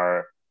you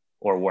are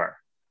or were.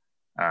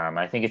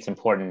 I think it's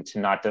important to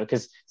not,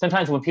 because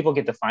sometimes when people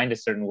get defined a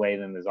certain way,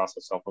 then there's also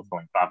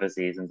self-fulfilling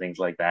prophecies and things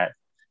like that.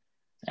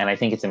 And I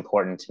think it's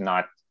important to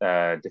not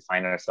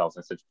define ourselves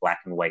in such black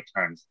and white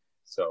terms.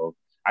 So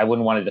I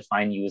wouldn't want to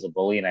define you as a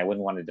bully, and I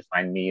wouldn't want to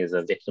define me as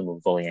a victim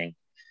of bullying,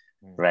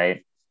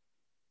 right?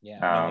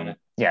 Yeah.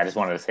 I just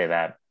wanted to say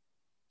that.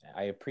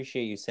 I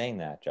appreciate you saying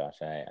that,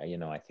 Josh.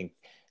 I think,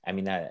 I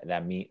mean,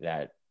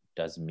 that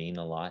does mean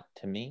a lot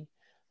to me.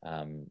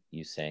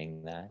 You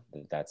saying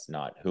that's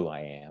not who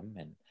I am,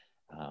 and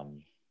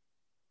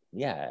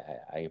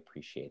I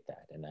appreciate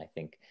that. And I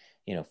think,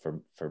 you know,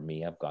 for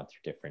me, I've gone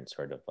through different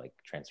sort of like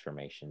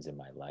transformations in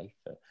my life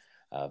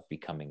of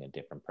becoming a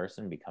different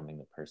person, becoming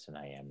the person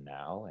I am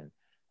now. And,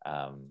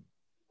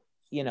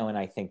 you know, and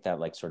I think that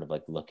like sort of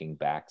like looking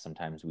back,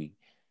 sometimes we,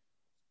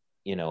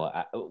 you know,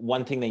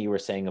 one thing that you were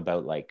saying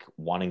about like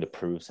wanting to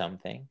prove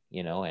something,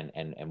 you know,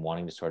 and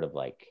wanting to sort of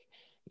like,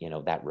 you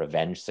know, that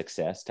revenge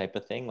success type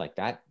of thing, like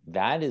that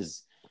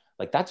is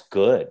like, that's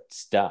good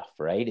stuff,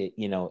 right?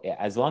 You know,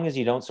 as long as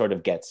you don't sort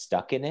of get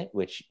stuck in it,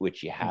 which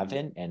you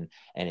haven't, and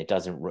it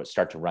doesn't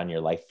start to run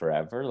your life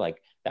forever,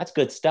 like that's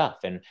good stuff.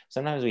 And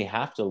sometimes we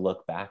have to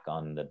look back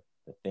on the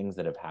things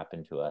that have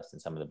happened to us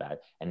and some of the bad,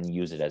 and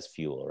use it as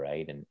fuel,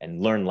 right?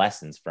 And learn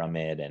lessons from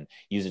it and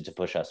use it to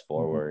push us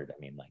forward. I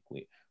mean, like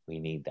we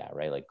need that,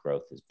 right? Like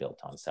growth is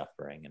built on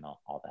suffering and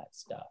all that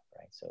stuff,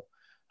 right? So,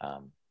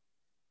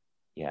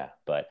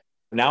 but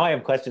now I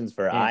have questions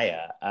for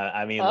Aya.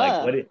 I mean,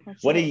 like,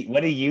 what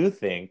do you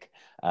think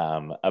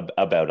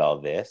about all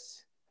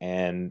this?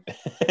 And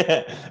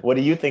what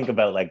do you think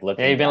about like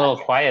looking? Yeah, you've been a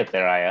little quiet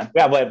there, Aya.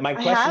 Yeah, but my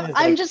question is,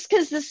 I'm just,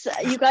 because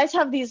you guys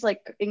have these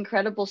like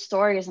incredible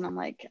stories, and I'm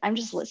like, I'm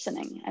just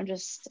listening.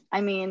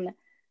 I mean,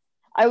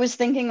 I was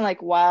thinking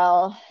like,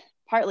 well,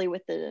 partly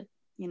with the,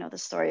 you know, the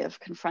story of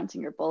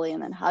confronting your bully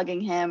and then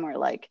hugging him, or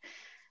like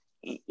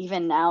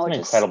even now, it's an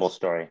incredible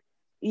story.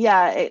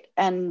 Yeah,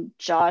 and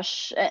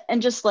Josh,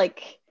 and just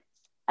like,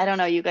 I don't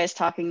know, you guys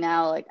talking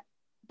now, like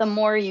the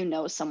more you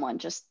know someone,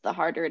 just the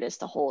harder it is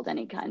to hold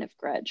any kind of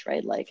grudge,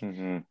 right? Like,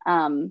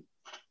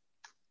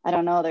 I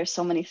don't know, there's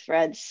so many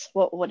threads.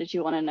 What did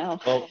you want to know?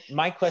 Well,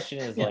 my question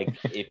is like,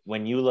 if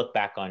when you look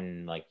back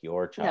on like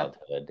your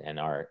childhood and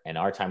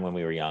our time when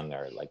we were young,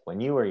 or like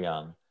when you were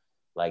young,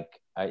 like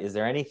is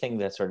there anything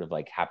that sort of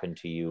like happened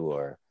to you,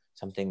 or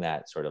something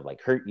that sort of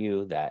like hurt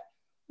you that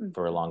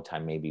for a long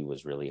time maybe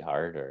was really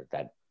hard, or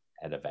that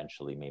and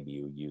eventually maybe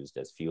you used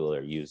as fuel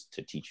or used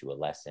to teach you a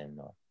lesson?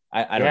 Or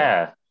I don't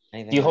know.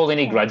 Anything? Do you hold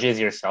any grudges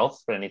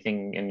yourself for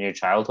anything in your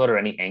childhood, or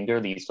any anger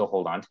that you still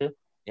hold on to?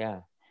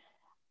 Yeah.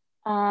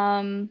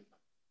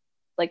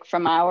 Like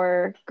from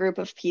our group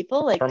of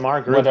people, like from our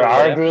group, whether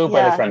our group,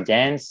 whether from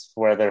dance,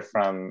 whether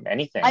from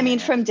anything. I mean,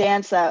 from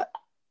dance,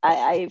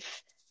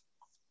 I've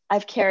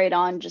carried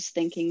on just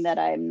thinking that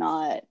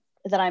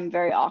I'm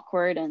very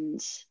awkward and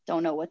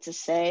don't know what to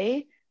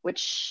say,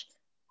 which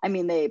I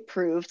mean, they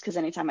approved, because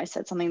anytime I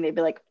said something, they'd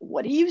be like,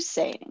 what are you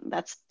saying?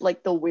 That's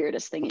like the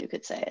weirdest thing you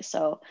could say.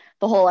 So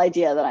the whole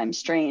idea that I'm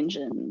strange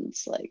and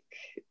it's like,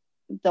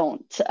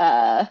 don't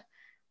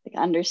like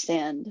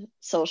understand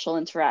social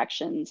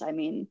interactions. I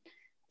mean,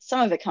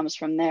 some of it comes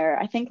from there.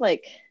 I think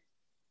like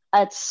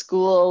at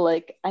school,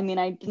 like, I mean,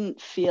 I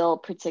didn't feel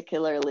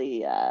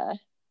particularly,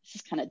 this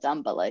is kind of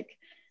dumb, but like,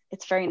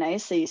 it's very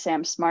nice that you say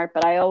I'm smart,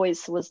 but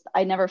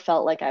I never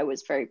felt like I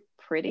was very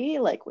pretty,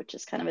 like, which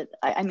is kind of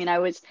I mean, I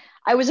was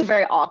a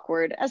very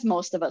awkward, as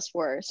most of us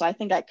were. So I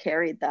think I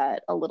carried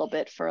that a little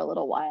bit for a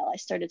little while. I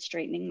started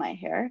straightening my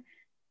hair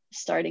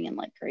starting in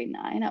like grade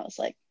 9. I was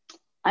like,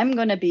 I'm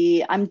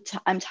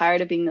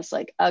tired of being this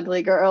like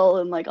ugly girl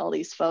and like all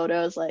these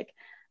photos. Like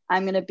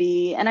I'm going to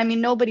be, and I mean,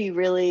 nobody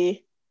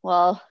really,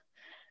 well,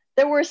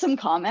 there were some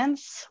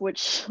comments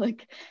which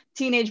like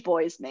teenage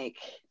boys make.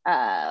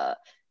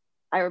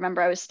 I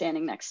remember I was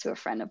standing next to a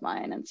friend of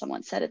mine and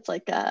someone said it's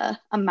like a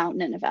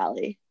mountain in a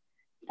valley.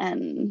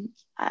 And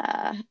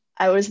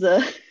I was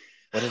the,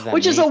 what does that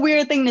which mean? Is a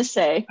weird thing to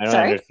say. I don't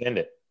understand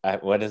it.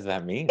 What does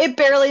that mean? It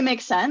barely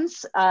makes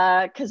sense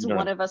because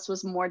one of us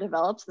was more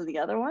developed than the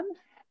other one.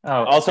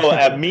 Oh,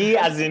 also me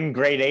as in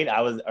grade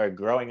 8,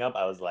 growing up,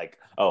 I was like,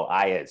 oh,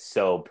 Aya is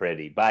so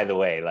pretty. By the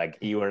way, like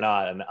you were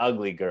not an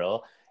ugly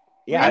girl.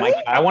 Yeah, really?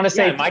 I want to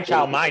say my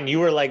child mind, you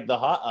were like a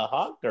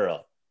hot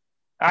girl.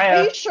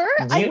 Are you sure?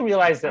 Do you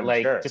realize that,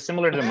 like, just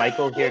similar to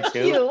Michael here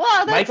too?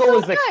 Wow, that's Michael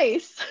was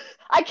nice.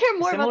 I care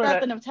more about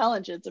that than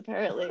intelligence,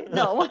 apparently.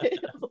 No,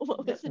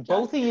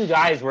 both of you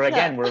guys were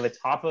the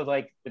top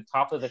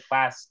of the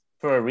class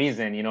for a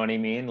reason. You know what I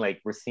mean?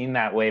 Like we're seen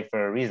that way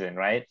for a reason,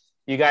 right?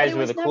 You guys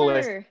were the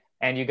coolest,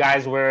 and you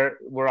guys were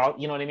all.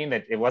 You know what I mean?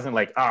 That it wasn't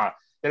like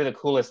they're the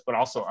coolest, but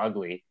also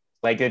ugly.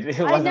 Like it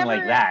wasn't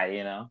like that,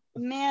 you know?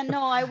 Man,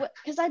 no,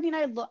 because I mean,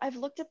 I've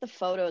looked at the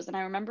photos and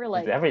I remember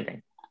like it's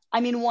everything. I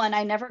mean, one,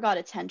 I never got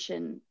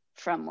attention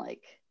from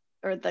like,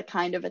 or the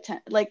kind of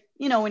attention, like,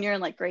 you know, when you're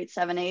in like grade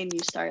 7, 8 and you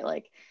start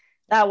like,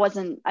 I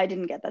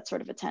didn't get that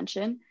sort of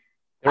attention.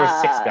 There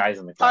were 6 guys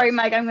in the class. Sorry,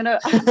 Mike,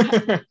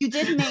 you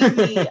did name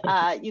me,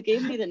 you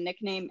gave me the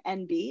nickname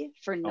NB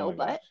for no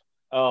butt.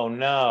 Oh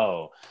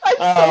no. I'm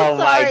so sorry.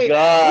 My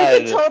God. We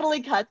can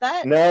totally cut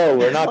that. No,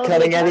 we're not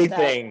cutting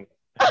anything.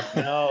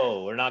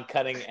 No, we're not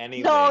cutting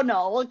anything.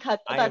 No, we'll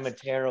cut that. I am a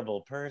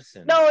terrible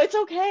person. No, it's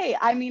okay.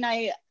 I mean,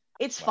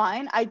 it's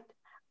fine. I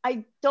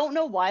don't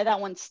know why that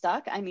one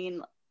stuck. I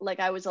mean, like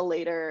I was a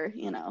later,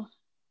 you know,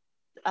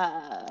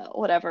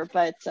 whatever,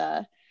 but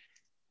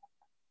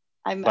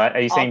I'm. But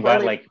are you saying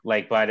butt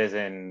like butt as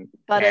in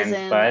butt as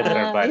in butt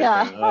or butt?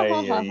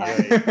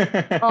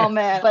 Yeah. Oh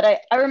man, but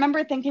I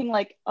remember thinking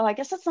like, oh, I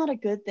guess that's not a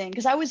good thing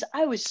because I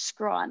was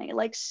scrawny,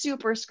 like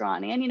super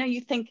scrawny, and you know,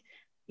 you think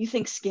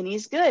skinny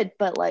is good,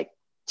 but like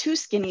too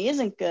skinny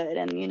isn't good,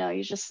 and you know,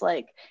 you just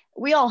like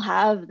we all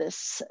have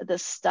this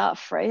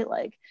stuff, right?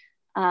 Like,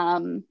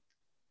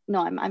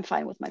 no, I'm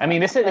fine with my. I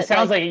mean, it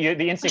sounds like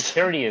the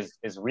insecurity is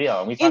real,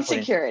 and we talked about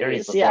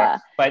insecurities before. Yeah.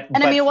 But I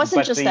mean, it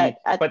wasn't just that.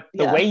 But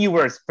the way you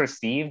were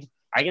perceived,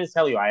 I can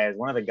tell you, I as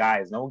one of the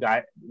guys.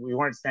 We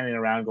weren't standing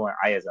around going,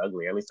 "I is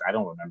ugly." At least I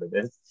don't remember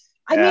this.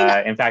 I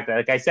mean, in fact,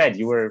 like I said,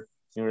 you were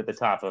at the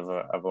top of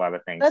a lot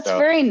of things. That's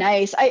very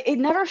nice. It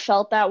never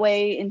felt that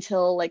way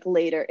until like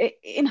later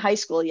in high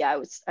school. Yeah, I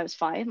was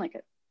fine. Like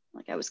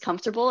I was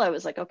comfortable. I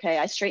was like, okay,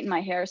 I straightened my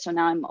hair. So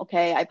now I'm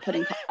okay. I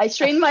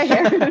straightened my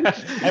hair.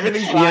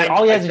 Everything's fine.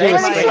 All you have to do is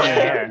straighten your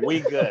hair. We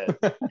good.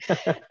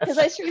 Because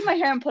I straightened my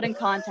hair and put in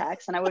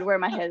contacts and I would wear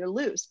my hair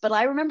loose. But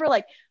I remember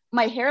like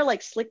my hair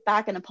like slicked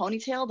back in a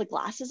ponytail, the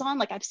glasses on.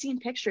 Like I've seen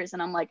pictures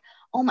and I'm like,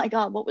 oh my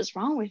God, what was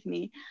wrong with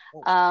me?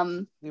 We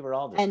were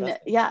all disgusting. And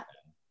yeah.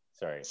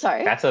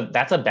 Sorry. That's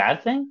a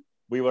bad thing?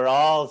 We were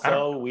all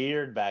so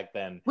weird back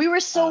then. We were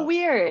so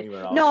weird.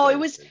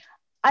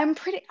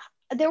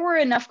 There were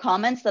enough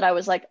comments that I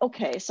was like,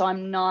 okay, so I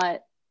know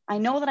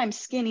that I'm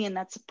skinny and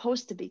that's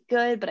supposed to be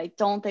good, but I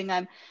don't think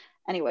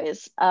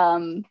anyways. It's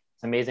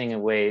amazing a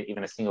way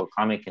even a single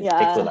comment can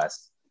stick with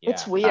us.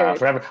 It's weird.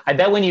 Forever. I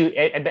bet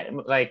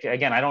like,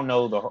 again, I don't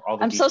know all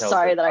the details. I'm so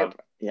sorry that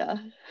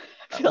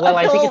well,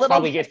 I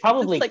think it's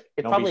probably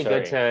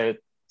good to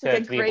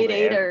be able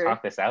to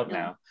talk this out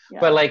now. Yeah.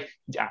 But like,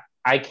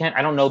 I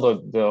don't know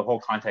the whole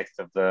context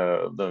of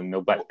the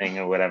no butt thing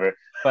or whatever,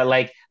 but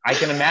like I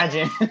can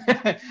imagine.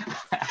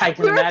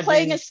 We were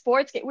playing a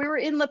sports game. We were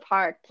in the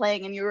park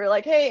playing, and you were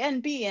like, "Hey,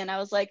 NB," and I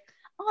was like,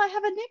 "Oh, I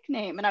have a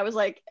nickname," and I was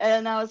like,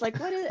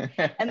 "What is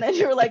it?" And then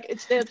you were like,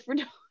 "It stands for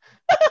no."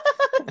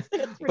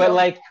 But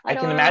like, I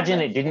can imagine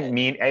it didn't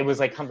mean. It was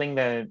like something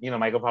that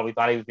Michael probably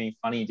thought he was being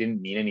funny. He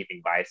didn't mean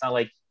anything by it. It's not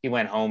like he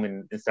went home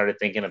and started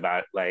thinking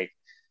about like.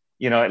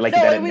 That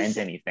it meant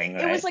anything,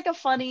 right? It was like a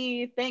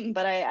funny thing,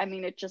 but I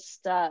mean, it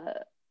just,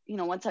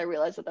 once I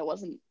realized that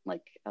wasn't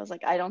like, I was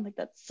like, I don't think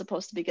that's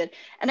supposed to be good.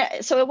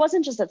 And so it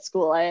wasn't just at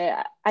school.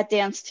 At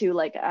dance too,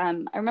 like, I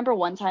remember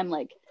one time,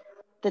 like,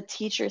 the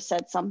teacher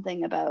said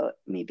something about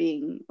me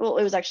being, well,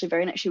 it was actually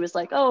very nice. She was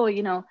like,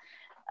 oh,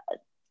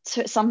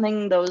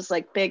 something, those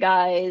like big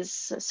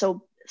eyes,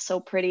 so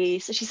pretty.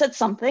 So she said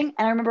something,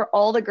 and I remember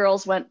all the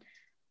girls went,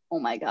 oh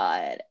my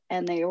God.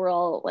 And they were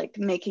all like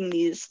making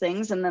these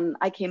things. And then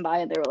I came by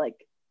and they were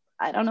like,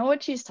 I don't know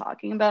what she's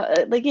talking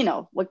about. Like, you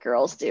know, what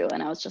girls do.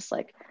 And I was just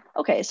like,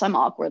 okay, so I'm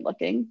awkward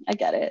looking. I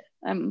get it.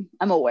 I'm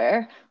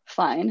aware.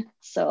 Fine.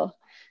 So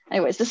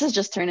anyways, this has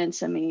just turned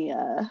into me.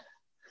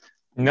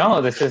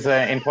 No, this is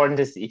important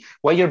to see.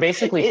 What you're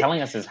basically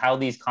telling us is how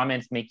these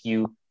comments make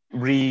you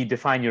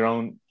redefine your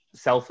own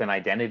self and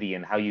identity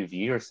and how you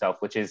view yourself,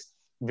 which is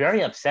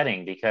very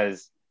upsetting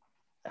because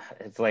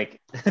it's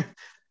like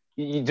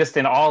you just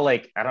in all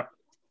like I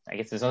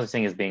guess there's no such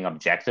thing as being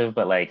objective,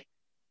 but like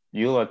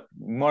you look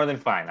more than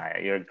fine.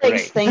 You're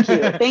great. Thank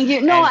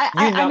you. No,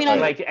 I mean,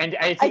 like, and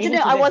I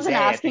didn't. I wasn't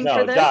asking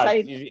for this. Doug,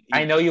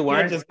 I know you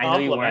weren't. Just I know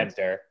you weren't.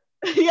 Her.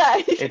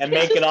 Yeah, and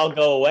make it all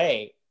go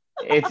away.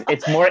 It's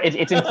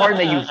important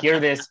that you hear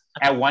this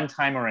at one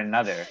time or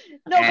another.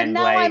 No, and but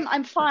now like,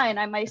 I'm fine.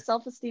 My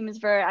self-esteem is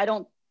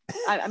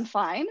I'm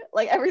fine.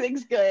 Like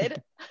everything's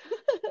good.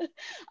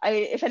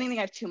 If anything,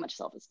 I have too much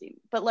self-esteem.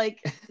 But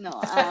like, no.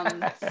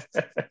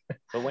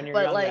 But when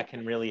you're young, like, that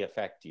can really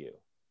affect you.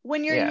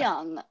 When you're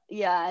young,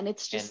 yeah, and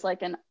it's just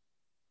like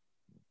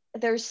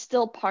there's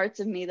still parts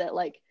of me that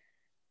like,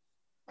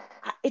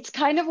 it's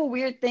kind of a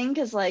weird thing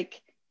because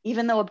like,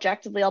 even though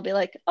objectively I'll be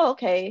like, oh,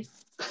 okay,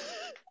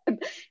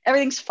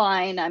 everything's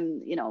fine.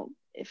 I'm, you know,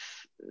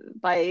 if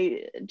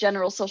by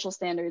general social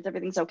standards,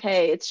 everything's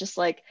okay. It's just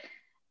like,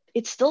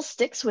 it still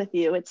sticks with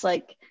you. It's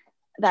like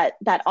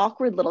that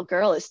awkward little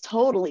girl is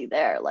totally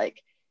there. Like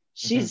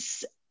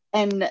she's,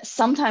 and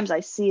sometimes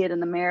I see it in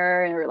the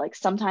mirror or like,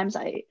 sometimes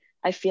I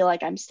feel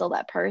like I'm still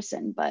that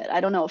person, but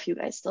I don't know if you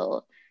guys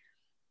still,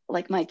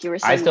 like Mike, you were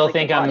saying. I still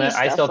think I'm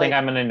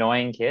an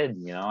annoying kid.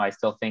 You know, I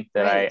still think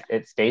that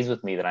it stays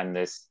with me that I'm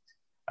this.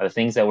 The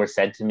things that were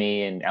said to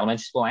me in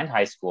elementary school and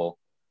high school,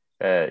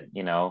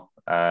 you know,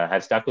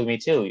 have stuck with me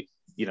too.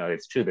 You know,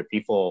 it's true that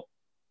people,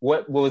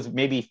 what was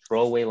maybe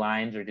throwaway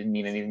lines or didn't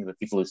mean anything to the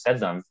people who said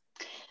them.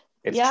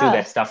 It's true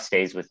that stuff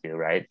stays with you,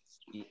 right?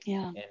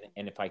 Yeah.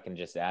 And if I can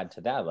just add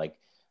to that, like,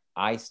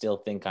 I still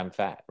think I'm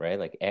fat, right?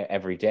 Like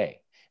every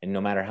day. And no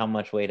matter how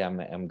much weight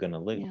I'm going to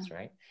lose,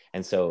 right?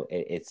 And so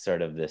it's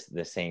sort of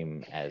the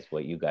same as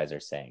what you guys are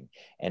saying.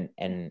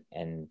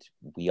 And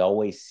we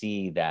always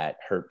see that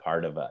hurt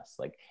part of us,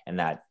 like, and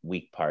that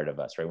weak part of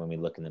us, right? When we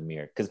look in the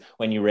mirror, because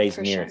when you raise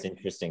mirror, it's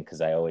interesting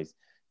because I always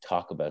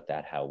talk about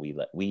that, how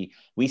we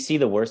see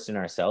the worst in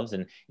ourselves.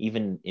 And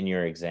even in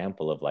your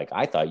example of like,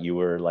 I thought you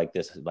were like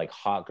this like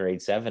hot grade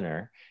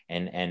 7er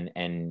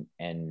and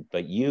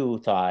but you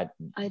thought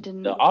I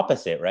didn't the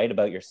opposite, right,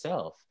 about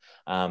yourself.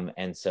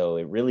 And so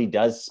it really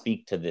does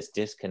speak to this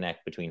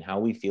disconnect between how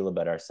we feel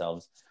about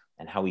ourselves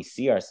and how we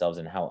see ourselves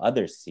and how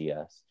others see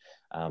us.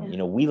 You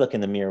know, we look in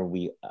the mirror,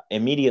 we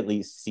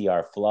immediately see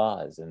our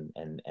flaws and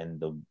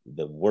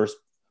the worst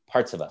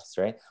parts of us,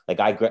 right?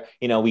 Like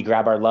we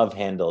grab our love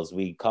handles,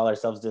 we call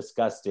ourselves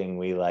disgusting,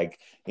 we like,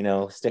 you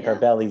know, stick our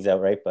bellies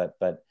out, right?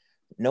 But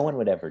no one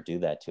would ever do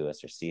that to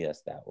us or see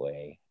us that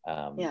way.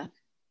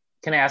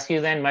 Can I ask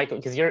you then, Michael,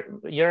 because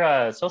you're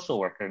a social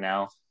worker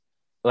now,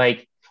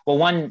 like,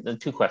 well,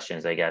 two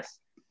questions, I guess.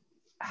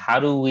 How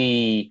do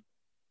we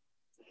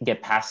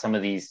get past some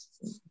of these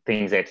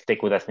things that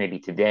stick with us maybe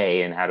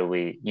today, and how do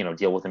we, you know,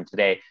 deal with them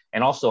today?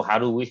 And also, how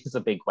do we, it's a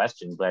big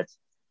question, but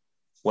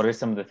what are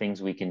some of the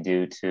things we can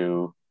do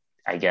to,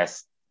 I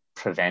guess,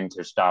 prevent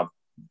or stop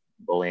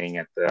bullying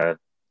at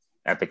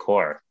the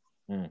core?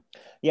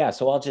 Yeah,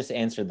 so I'll just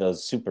answer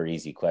those super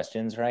easy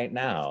questions right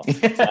now.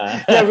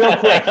 Real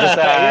quick.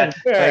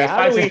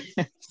 How do we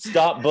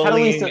stop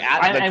bullying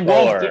at the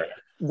core?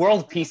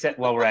 World peace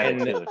while we're at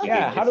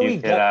it. How do we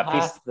get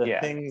past the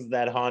things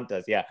that haunt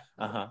us?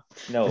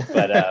 No,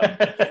 but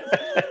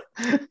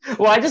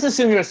well, I just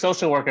assume you're a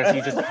social worker, so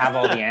you just have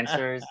all the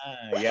answers,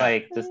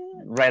 like just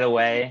right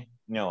away.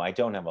 No, I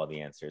don't have all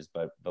the answers,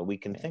 but we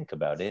can think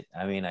about it.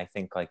 I mean, I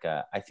think like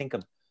I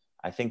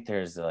think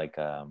there's like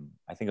I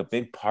think a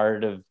big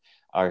part of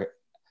our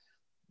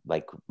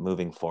like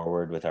moving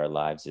forward with our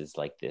lives is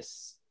like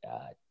this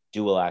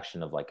dual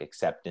action of like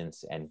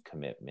acceptance and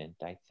commitment,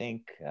 I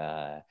think.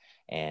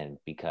 And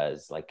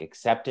because like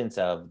acceptance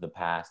of the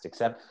past,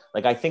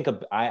 I think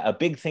a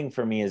big thing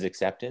for me is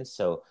acceptance.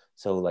 So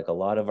like a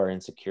lot of our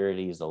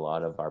insecurities, a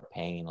lot of our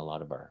pain, a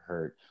lot of our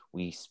hurt,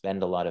 we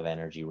spend a lot of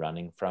energy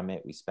running from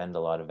it. We spend a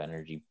lot of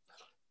energy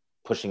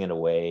pushing it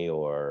away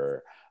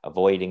or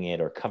avoiding it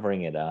or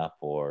covering it up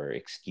or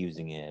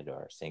excusing it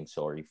or saying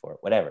sorry for it,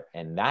 whatever.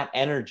 And that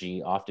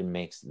energy often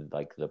makes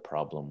like the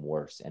problem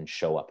worse and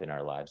show up in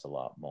our lives a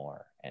lot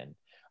more. And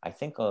I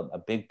think a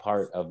big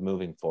part of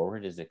moving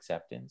forward is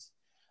acceptance.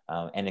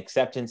 And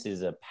acceptance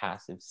is a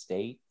passive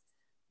state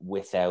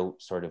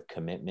without sort of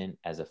commitment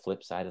as a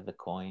flip side of the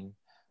coin.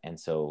 And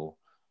so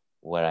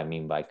what I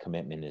mean by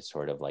commitment is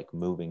sort of like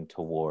moving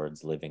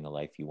towards living a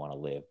life you want to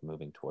live,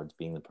 moving towards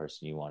being the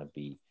person you want to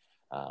be,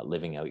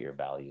 living out your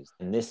values.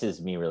 And this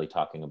is me really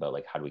talking about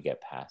like, how do we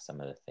get past some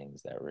of the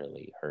things that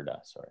really hurt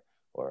us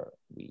or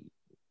we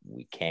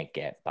can't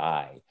get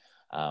by.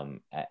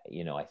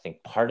 You know, I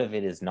think part of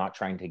it is not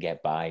trying to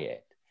get by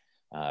it.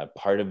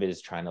 Part of it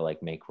is trying to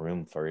like make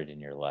room for it in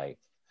your life.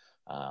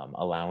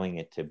 allowing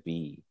it to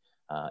be,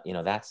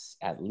 that's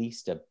at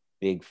least a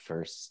big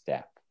first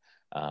step.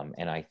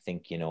 And I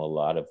think, a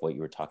lot of what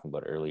you were talking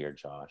about earlier,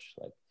 Josh,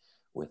 like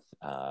with,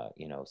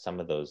 some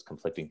of those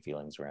conflicting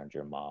feelings around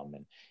your mom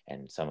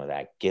and some of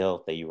that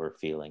guilt that you were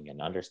feeling,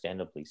 and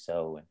understandably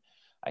so. And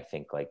I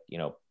think like,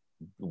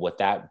 what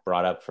that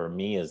brought up for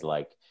me is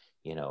like,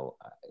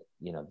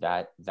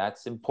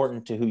 that's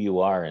important to who you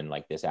are. And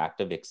like this act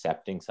of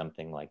accepting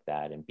something like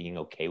that and being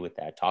okay with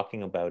that,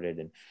 talking about it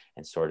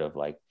and sort of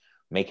like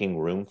making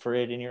room for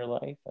it in your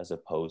life, as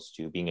opposed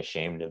to being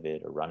ashamed of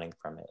it or running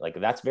from it. Like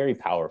that's very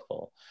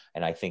powerful.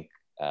 And I think,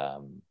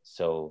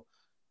 so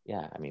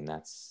yeah, I mean,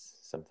 that's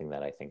something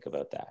that I think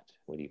about that.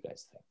 What do you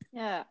guys think?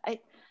 Yeah,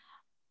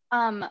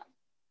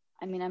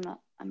 I mean, I'm not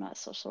a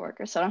social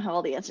worker, so I don't have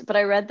all the answers, but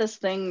I read this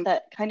thing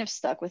that kind of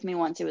stuck with me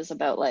once. It was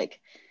about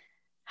like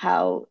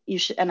how you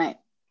should, and I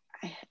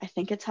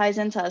think it ties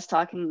into us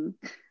talking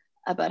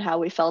about how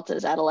we felt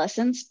as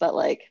adolescents, but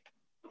like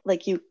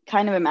you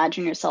kind of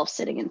imagine yourself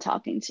sitting and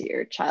talking to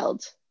your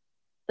child,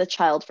 the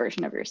child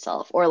version of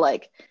yourself, or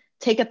like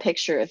take a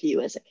picture of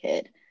you as a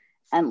kid.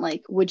 And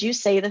like, would you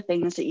say the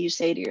things that you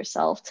say to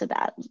yourself to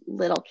that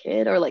little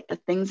kid, or like the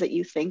things that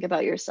you think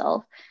about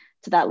yourself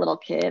to that little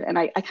kid? And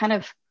I kind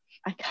of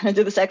did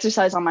this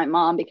exercise on my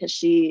mom, because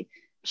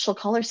she'll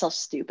call herself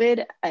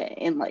stupid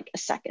in like a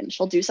second.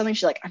 She'll do something,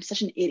 she's like, I'm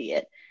such an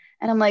idiot.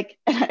 And I'm like,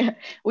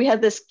 we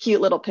had this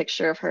cute little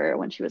picture of her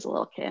when she was a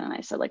little kid. And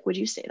I said, like, would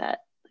you say that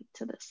like,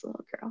 to this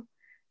little girl?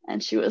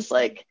 And she was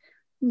like,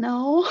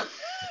 no.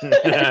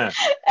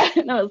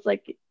 And I was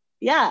like,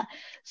 yeah.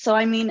 So,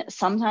 I mean,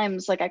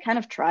 sometimes like I kind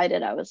of tried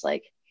it. I was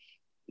like,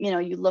 you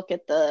look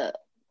at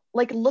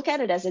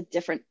it as a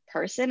different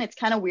person. It's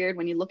kind of weird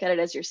when you look at it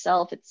as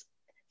yourself. It's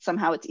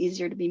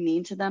easier to be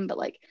mean to them. But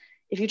like,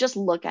 if you just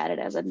look at it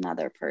as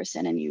another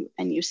person and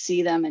you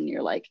see them and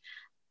you're like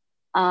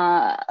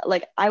I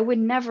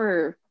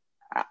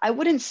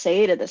wouldn't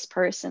say to this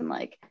person,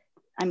 like,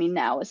 I mean,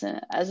 now as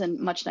a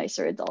much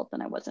nicer adult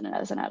than I was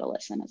as an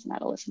adolescent. As an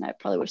adolescent, I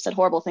probably would have said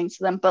horrible things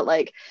to them, but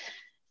like,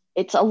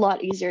 it's a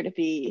lot easier to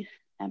be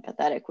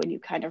empathetic when you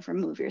kind of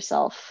remove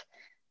yourself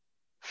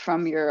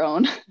from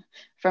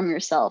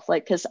yourself.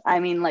 Like, cause I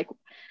mean, like,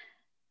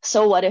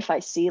 so what if I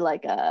see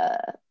like an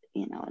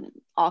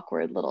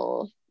awkward,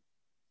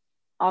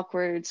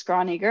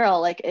 scrawny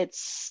girl, like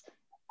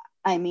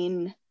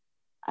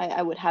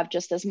I would have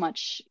just as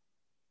much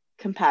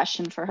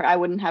compassion for her. I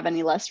wouldn't have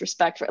any less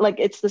respect for her. Like,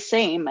 it's the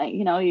same,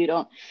 you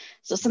don't.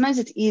 So sometimes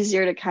it's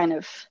easier to kind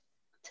of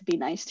to be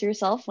nice to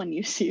yourself when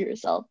you see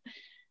yourself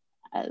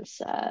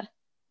as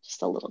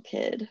just a little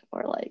kid,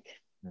 or like,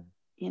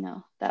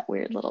 that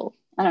weird little,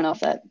 I don't know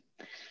if that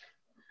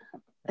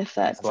makes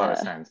a lot of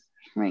sense.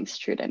 Rings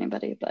true to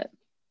anybody, but.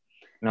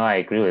 No, I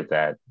agree with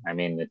that. I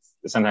mean,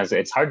 sometimes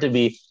it's hard to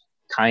be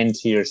kind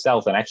to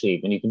yourself, and actually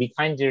when you can be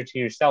kinder to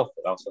yourself,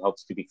 it also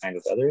helps to be kind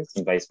with others,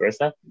 and vice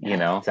versa.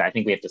 So I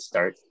think we have to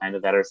start kind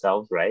of at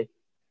ourselves, right?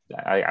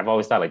 I've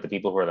always thought like the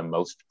people who are the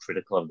most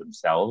critical of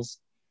themselves,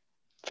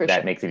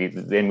 makes it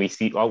easy. Then we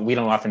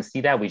don't often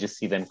see that, we just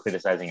see them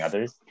criticizing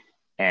others,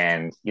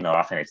 and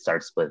often it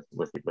starts with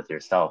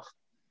yourself.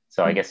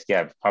 So I guess,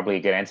 yeah, probably a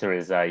good answer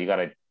is you got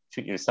to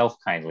treat yourself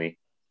kindly.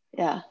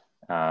 Yeah.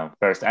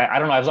 First, I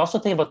don't know. I was also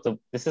thinking about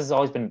this has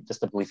always been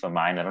just a belief of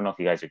mine. I don't know if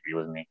you guys agree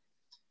with me.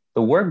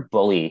 The word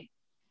bully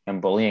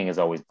and bullying has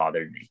always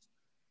bothered me.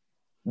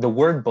 The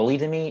word bully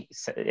to me,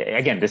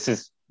 again,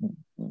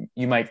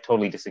 you might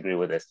totally disagree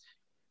with this,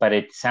 but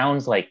it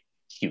sounds like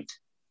cute.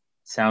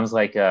 It sounds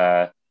like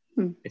a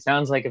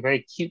very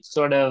cute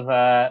sort of,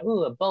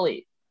 a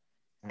bully.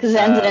 Because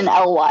it ended in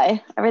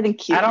ly. Everything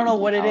cute. I don't know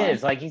what it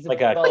is. Like he's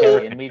like a bully.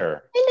 a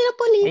little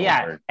bully.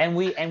 Yeah, and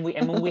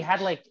when we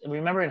had like,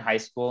 remember in high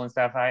school and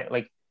stuff,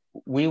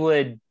 we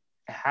would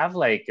have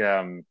like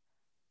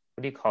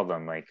what do you call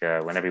them? Like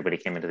when everybody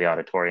came into the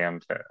auditorium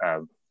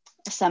to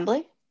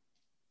assembly.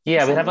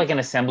 Yeah, we'd have like an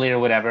assembly or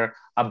whatever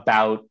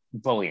about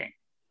bullying,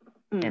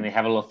 Mm. and they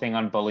have a little thing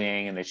on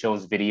bullying, and they show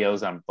us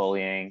videos on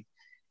bullying,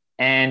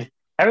 and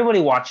everybody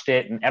watched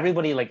it, and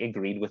everybody like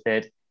agreed with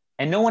it,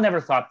 and no one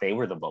ever thought they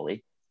were the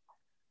bully,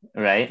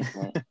 right?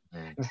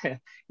 And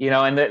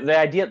the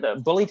idea, the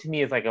bully to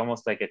me is like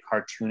almost like a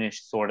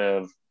cartoonish sort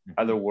of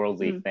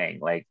otherworldly thing,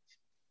 like,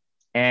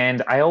 and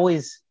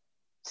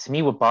to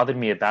me, what bothered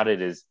me about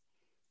it is,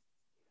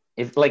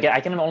 if like I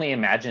can only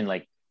imagine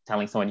like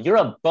telling someone you're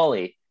a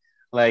bully,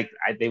 like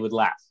they would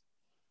laugh,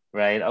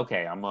 right?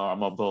 Okay, I'm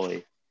a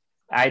bully.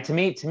 To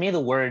me, the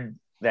word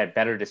that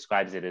better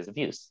describes it is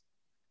abuse.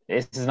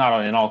 This is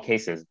not in all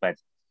cases, but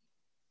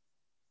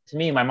to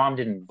me, my mom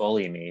didn't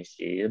bully me;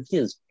 she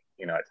abused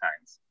me, at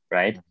times,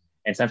 right?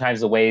 And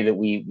sometimes the way that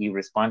we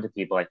respond to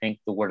people, I think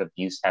the word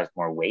abuse has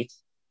more weight,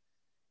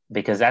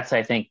 because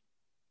I think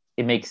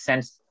it makes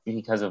sense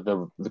because of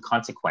the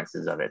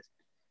consequences of it,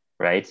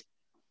 right?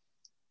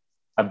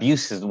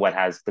 Abuse is what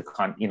has the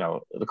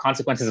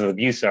consequences of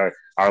abuse are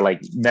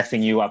like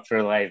messing you up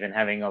for life and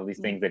having all these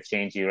things that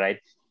change you, right?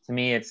 To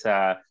me, it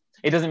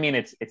doesn't mean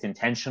it's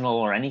intentional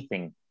or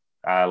anything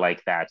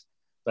like that,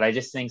 but I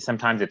just think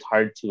sometimes it's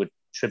hard to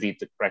attribute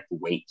the correct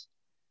weight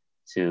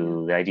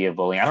to the idea of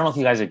bullying. I don't know if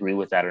you guys agree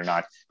with that or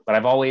not, but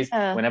I've always,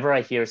 whenever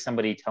I hear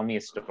somebody tell me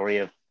a story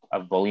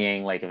of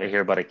bullying, like if I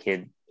hear about a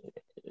kid,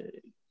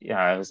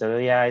 I was like, oh,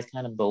 yeah, he's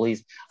kind of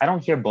bullies. I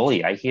don't hear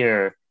bully. I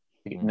hear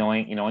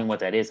knowing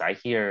what that is. I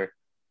hear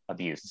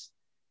abuse.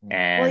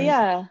 And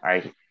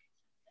I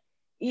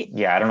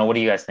don't know. What do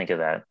you guys think of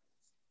that?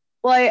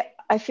 Well,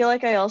 I feel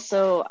like I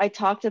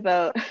talked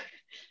about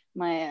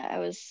I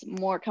was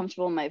more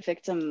comfortable in my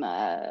victim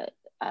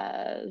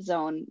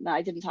zone.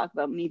 I didn't talk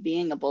about me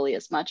being a bully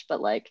as much, but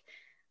like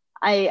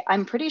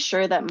I'm pretty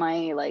sure that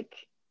my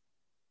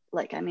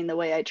the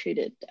way I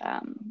treated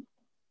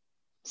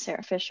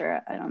Sarah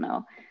Fisher, I don't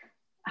know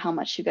how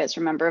much you guys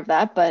remember of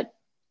that, but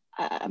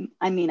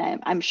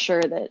I'm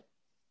sure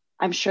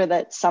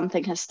that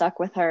something has stuck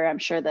with her. I'm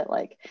sure that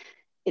like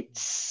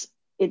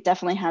it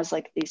definitely has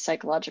like these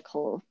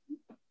psychological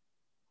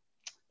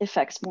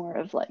effects more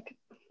of like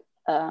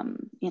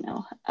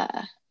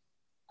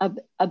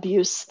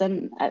abuse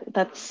than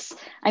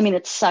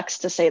it sucks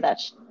to say that,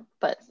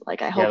 but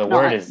like I hope the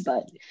not. Word is,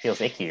 but it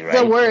feels icky, right?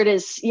 The word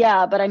is,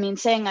 but I mean,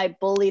 saying I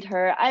bullied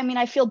her,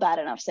 I feel bad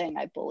enough saying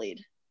I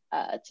bullied,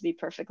 to be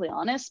perfectly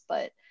honest,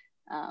 but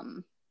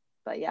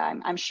yeah,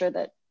 I'm sure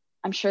that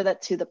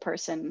to the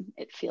person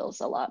it feels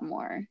a lot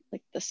more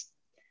like this.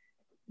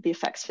 The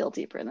effects feel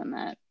deeper than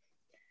that.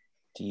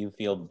 Do you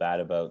feel bad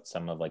about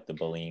some of like the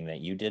bullying that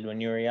you did when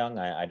you were young?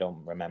 I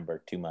don't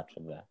remember too much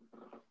of that.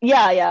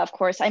 Yeah, of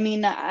course. I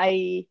mean,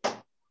 I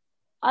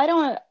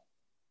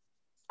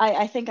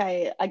think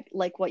I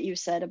like what you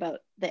said about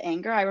the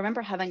anger. I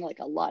remember having like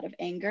a lot of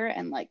anger,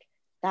 and like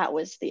that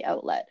was the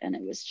outlet. And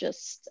it was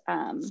just,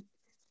 I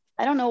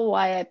don't know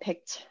why I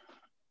picked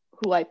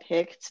who I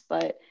picked,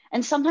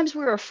 and sometimes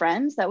we were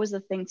friends. That was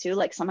the thing too.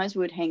 Like sometimes we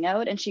would hang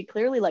out, and she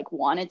clearly like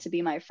wanted to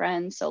be my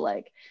friend. So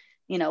like,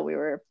 we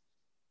were,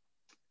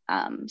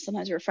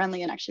 sometimes we were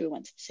friendly, and actually we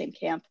went to the same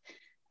camp.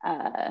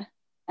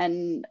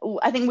 And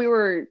I think we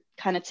were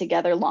kind of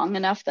together long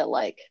enough that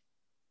like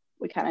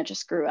we kind of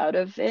just grew out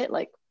of it.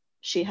 Like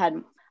she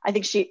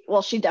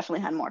definitely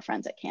had more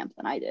friends at camp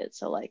than I did.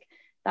 So like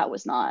that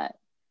was not,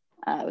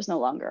 it was no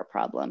longer a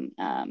problem.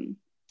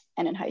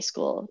 And in high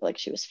school, like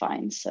she was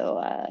fine. So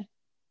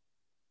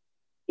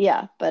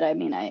but I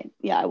mean,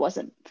 I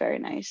wasn't very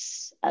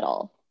nice at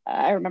all.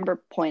 I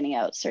remember pointing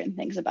out certain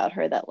things about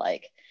her that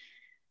like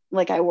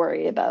I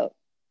worry about,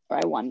 or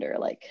I wonder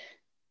like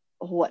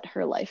what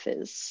her life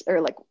is,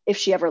 or like if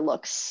she ever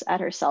looks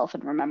at herself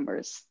and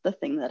remembers the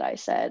thing that I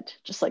said,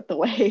 just like the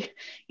way,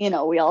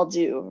 we all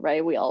do,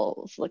 right? We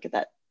all look at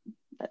that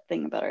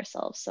thing about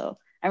ourselves. So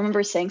I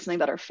remember saying something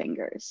about her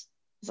fingers.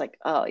 It's like,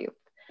 oh, I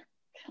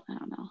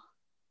don't know.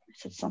 I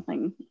said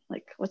something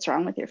like, what's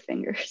wrong with your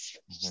fingers?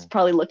 She's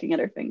probably looking at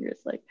her fingers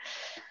like,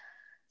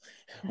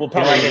 well,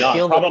 probably not.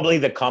 Probably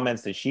the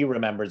comments that she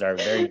remembers are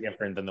very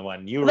different than the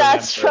one you remember.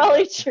 That's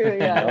probably true.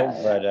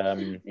 But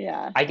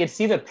I could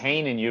see the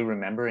pain in you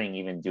remembering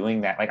even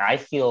doing that. Like I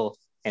feel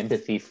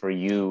empathy for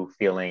you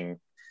feeling,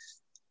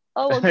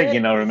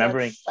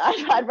 remembering.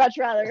 I'd much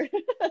rather.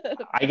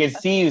 I could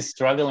see you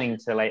struggling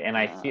to like, and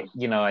I feel,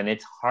 and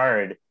it's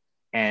hard,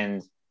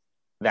 and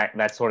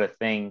that sort of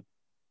thing.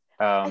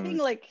 I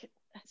think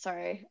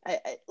I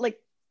like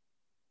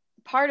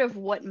part of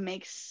what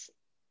makes,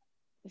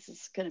 this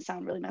is going to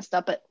sound really messed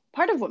up, but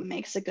part of what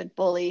makes a good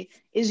bully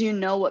is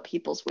what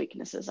people's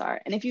weaknesses are.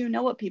 And if you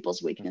know what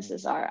people's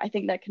weaknesses are, I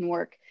think that can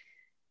work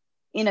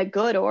in a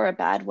good or a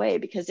bad way,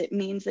 because it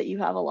means that you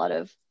have a lot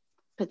of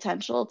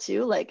potential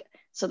too. Like,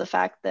 so the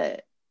fact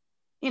that,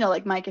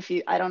 like Mike,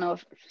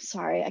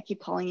 sorry, I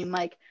keep calling you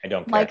Mike. I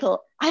don't care.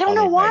 Michael, I don't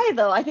know why Mike.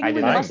 Though. I think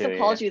we must have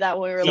called you that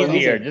when we were little.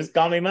 Easier, just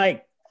call me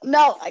Mike.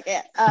 No, I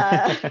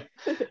can't.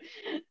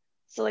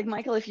 So like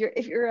Michael, if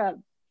you're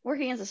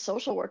working as a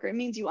social worker, it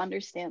means you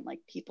understand like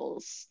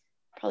people's,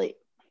 probably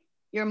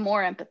you're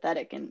more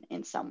empathetic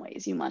in some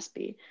ways. You must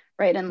be,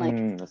 right? And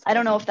like I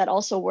don't know if that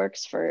also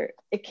works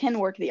it can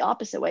work the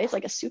opposite way. It's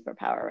like a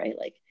superpower, right?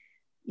 Like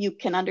you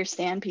can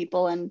understand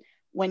people, and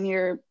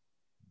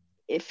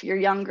if you're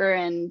younger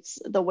and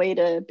the way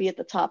to be at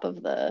the top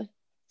of the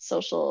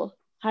social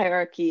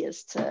hierarchy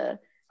is to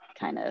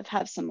kind of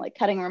have some like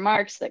cutting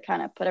remarks that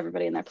kind of put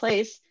everybody in their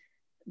place,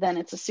 then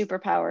it's a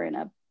superpower in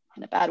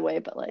a bad way.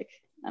 But like,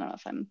 I don't know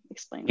if I'm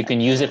explaining. You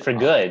can use it for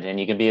good, and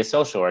you can be a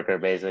social worker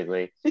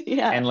basically.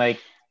 Yeah. And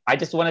like, I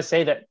just want to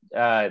say that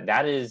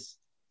that is,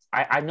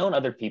 I've known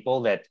other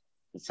people that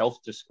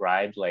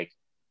self-described like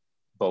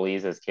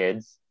bullies as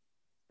kids.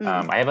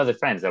 I have other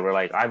friends that were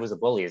like, I was a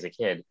bully as a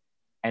kid,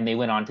 and they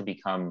went on to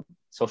become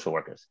social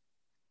workers.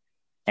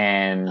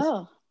 And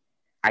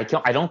I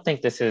don't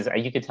think this is,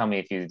 you could tell me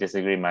if you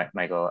disagree,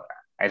 Michael.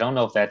 I don't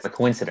know if that's a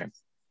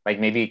coincidence. Like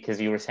maybe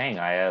because you were saying,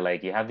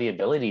 like you have the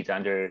ability to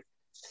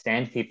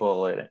understand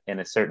people in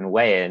a certain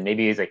way, and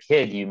maybe as a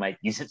kid you might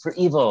use it for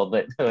evil,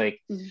 but like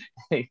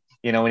when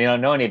you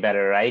don't know any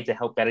better, right, to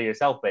help better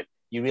yourself, but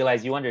you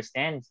realize you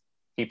understand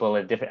people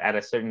at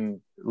a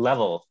certain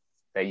level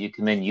that you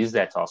can then use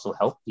that to also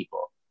help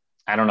people.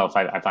 I don't know if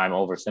I'm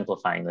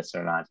oversimplifying this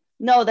or not.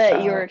 No,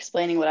 that you were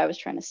explaining what I was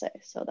trying to say.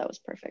 So that was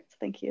perfect.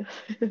 Thank you.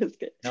 It was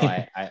good. No,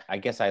 I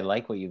guess I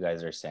like what you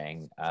guys are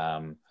saying.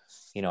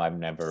 I've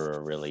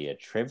never really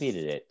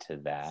attributed it to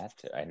that,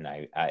 and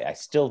I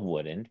still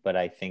wouldn't, but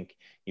I think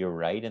you're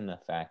right in the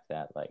fact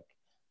that like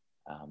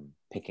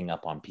picking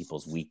up on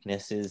people's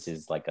weaknesses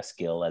is like a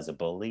skill as a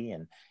bully,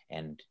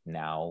 and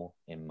now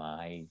in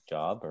my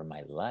job or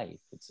my life,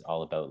 it's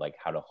all about like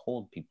how to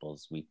hold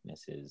people's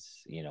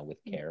weaknesses, with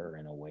care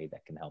in a way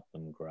that can help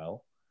them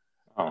grow.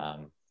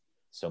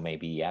 So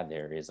maybe,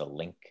 there is a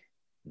link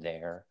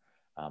there.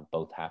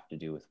 Both have to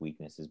do with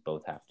weaknesses,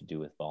 both have to do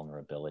with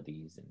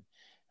vulnerabilities,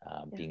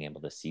 and being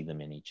able to see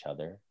them in each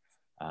other.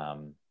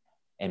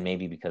 And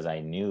maybe because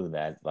I knew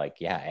that,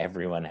 like,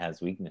 everyone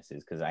has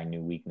weaknesses, because I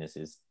knew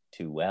weaknesses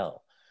too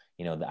well.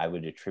 I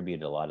would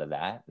attribute a lot of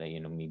that,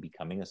 me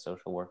becoming a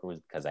social worker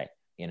was because I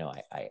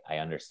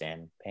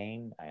understand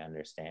pain, I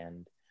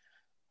understand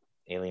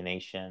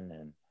alienation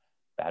and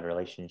bad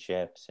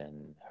relationships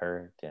and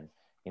hurt, and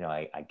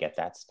I get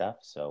that stuff.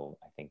 So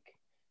I think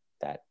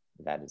that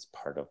is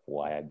part of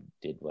why I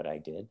did what I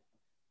did.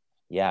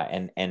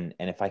 And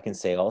if I can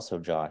say also,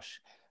 Josh,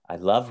 I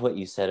love what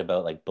you said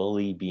about like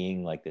bully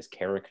being like this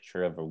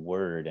caricature of a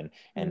word,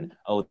 and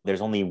oh,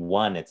 there's only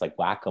one. It's like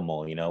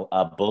whack-a-mole,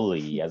 a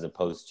bully, as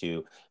opposed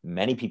to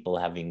many people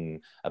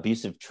having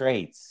abusive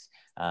traits.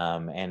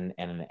 And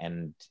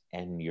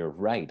you're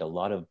right. A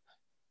lot of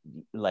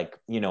like,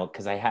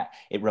 because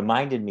it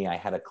reminded me, I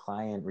had a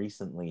client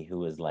recently who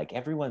was like,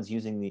 everyone's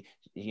using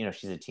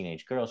she's a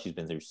teenage girl, she's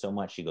been through so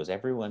much, she goes,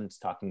 everyone's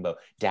talking about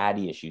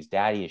daddy issues.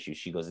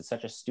 She goes, it's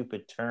such a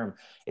stupid term,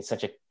 it's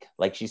such a,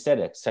 like she said,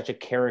 it's such a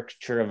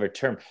caricature of a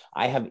term.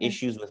 I have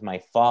issues with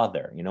my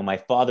father, my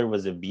father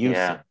was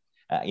abusive.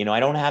 I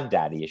don't have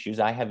daddy issues.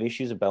 I have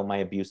issues about my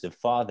abusive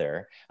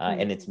father,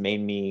 and it's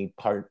made me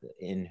part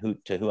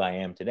to who I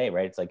am today,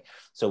 right? It's like,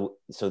 so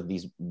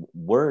these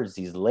words,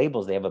 these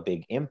labels, they have a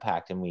big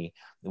impact, and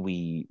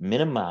we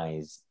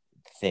minimize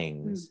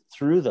things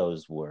through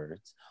those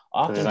words,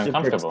 often to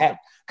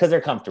protect, because they're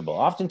comfortable,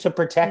 often to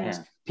protect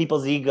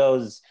people's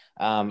egos,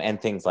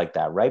 and things like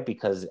that, right?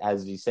 Because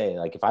as you say,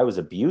 like if I was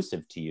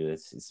abusive to you,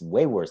 it's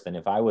way worse than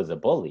if I was a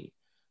bully,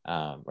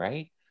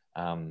 right?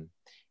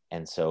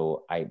 And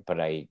so I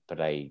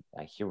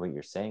hear what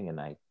you're saying,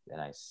 and I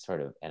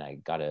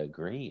gotta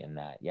agree in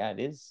that, it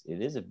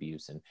is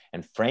abuse,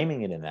 and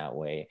framing it in that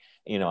way,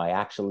 I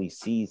actually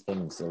see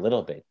things a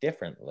little bit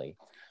differently.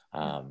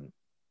 I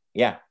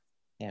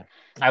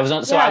was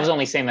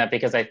only saying that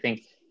because I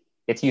think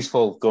it's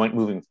useful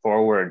moving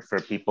forward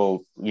for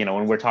people,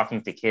 when we're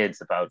talking to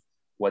kids about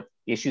what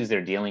issues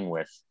they're dealing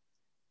with,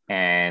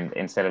 and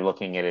instead of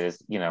looking at it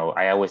as,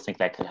 I always think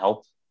that could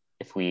help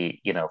if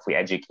we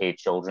educate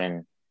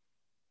children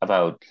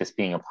about this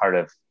being a part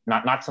of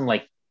not some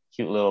like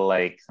cute little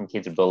like some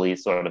kids are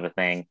bullies sort of a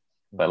thing,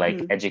 but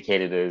like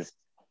educated as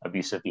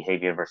abusive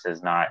behavior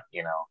versus not,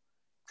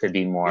 could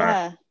be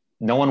more.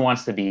 No one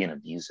wants to be an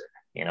abuser,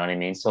 you know what I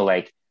mean? So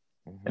like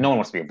no one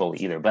wants to be a bully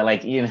either, but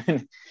like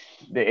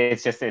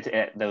it's just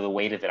the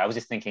weight of it. I was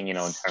just thinking, in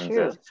terms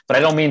of, but I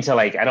don't mean to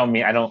like, I hope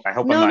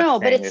I'm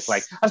not saying it's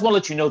like, I just want to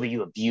let you know that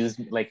you abused,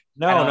 like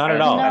not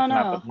at all.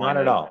 That's not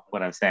at all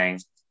what I'm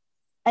saying.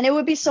 And it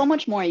would be so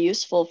much more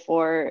useful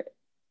for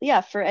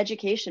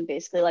education,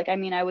 basically. Like, I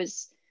mean, I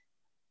was,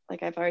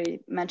 like, I've already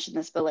mentioned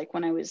this, but like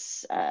when I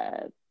was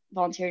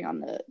volunteering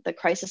on the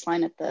crisis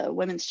line at the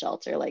women's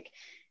shelter, like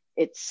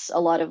it's a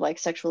lot of like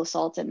sexual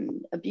assault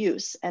and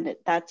abuse. And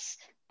that's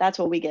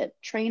what we get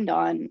trained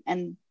on.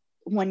 And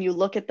when you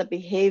look at the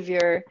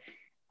behavior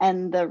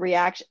and the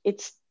reaction,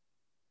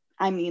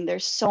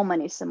 there's so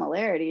many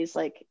similarities,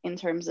 like in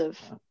terms of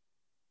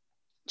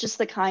just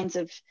the kinds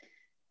of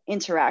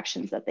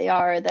interactions that they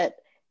are, that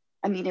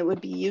it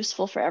would be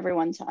useful for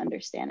everyone to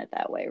understand it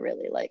that way,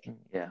 really. Like,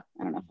 I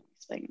don't know if I'm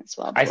explaining this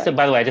well. By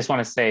the way, I just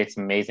want to say it's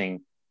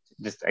amazing.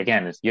 Just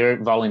again, you're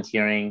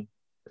volunteering,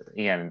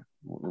 again,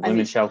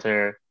 women's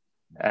shelter,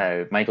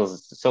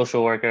 Michael's a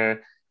social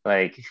worker.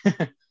 Like,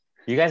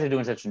 you guys are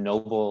doing such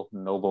noble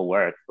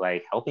work,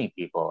 like helping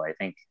people. I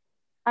think,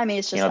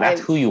 it's just, that's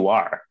who you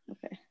are.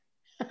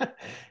 Okay.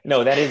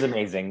 No, that is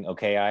amazing.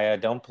 Okay, I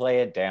don't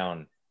play it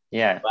down.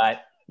 Yeah.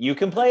 But you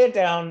can play it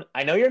down.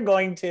 I know you're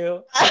going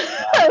to.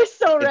 I was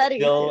so ready.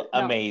 It's still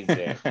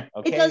amazing.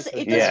 Okay?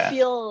 It does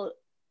feel,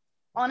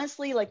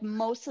 honestly, like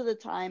most of the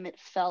time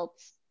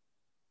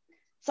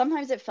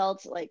sometimes it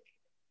felt like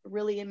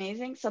really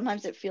amazing.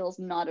 Sometimes it feels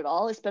not at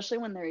all, especially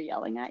when they're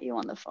yelling at you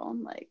on the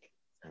phone.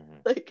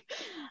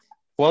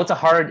 Well, it's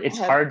hard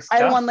stuff. I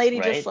had one lady,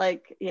 right? just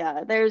like,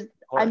 there's,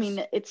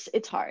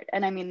 it's hard.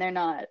 And they're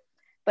not,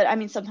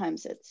 but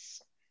sometimes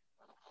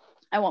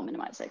I won't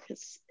minimize it,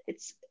 because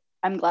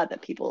I'm glad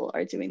that people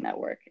are doing that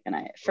work. And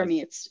for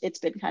me, it's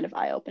been kind of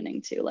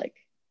eye-opening too. Like,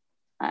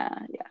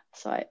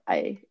 so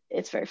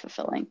it's very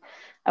fulfilling.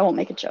 I won't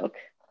make a joke.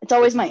 It's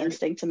always my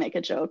instinct to make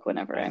a joke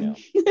whenever I'm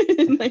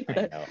like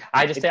that.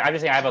 I just say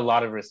I have a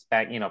lot of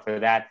respect, for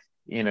that,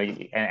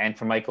 and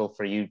for Michael,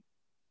 for you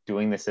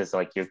doing this as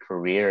like your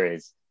career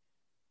is,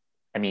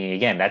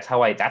 again, that's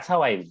how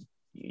I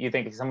you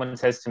think if someone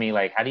says to me,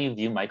 like, how do you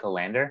view Michael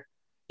Lander?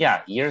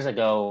 Yeah, years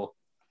ago,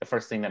 the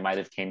first thing that might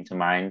have came to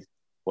mind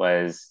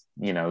was,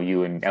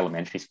 you in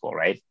elementary school,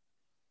 right?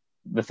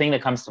 The thing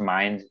that comes to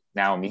mind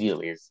now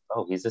immediately is,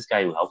 oh, he's this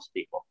guy who helps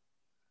people.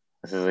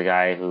 This is a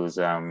guy who's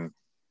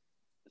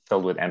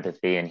filled with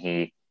empathy, and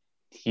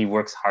he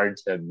works hard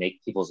to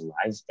make people's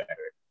lives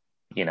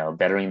better,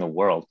 bettering the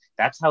world.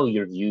 That's how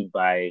you're viewed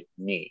by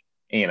me.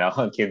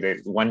 Okay,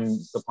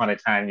 once upon a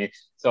time.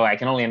 So I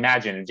can only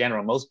imagine, in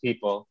general, most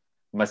people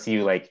must see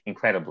you like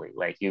incredibly.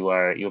 Like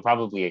you're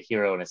probably a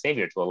hero and a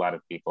savior to a lot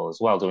of people as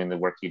well, doing the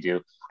work you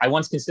do. I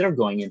once considered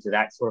going into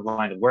that sort of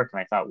line of work,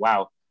 and I thought,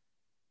 wow,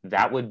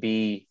 that would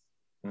be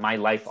my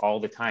life all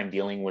the time,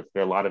 dealing with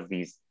a lot of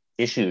these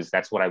issues.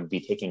 That's what I would be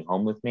taking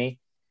home with me.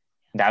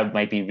 That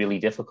might be really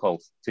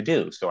difficult to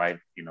do. So I,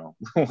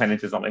 went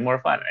into something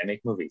more fun. I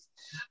make movies.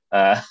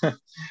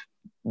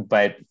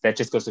 But that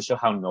just goes to show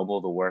how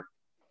noble the work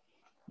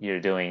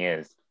you're doing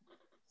is.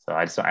 So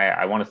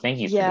I want to thank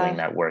you for doing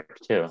that work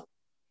too.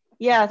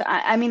 Yeah.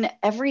 I mean,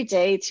 every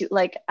day too,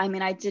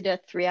 I did a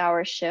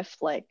 3-hour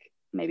shift, like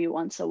maybe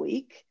once a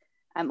week,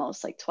 at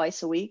most like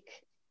twice a week.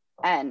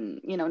 And,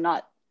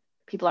 not,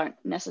 people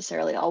aren't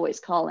necessarily always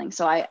calling.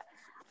 So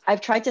I've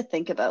tried to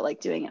think about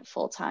like doing it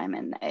full time,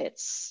 and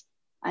it's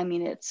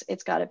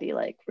got to be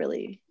like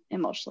really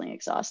emotionally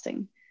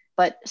exhausting,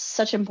 but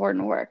such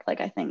important work. Like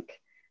I think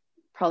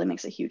probably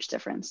makes a huge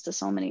difference to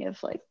so many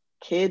of like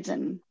kids.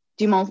 And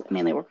do you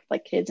mainly work with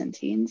like kids and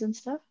teens and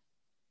stuff?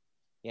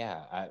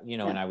 Yeah,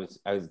 and I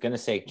was gonna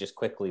say just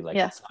quickly, like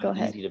it's not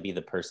easy to be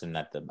the person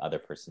that the other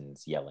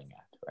person's yelling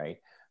at, right?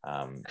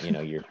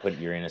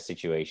 You're in a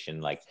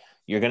situation like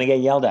you're gonna get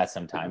yelled at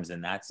sometimes,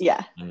 and that's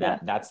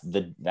that's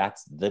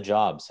the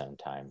job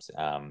sometimes.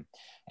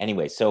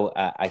 Anyway, so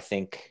I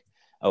think,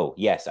 oh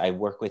yes, I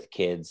work with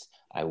kids.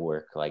 I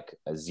work like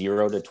a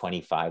 0 to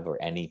 25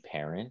 or any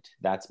parent.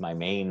 That's my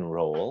main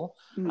role.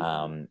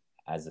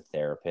 As a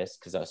therapist,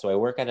 because I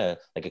work at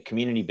a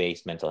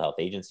community-based mental health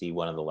agency,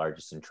 one of the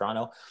largest in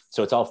Toronto.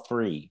 So it's all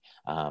free,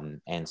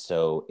 and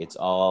so it's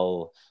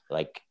all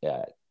like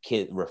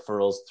kid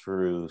referrals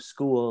through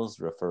schools,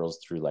 referrals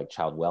through like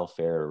child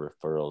welfare,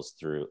 referrals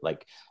through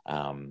like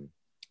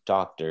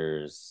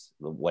doctors,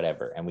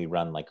 whatever. And we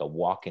run like a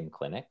walk-in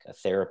clinic, a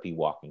therapy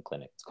walk-in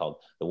clinic. It's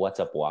called the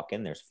What's Up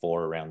Walk-In. There's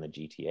 4 around the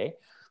GTA.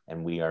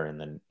 And we are in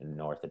the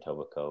North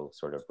Etobicoke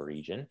sort of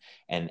region,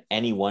 and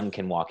anyone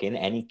can walk in,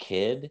 any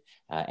kid,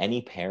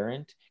 any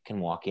parent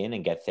can walk in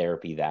and get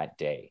therapy that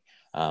day.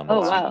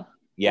 Wow.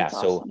 Yeah. That's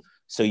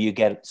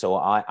so,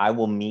 awesome. I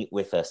will meet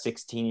with a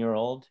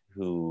 16-year-old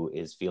who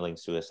is feeling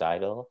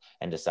suicidal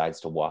and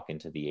decides to walk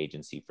into the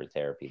agency for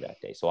therapy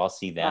that day. So I'll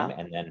see them. Wow.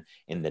 And then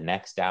in the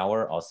next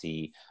hour, I'll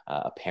see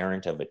a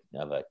parent of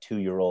a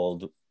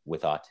 2-year-old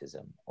with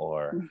autism,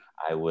 or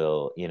I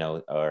will,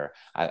 or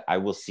I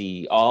will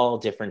see all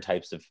different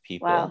types of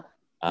people. Wow.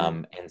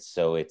 And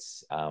so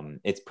it's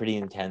pretty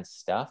intense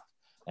stuff.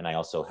 And I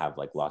also have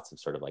like lots of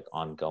sort of like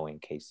ongoing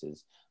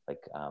cases,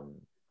 like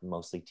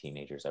mostly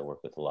teenagers. I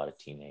work with a lot of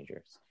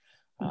teenagers.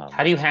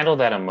 How do you handle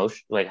that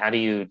emotion? Like, how do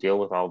you deal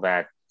with all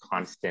that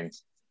constant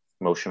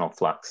emotional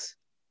flux?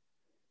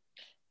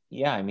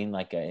 Yeah, I mean,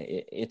 like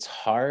it's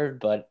hard,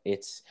 but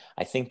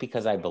I think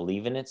because I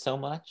believe in it so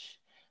much.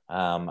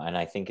 And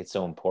I think it's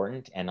so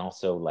important, and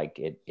also like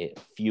it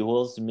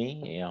fuels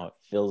me, it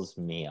fills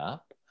me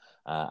up.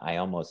 I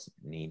almost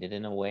need it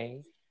in a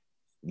way.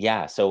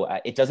 Yeah. So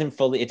it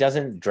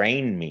doesn't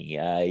drain me.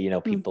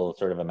 People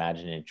sort of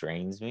imagine it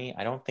drains me.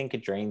 I don't think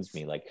it drains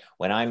me. Like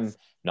when I'm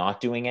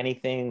not doing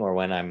anything, or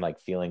when I'm like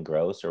feeling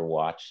gross, or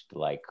watched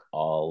like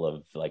all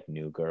of like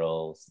New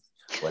Girls,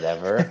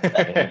 whatever,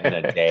 in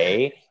a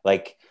day,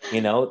 like,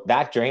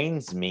 that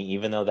drains me,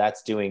 even though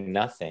that's doing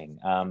nothing.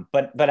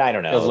 But I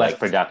don't know. It feels less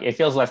productive. It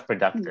feels less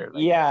productive.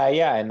 Yeah.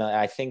 And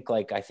I think,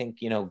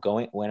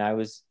 going, when I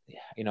was,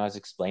 I was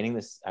explaining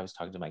this, I was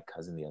talking to my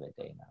cousin the other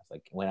day, and I was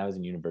like, when I was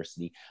in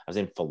university, I was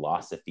in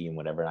philosophy and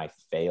whatever, and I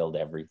failed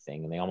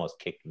everything, and they almost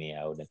kicked me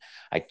out, and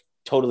I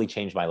totally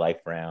changed my life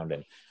around,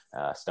 and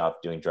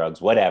stopped doing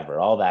drugs, whatever,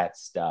 all that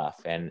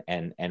stuff. And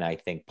I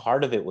think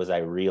part of it was I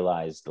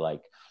realized,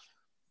 like,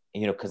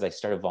 because I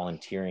started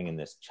volunteering in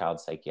this child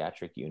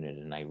psychiatric unit,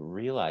 and I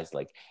realized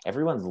like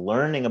everyone's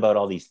learning about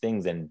all these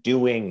things and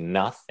doing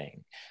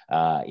nothing.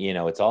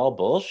 It's all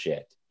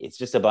bullshit. It's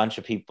just a bunch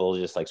of people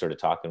just like sort of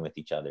talking with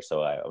each other.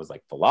 So I was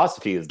like,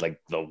 philosophy is like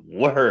the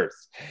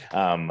worst.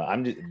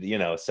 I'm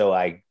just, so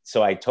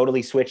I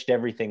totally switched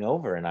everything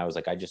over, and I was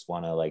like, I just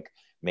want to like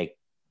make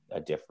a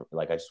different,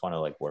 like, I just want to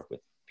like work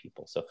with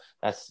people. So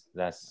that's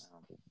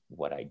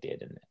what I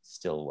did, and it's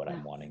still what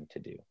I'm wanting to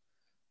do.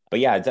 But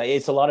yeah,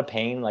 it's a lot of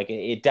pain. Like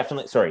it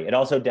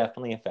also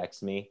definitely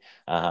affects me.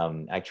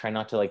 I try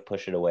not to like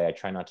push it away. I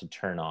try not to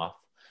turn off,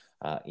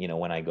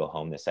 when I go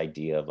home, this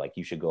idea of like,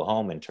 you should go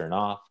home and turn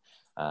off.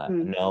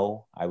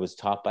 No, I was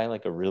taught by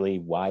like a really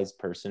wise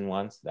person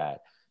once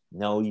that,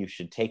 no, you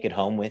should take it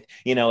home with,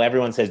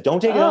 everyone says, don't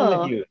take it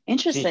home with you.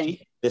 Interesting.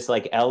 This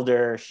like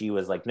elder, she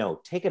was like,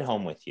 no, take it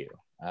home with you.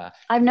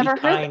 I've never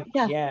heard.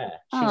 Yeah.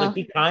 She was like,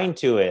 be kind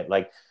to it.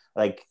 Like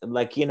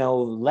like, you know,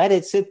 let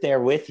it sit there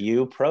with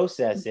you,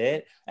 process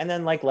it, and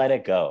then like let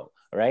it go.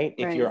 Right.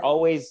 If you're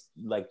always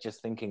like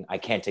just thinking, I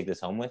can't take this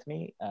home with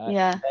me,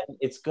 then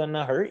it's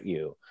gonna hurt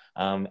you.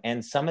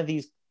 And some of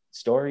these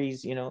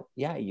stories, you know,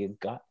 you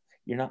got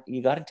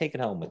to take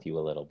it home with you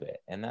a little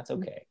bit, and that's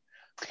okay.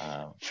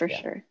 For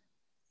sure.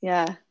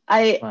 Yeah.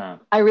 I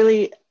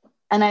really,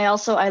 and I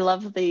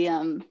love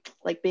the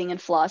like being in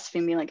philosophy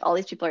and being like, all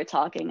these people are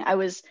talking.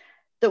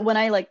 When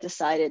I like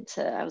decided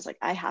I was like,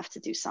 I have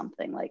to do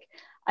something. Like,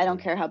 I don't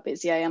care how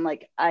busy I am.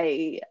 Like,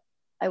 I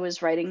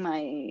was writing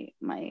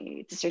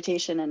my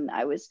dissertation, and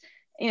I was,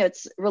 you know,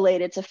 it's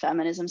related to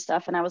feminism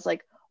stuff. And I was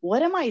like,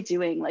 what am I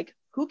doing? Like,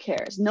 who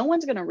cares? No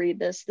one's going to read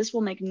this. This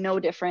will make no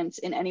difference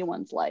in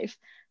anyone's life.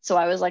 So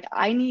I was like,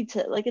 I need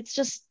to, like, it's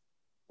just,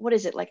 what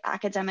is it? Like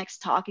academics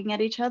talking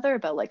at each other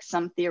about like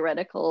some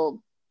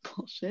theoretical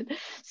bullshit.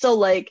 So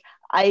like,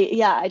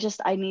 I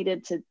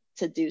needed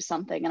to do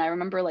something. And I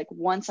remember like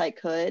once I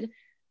could,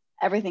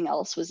 everything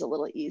else was a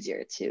little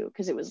easier too.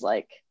 Cause it was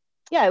like,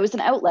 it was an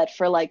outlet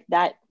for like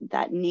that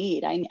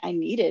need. I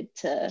needed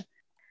to,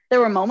 there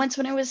were moments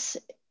when it was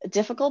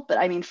difficult, but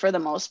I mean, for the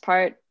most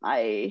part,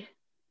 I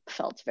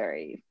felt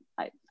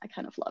I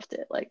kind of loved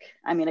it. Like,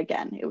 I mean,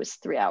 again, it was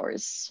 3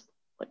 hours,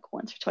 like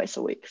once or twice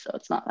a week. So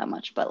it's not that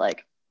much, but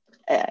like,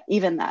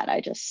 even that, I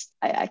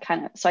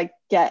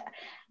get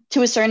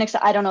to a certain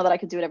extent, I don't know that I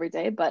could do it every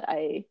day, but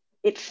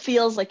it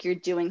feels like you're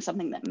doing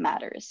something that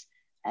matters.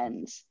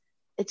 And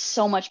it's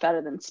so much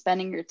better than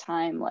spending your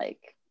time, like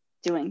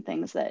doing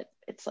things that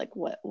it's like,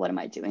 what am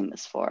I doing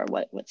this for?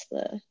 What's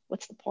the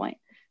point?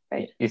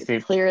 Right.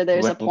 It's clear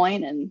there's a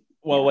point. And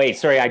wait,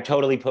 sorry, I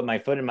totally put my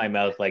foot in my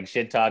mouth, like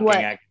shit talking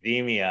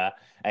academia,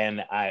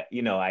 and I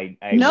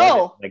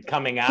no, like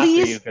coming after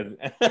you.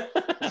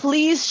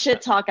 Please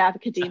shit talk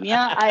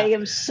academia. I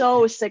am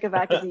so sick of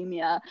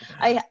academia.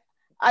 I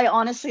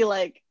honestly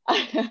like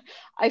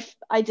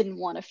I didn't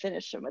want to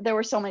finish them. There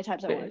were so many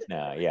times I wanted to.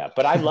 No, yeah,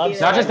 but I love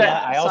not just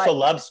that. I also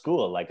love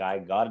school. Like I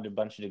got a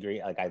bunch of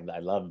degrees. Like I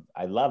love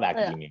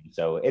academia. Yeah.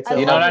 So it's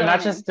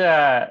not just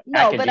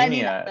academia. But I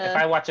mean, if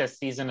I watch a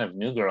season of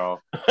New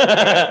Girl, or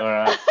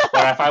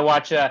if I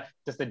watch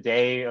just a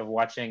day of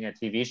watching a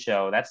TV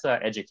show, that's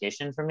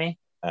education for me.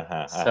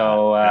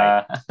 So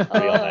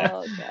real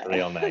nice.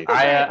 Real nice.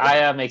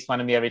 Aya makes fun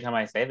of me every time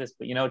I say this,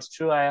 but you know it's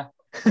true, Aya.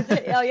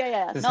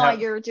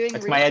 You're doing.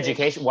 It's my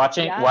education.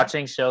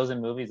 Watching shows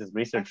and movies is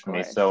research for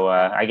me, so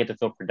I get to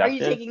feel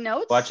productive. Are you taking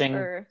notes? Watching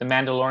The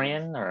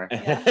Mandalorian, or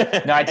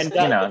no?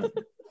 You know,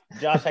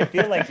 Josh, I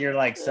feel like you're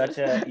like such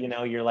a, you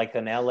know, you're like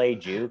an LA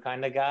Jew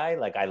kind of guy.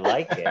 Like I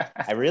like it.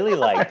 I really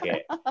like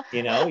it.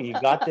 You know, you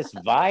got this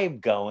vibe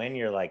going.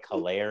 You're like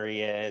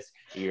hilarious.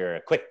 You're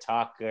a quick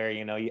talker.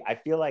 You know, I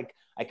feel like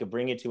I could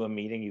bring you to a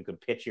meeting. You could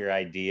pitch your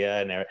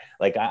idea, and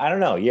like I don't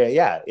know.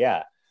 Yeah.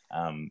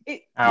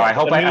 I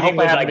hope I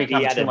haven't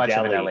become too much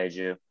of an LA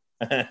Jew.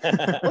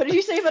 What did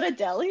you say about a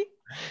deli?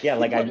 Yeah,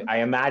 like I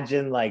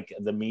imagine like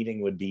the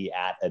meeting would be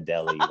at a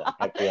deli. Like,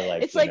 I feel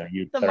like it's like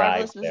the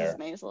Marvelous Mrs.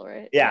 Maisel,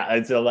 right? Yeah,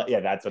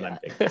 that's what I'm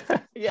thinking.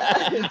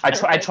 Yeah,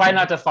 I try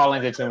not to fall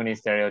into too many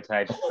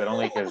stereotypes, but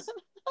only because,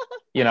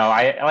 you know,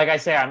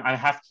 I'm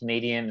half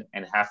Canadian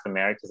and half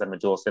American because I'm a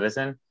dual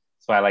citizen.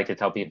 So I like to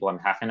tell people I'm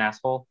half an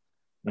asshole.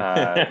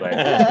 But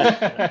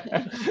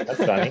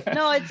that's funny.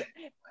 No, it's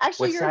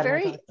actually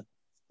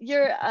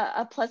you're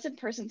a pleasant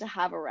person to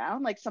have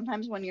around. Like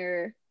sometimes when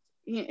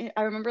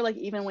I remember like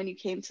even when you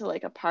came to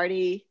like a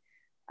party,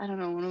 I don't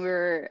know, when we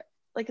were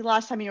like the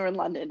last time you were in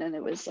London and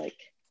it was like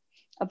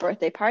a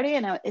birthday party,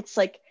 and it's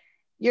like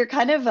you're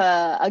kind of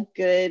a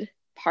good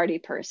party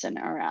person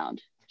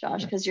around,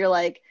 Josh, because you're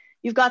like,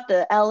 you've got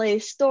the LA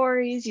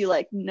stories, you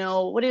like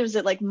know, what is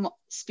it, like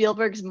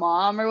Spielberg's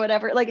mom or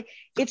whatever, like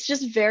it's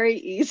just very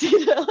easy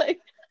to like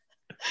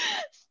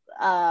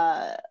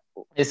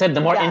they said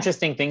the more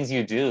interesting things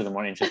you do, the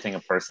more interesting a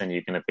person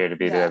you can appear to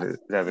be to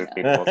other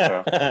people.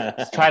 So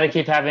just try to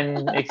keep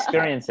having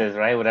experiences,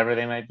 right? Whatever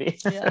they might be.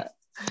 Yeah.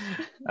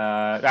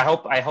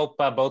 I hope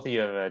both of you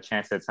have a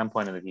chance at some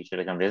point in the future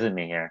to come visit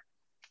me here.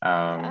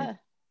 At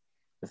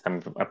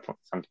some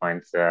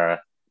point.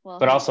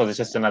 But also, there's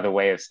just another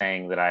way of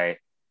saying that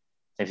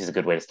maybe it's a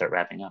good way to start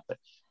wrapping up. But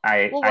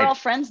we're all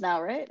friends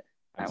now, right?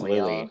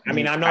 Absolutely. I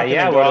mean, I'm not.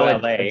 We're all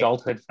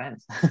adulthood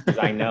friends.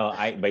 I know.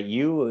 But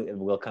you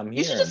will come here.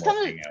 You should just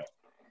come.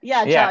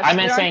 Yeah. Josh, I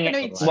meant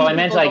saying. Well, I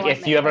meant like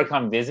if you ever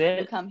come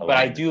visit. But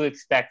I do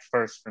expect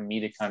first for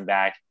me to come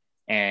back,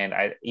 and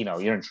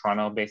you're in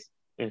Toronto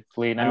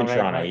basically now. I'm in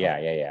Toronto.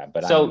 Yeah.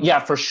 But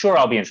for sure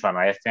I'll be in Toronto.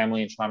 I have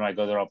family in Toronto. I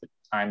go there all the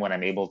time when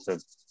I'm able to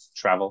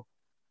travel,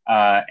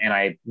 and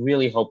I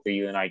really hope that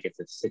you and I get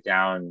to sit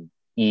down,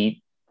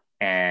 eat,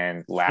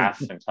 and laugh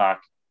and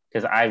talk.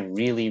 Because I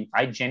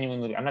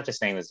genuinely, I'm not just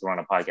saying this to run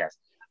a podcast.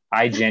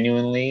 I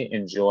genuinely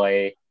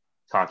enjoy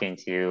talking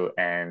to you.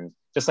 And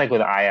just like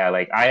with Aya,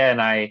 like Aya and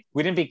I,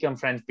 we didn't become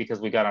friends because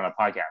we got on a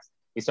podcast.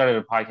 We started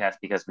a podcast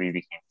because we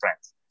became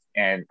friends.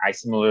 And I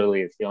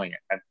similarly am feeling it.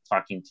 I'm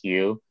talking to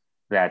you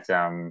that,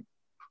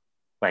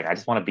 like, I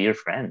just want to be your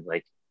friend.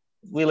 Like,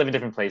 we live in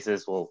different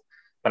places.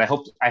 But I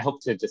hope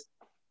to just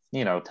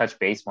touch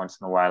base once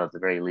in a while at the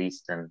very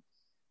least and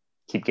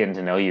keep getting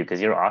to know you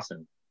because you're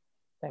awesome.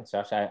 Thanks,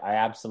 Josh. I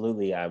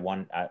absolutely, I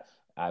want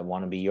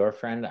to be your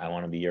friend. I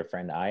want to be your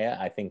friend, Aya.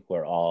 I think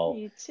we're all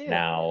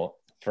now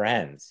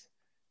friends.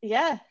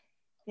 Yeah.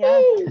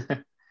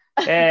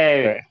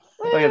 Hey,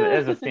 look at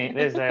there's a theme.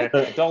 There's our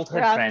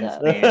adulthood friends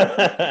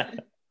theme.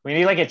 We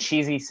need like a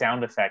cheesy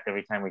sound effect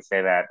every time we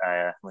say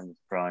that when you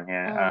throw in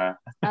here.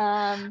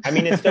 I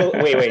mean, it's so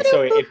wait.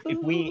 So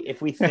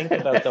if we think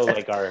about though,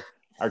 like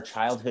our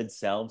childhood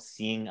selves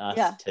seeing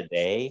us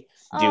today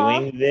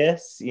doing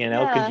this,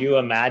 could you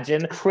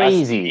imagine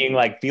crazy us being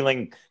like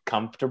feeling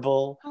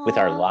comfortable with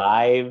our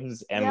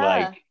lives and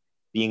like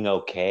being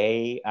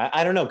okay?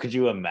 I don't know. Could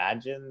you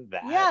imagine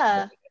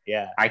that?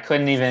 Yeah. I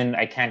can't even.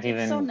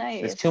 So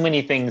nice. There's too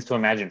many things to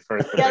imagine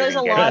first. There's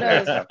a lot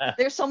of.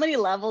 There's so many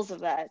levels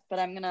of that, but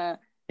I'm gonna.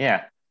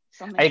 Yeah.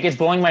 Like it's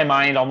blowing my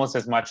mind almost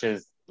as much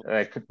as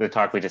the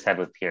talk we just had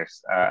with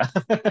Pierce,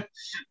 and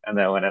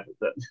then whenever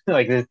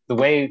like the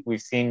way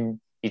we've seen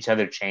each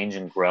other change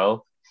and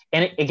grow,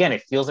 and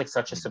it feels like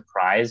such a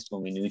surprise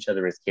when we knew each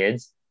other as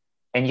kids,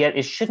 and yet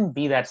it shouldn't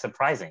be that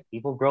surprising.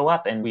 People grow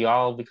up, and we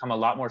all become a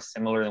lot more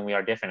similar than we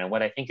are different. And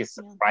what I think is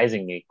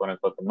surprising me, quote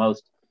unquote, the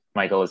most,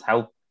 Michael, is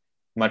how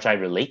much I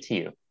relate to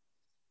you.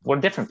 We're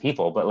different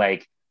people, but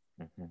like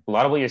a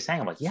lot of what you're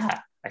saying, I'm like, yeah,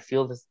 I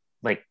feel this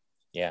like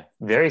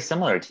very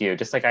similar to you.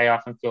 Just like I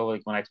often feel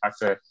like when I talk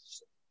to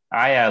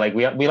Aya, like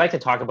we like to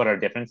talk about our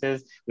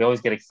differences. We always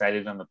get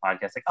excited on the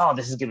podcast, like, oh,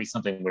 this is gonna be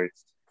something where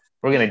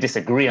we're gonna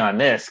disagree on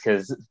this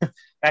because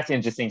that's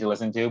interesting to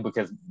listen to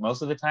because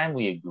most of the time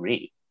we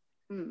agree.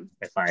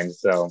 I find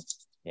so.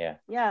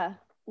 Yeah.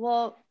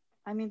 Well,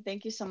 I mean,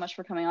 thank you so much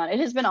for coming on. It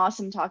has been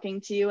awesome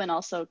talking to you, and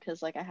also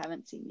because like I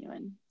haven't seen you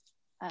in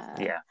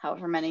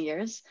however many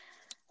years.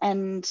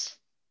 And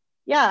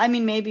I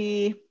mean,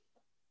 maybe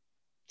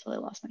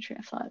totally lost my train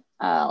of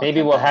thought.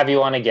 Maybe we'll have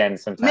you on again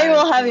sometime. Maybe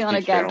we'll have you on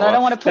again, but I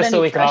don't want to put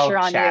any pressure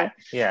on you.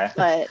 Yeah.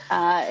 But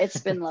it's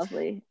been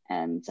lovely.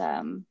 And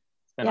awesome,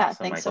 thanks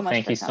Michael. so much.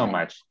 Thank you so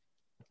much.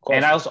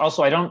 And I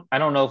also I don't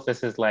know if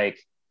this is like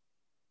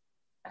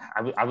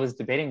I was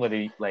debating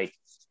whether like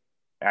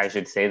I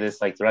should say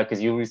this like throughout,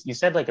 because you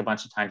said like a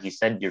bunch of times you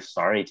said you're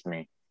sorry to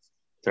me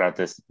throughout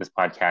this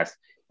podcast,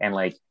 and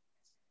like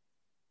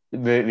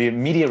the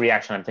immediate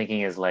reaction I'm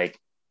thinking is like,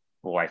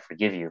 well, I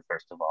forgive you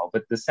first of all,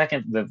 but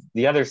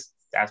the other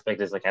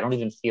aspect is like I don't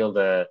even feel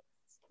the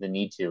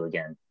need to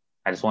again.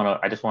 I just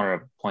want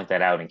to point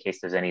that out in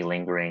case there's any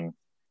lingering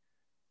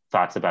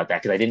thoughts about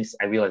that, because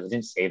I realized I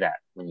didn't say that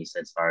when you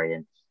said sorry,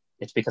 and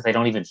it's because I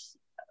don't even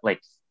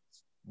like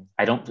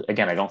I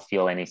don't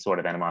feel any sort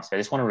of animosity. I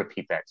just want to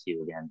repeat that to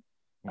you again,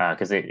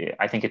 because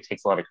I think it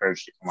takes a lot of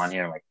courage to come on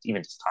here and like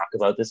even just talk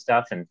about this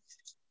stuff, and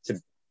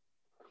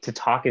to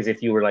talk as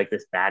if you were like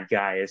this bad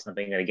guy or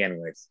something. And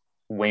again, it's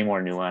way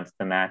more nuanced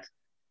than that.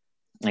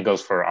 It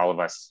goes for all of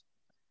us.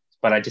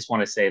 But I just want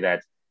to say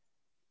that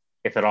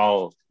if at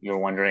all you're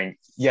wondering,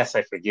 yes,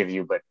 I forgive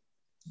you, but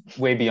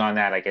way beyond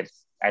that,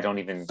 I don't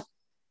even,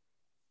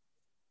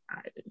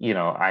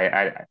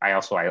 I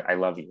also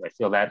love you. I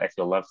feel that. I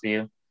feel love for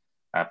you,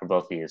 for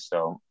both of you.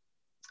 So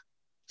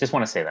just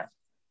want to say that.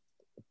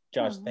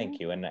 Josh,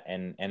 thank you.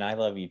 And I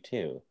love you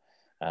too.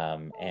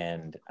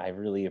 And I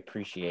really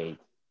appreciate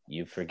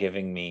you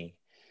forgiving me.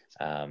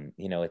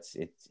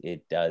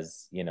 It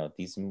does,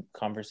 these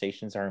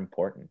conversations are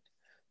important,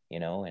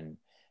 and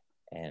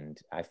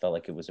I felt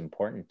like it was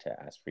important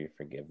to ask for your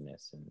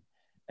forgiveness.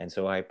 And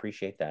so I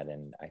appreciate that.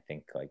 And I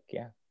think like,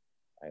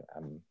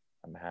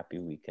 I'm happy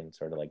we can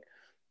sort of like,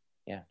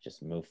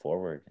 just move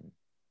forward. And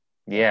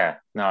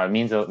no, it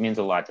means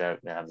a lot to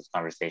have this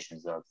conversation.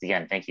 So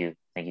again, thank you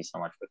so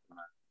much for coming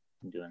on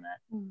and doing that.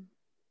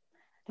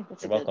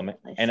 You're welcome.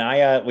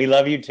 And we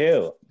love you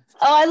too.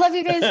 Oh, I love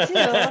you guys too.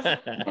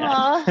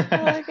 Aw,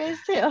 I love you guys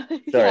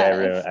too.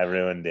 Sorry, I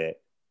ruined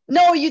it.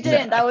 No, you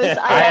didn't. That was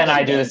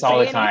I do this all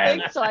the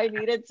time. So I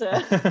needed to.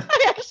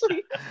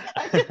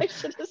 I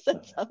should have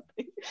said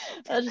something.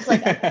 I was just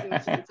like, I can do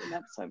it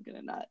enough, so I'm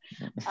gonna not.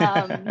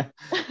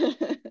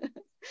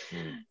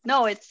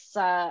 No, it's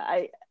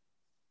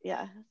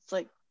it's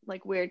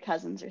like weird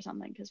cousins or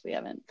something, because we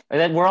haven't.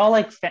 We're all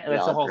like that's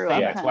the whole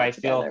thing. That's why I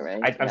feel. Together,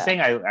 right? I'm saying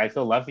I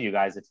feel love for you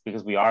guys. It's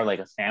because we are like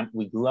a fam.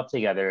 We grew up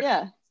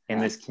together. In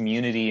this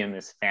community, in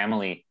this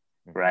family,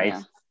 right?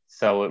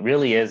 So it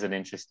really is an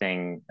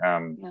interesting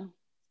kind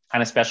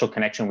of special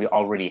connection we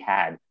already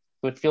had.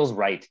 So it feels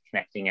right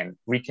connecting and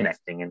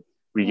reconnecting and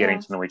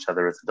getting to know each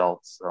other as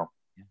adults. So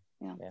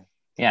on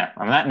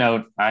that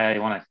note, I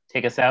want to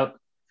take us out.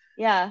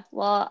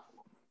 Well,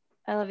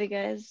 I love you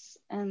guys,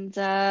 and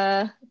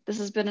this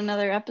has been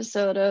another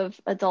episode of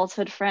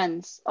Adulthood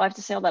Friends. Oh, I have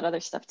to say all that other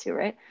stuff too,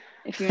 right?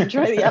 If you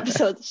enjoy the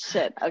episodes,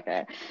 shit.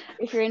 Okay.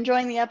 If you're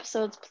enjoying the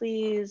episodes,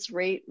 please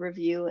rate,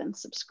 review, and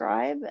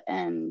subscribe.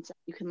 And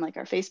you can like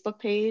our Facebook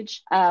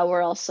page.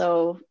 We're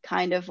also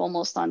kind of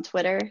almost on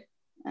Twitter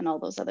and all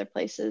those other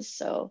places.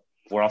 So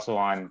we're also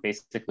on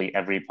basically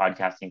every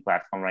podcasting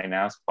platform right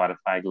now: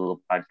 Spotify,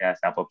 Google Podcasts,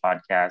 Apple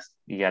Podcasts,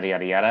 yada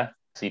yada yada.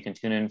 So you can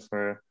tune in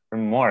for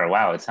more.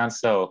 Wow, it sounds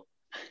so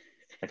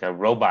like a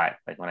robot.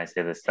 Like when I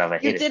say this stuff, I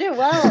hate it. You did it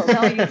well.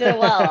 No, you did it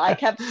well. I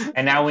kept.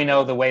 And now we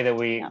know the way that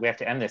we have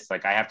to end this.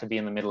 Like I have to be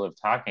in the middle of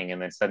talking, and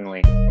then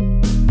suddenly.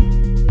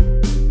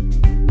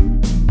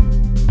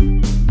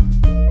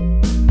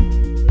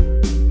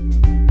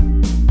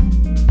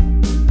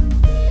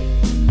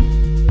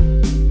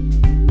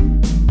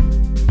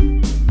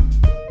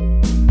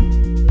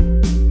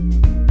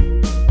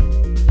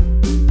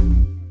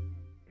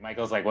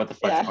 Michael's like, what the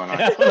fuck's going on?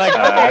 Like,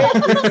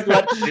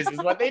 okay, this is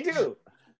what they do.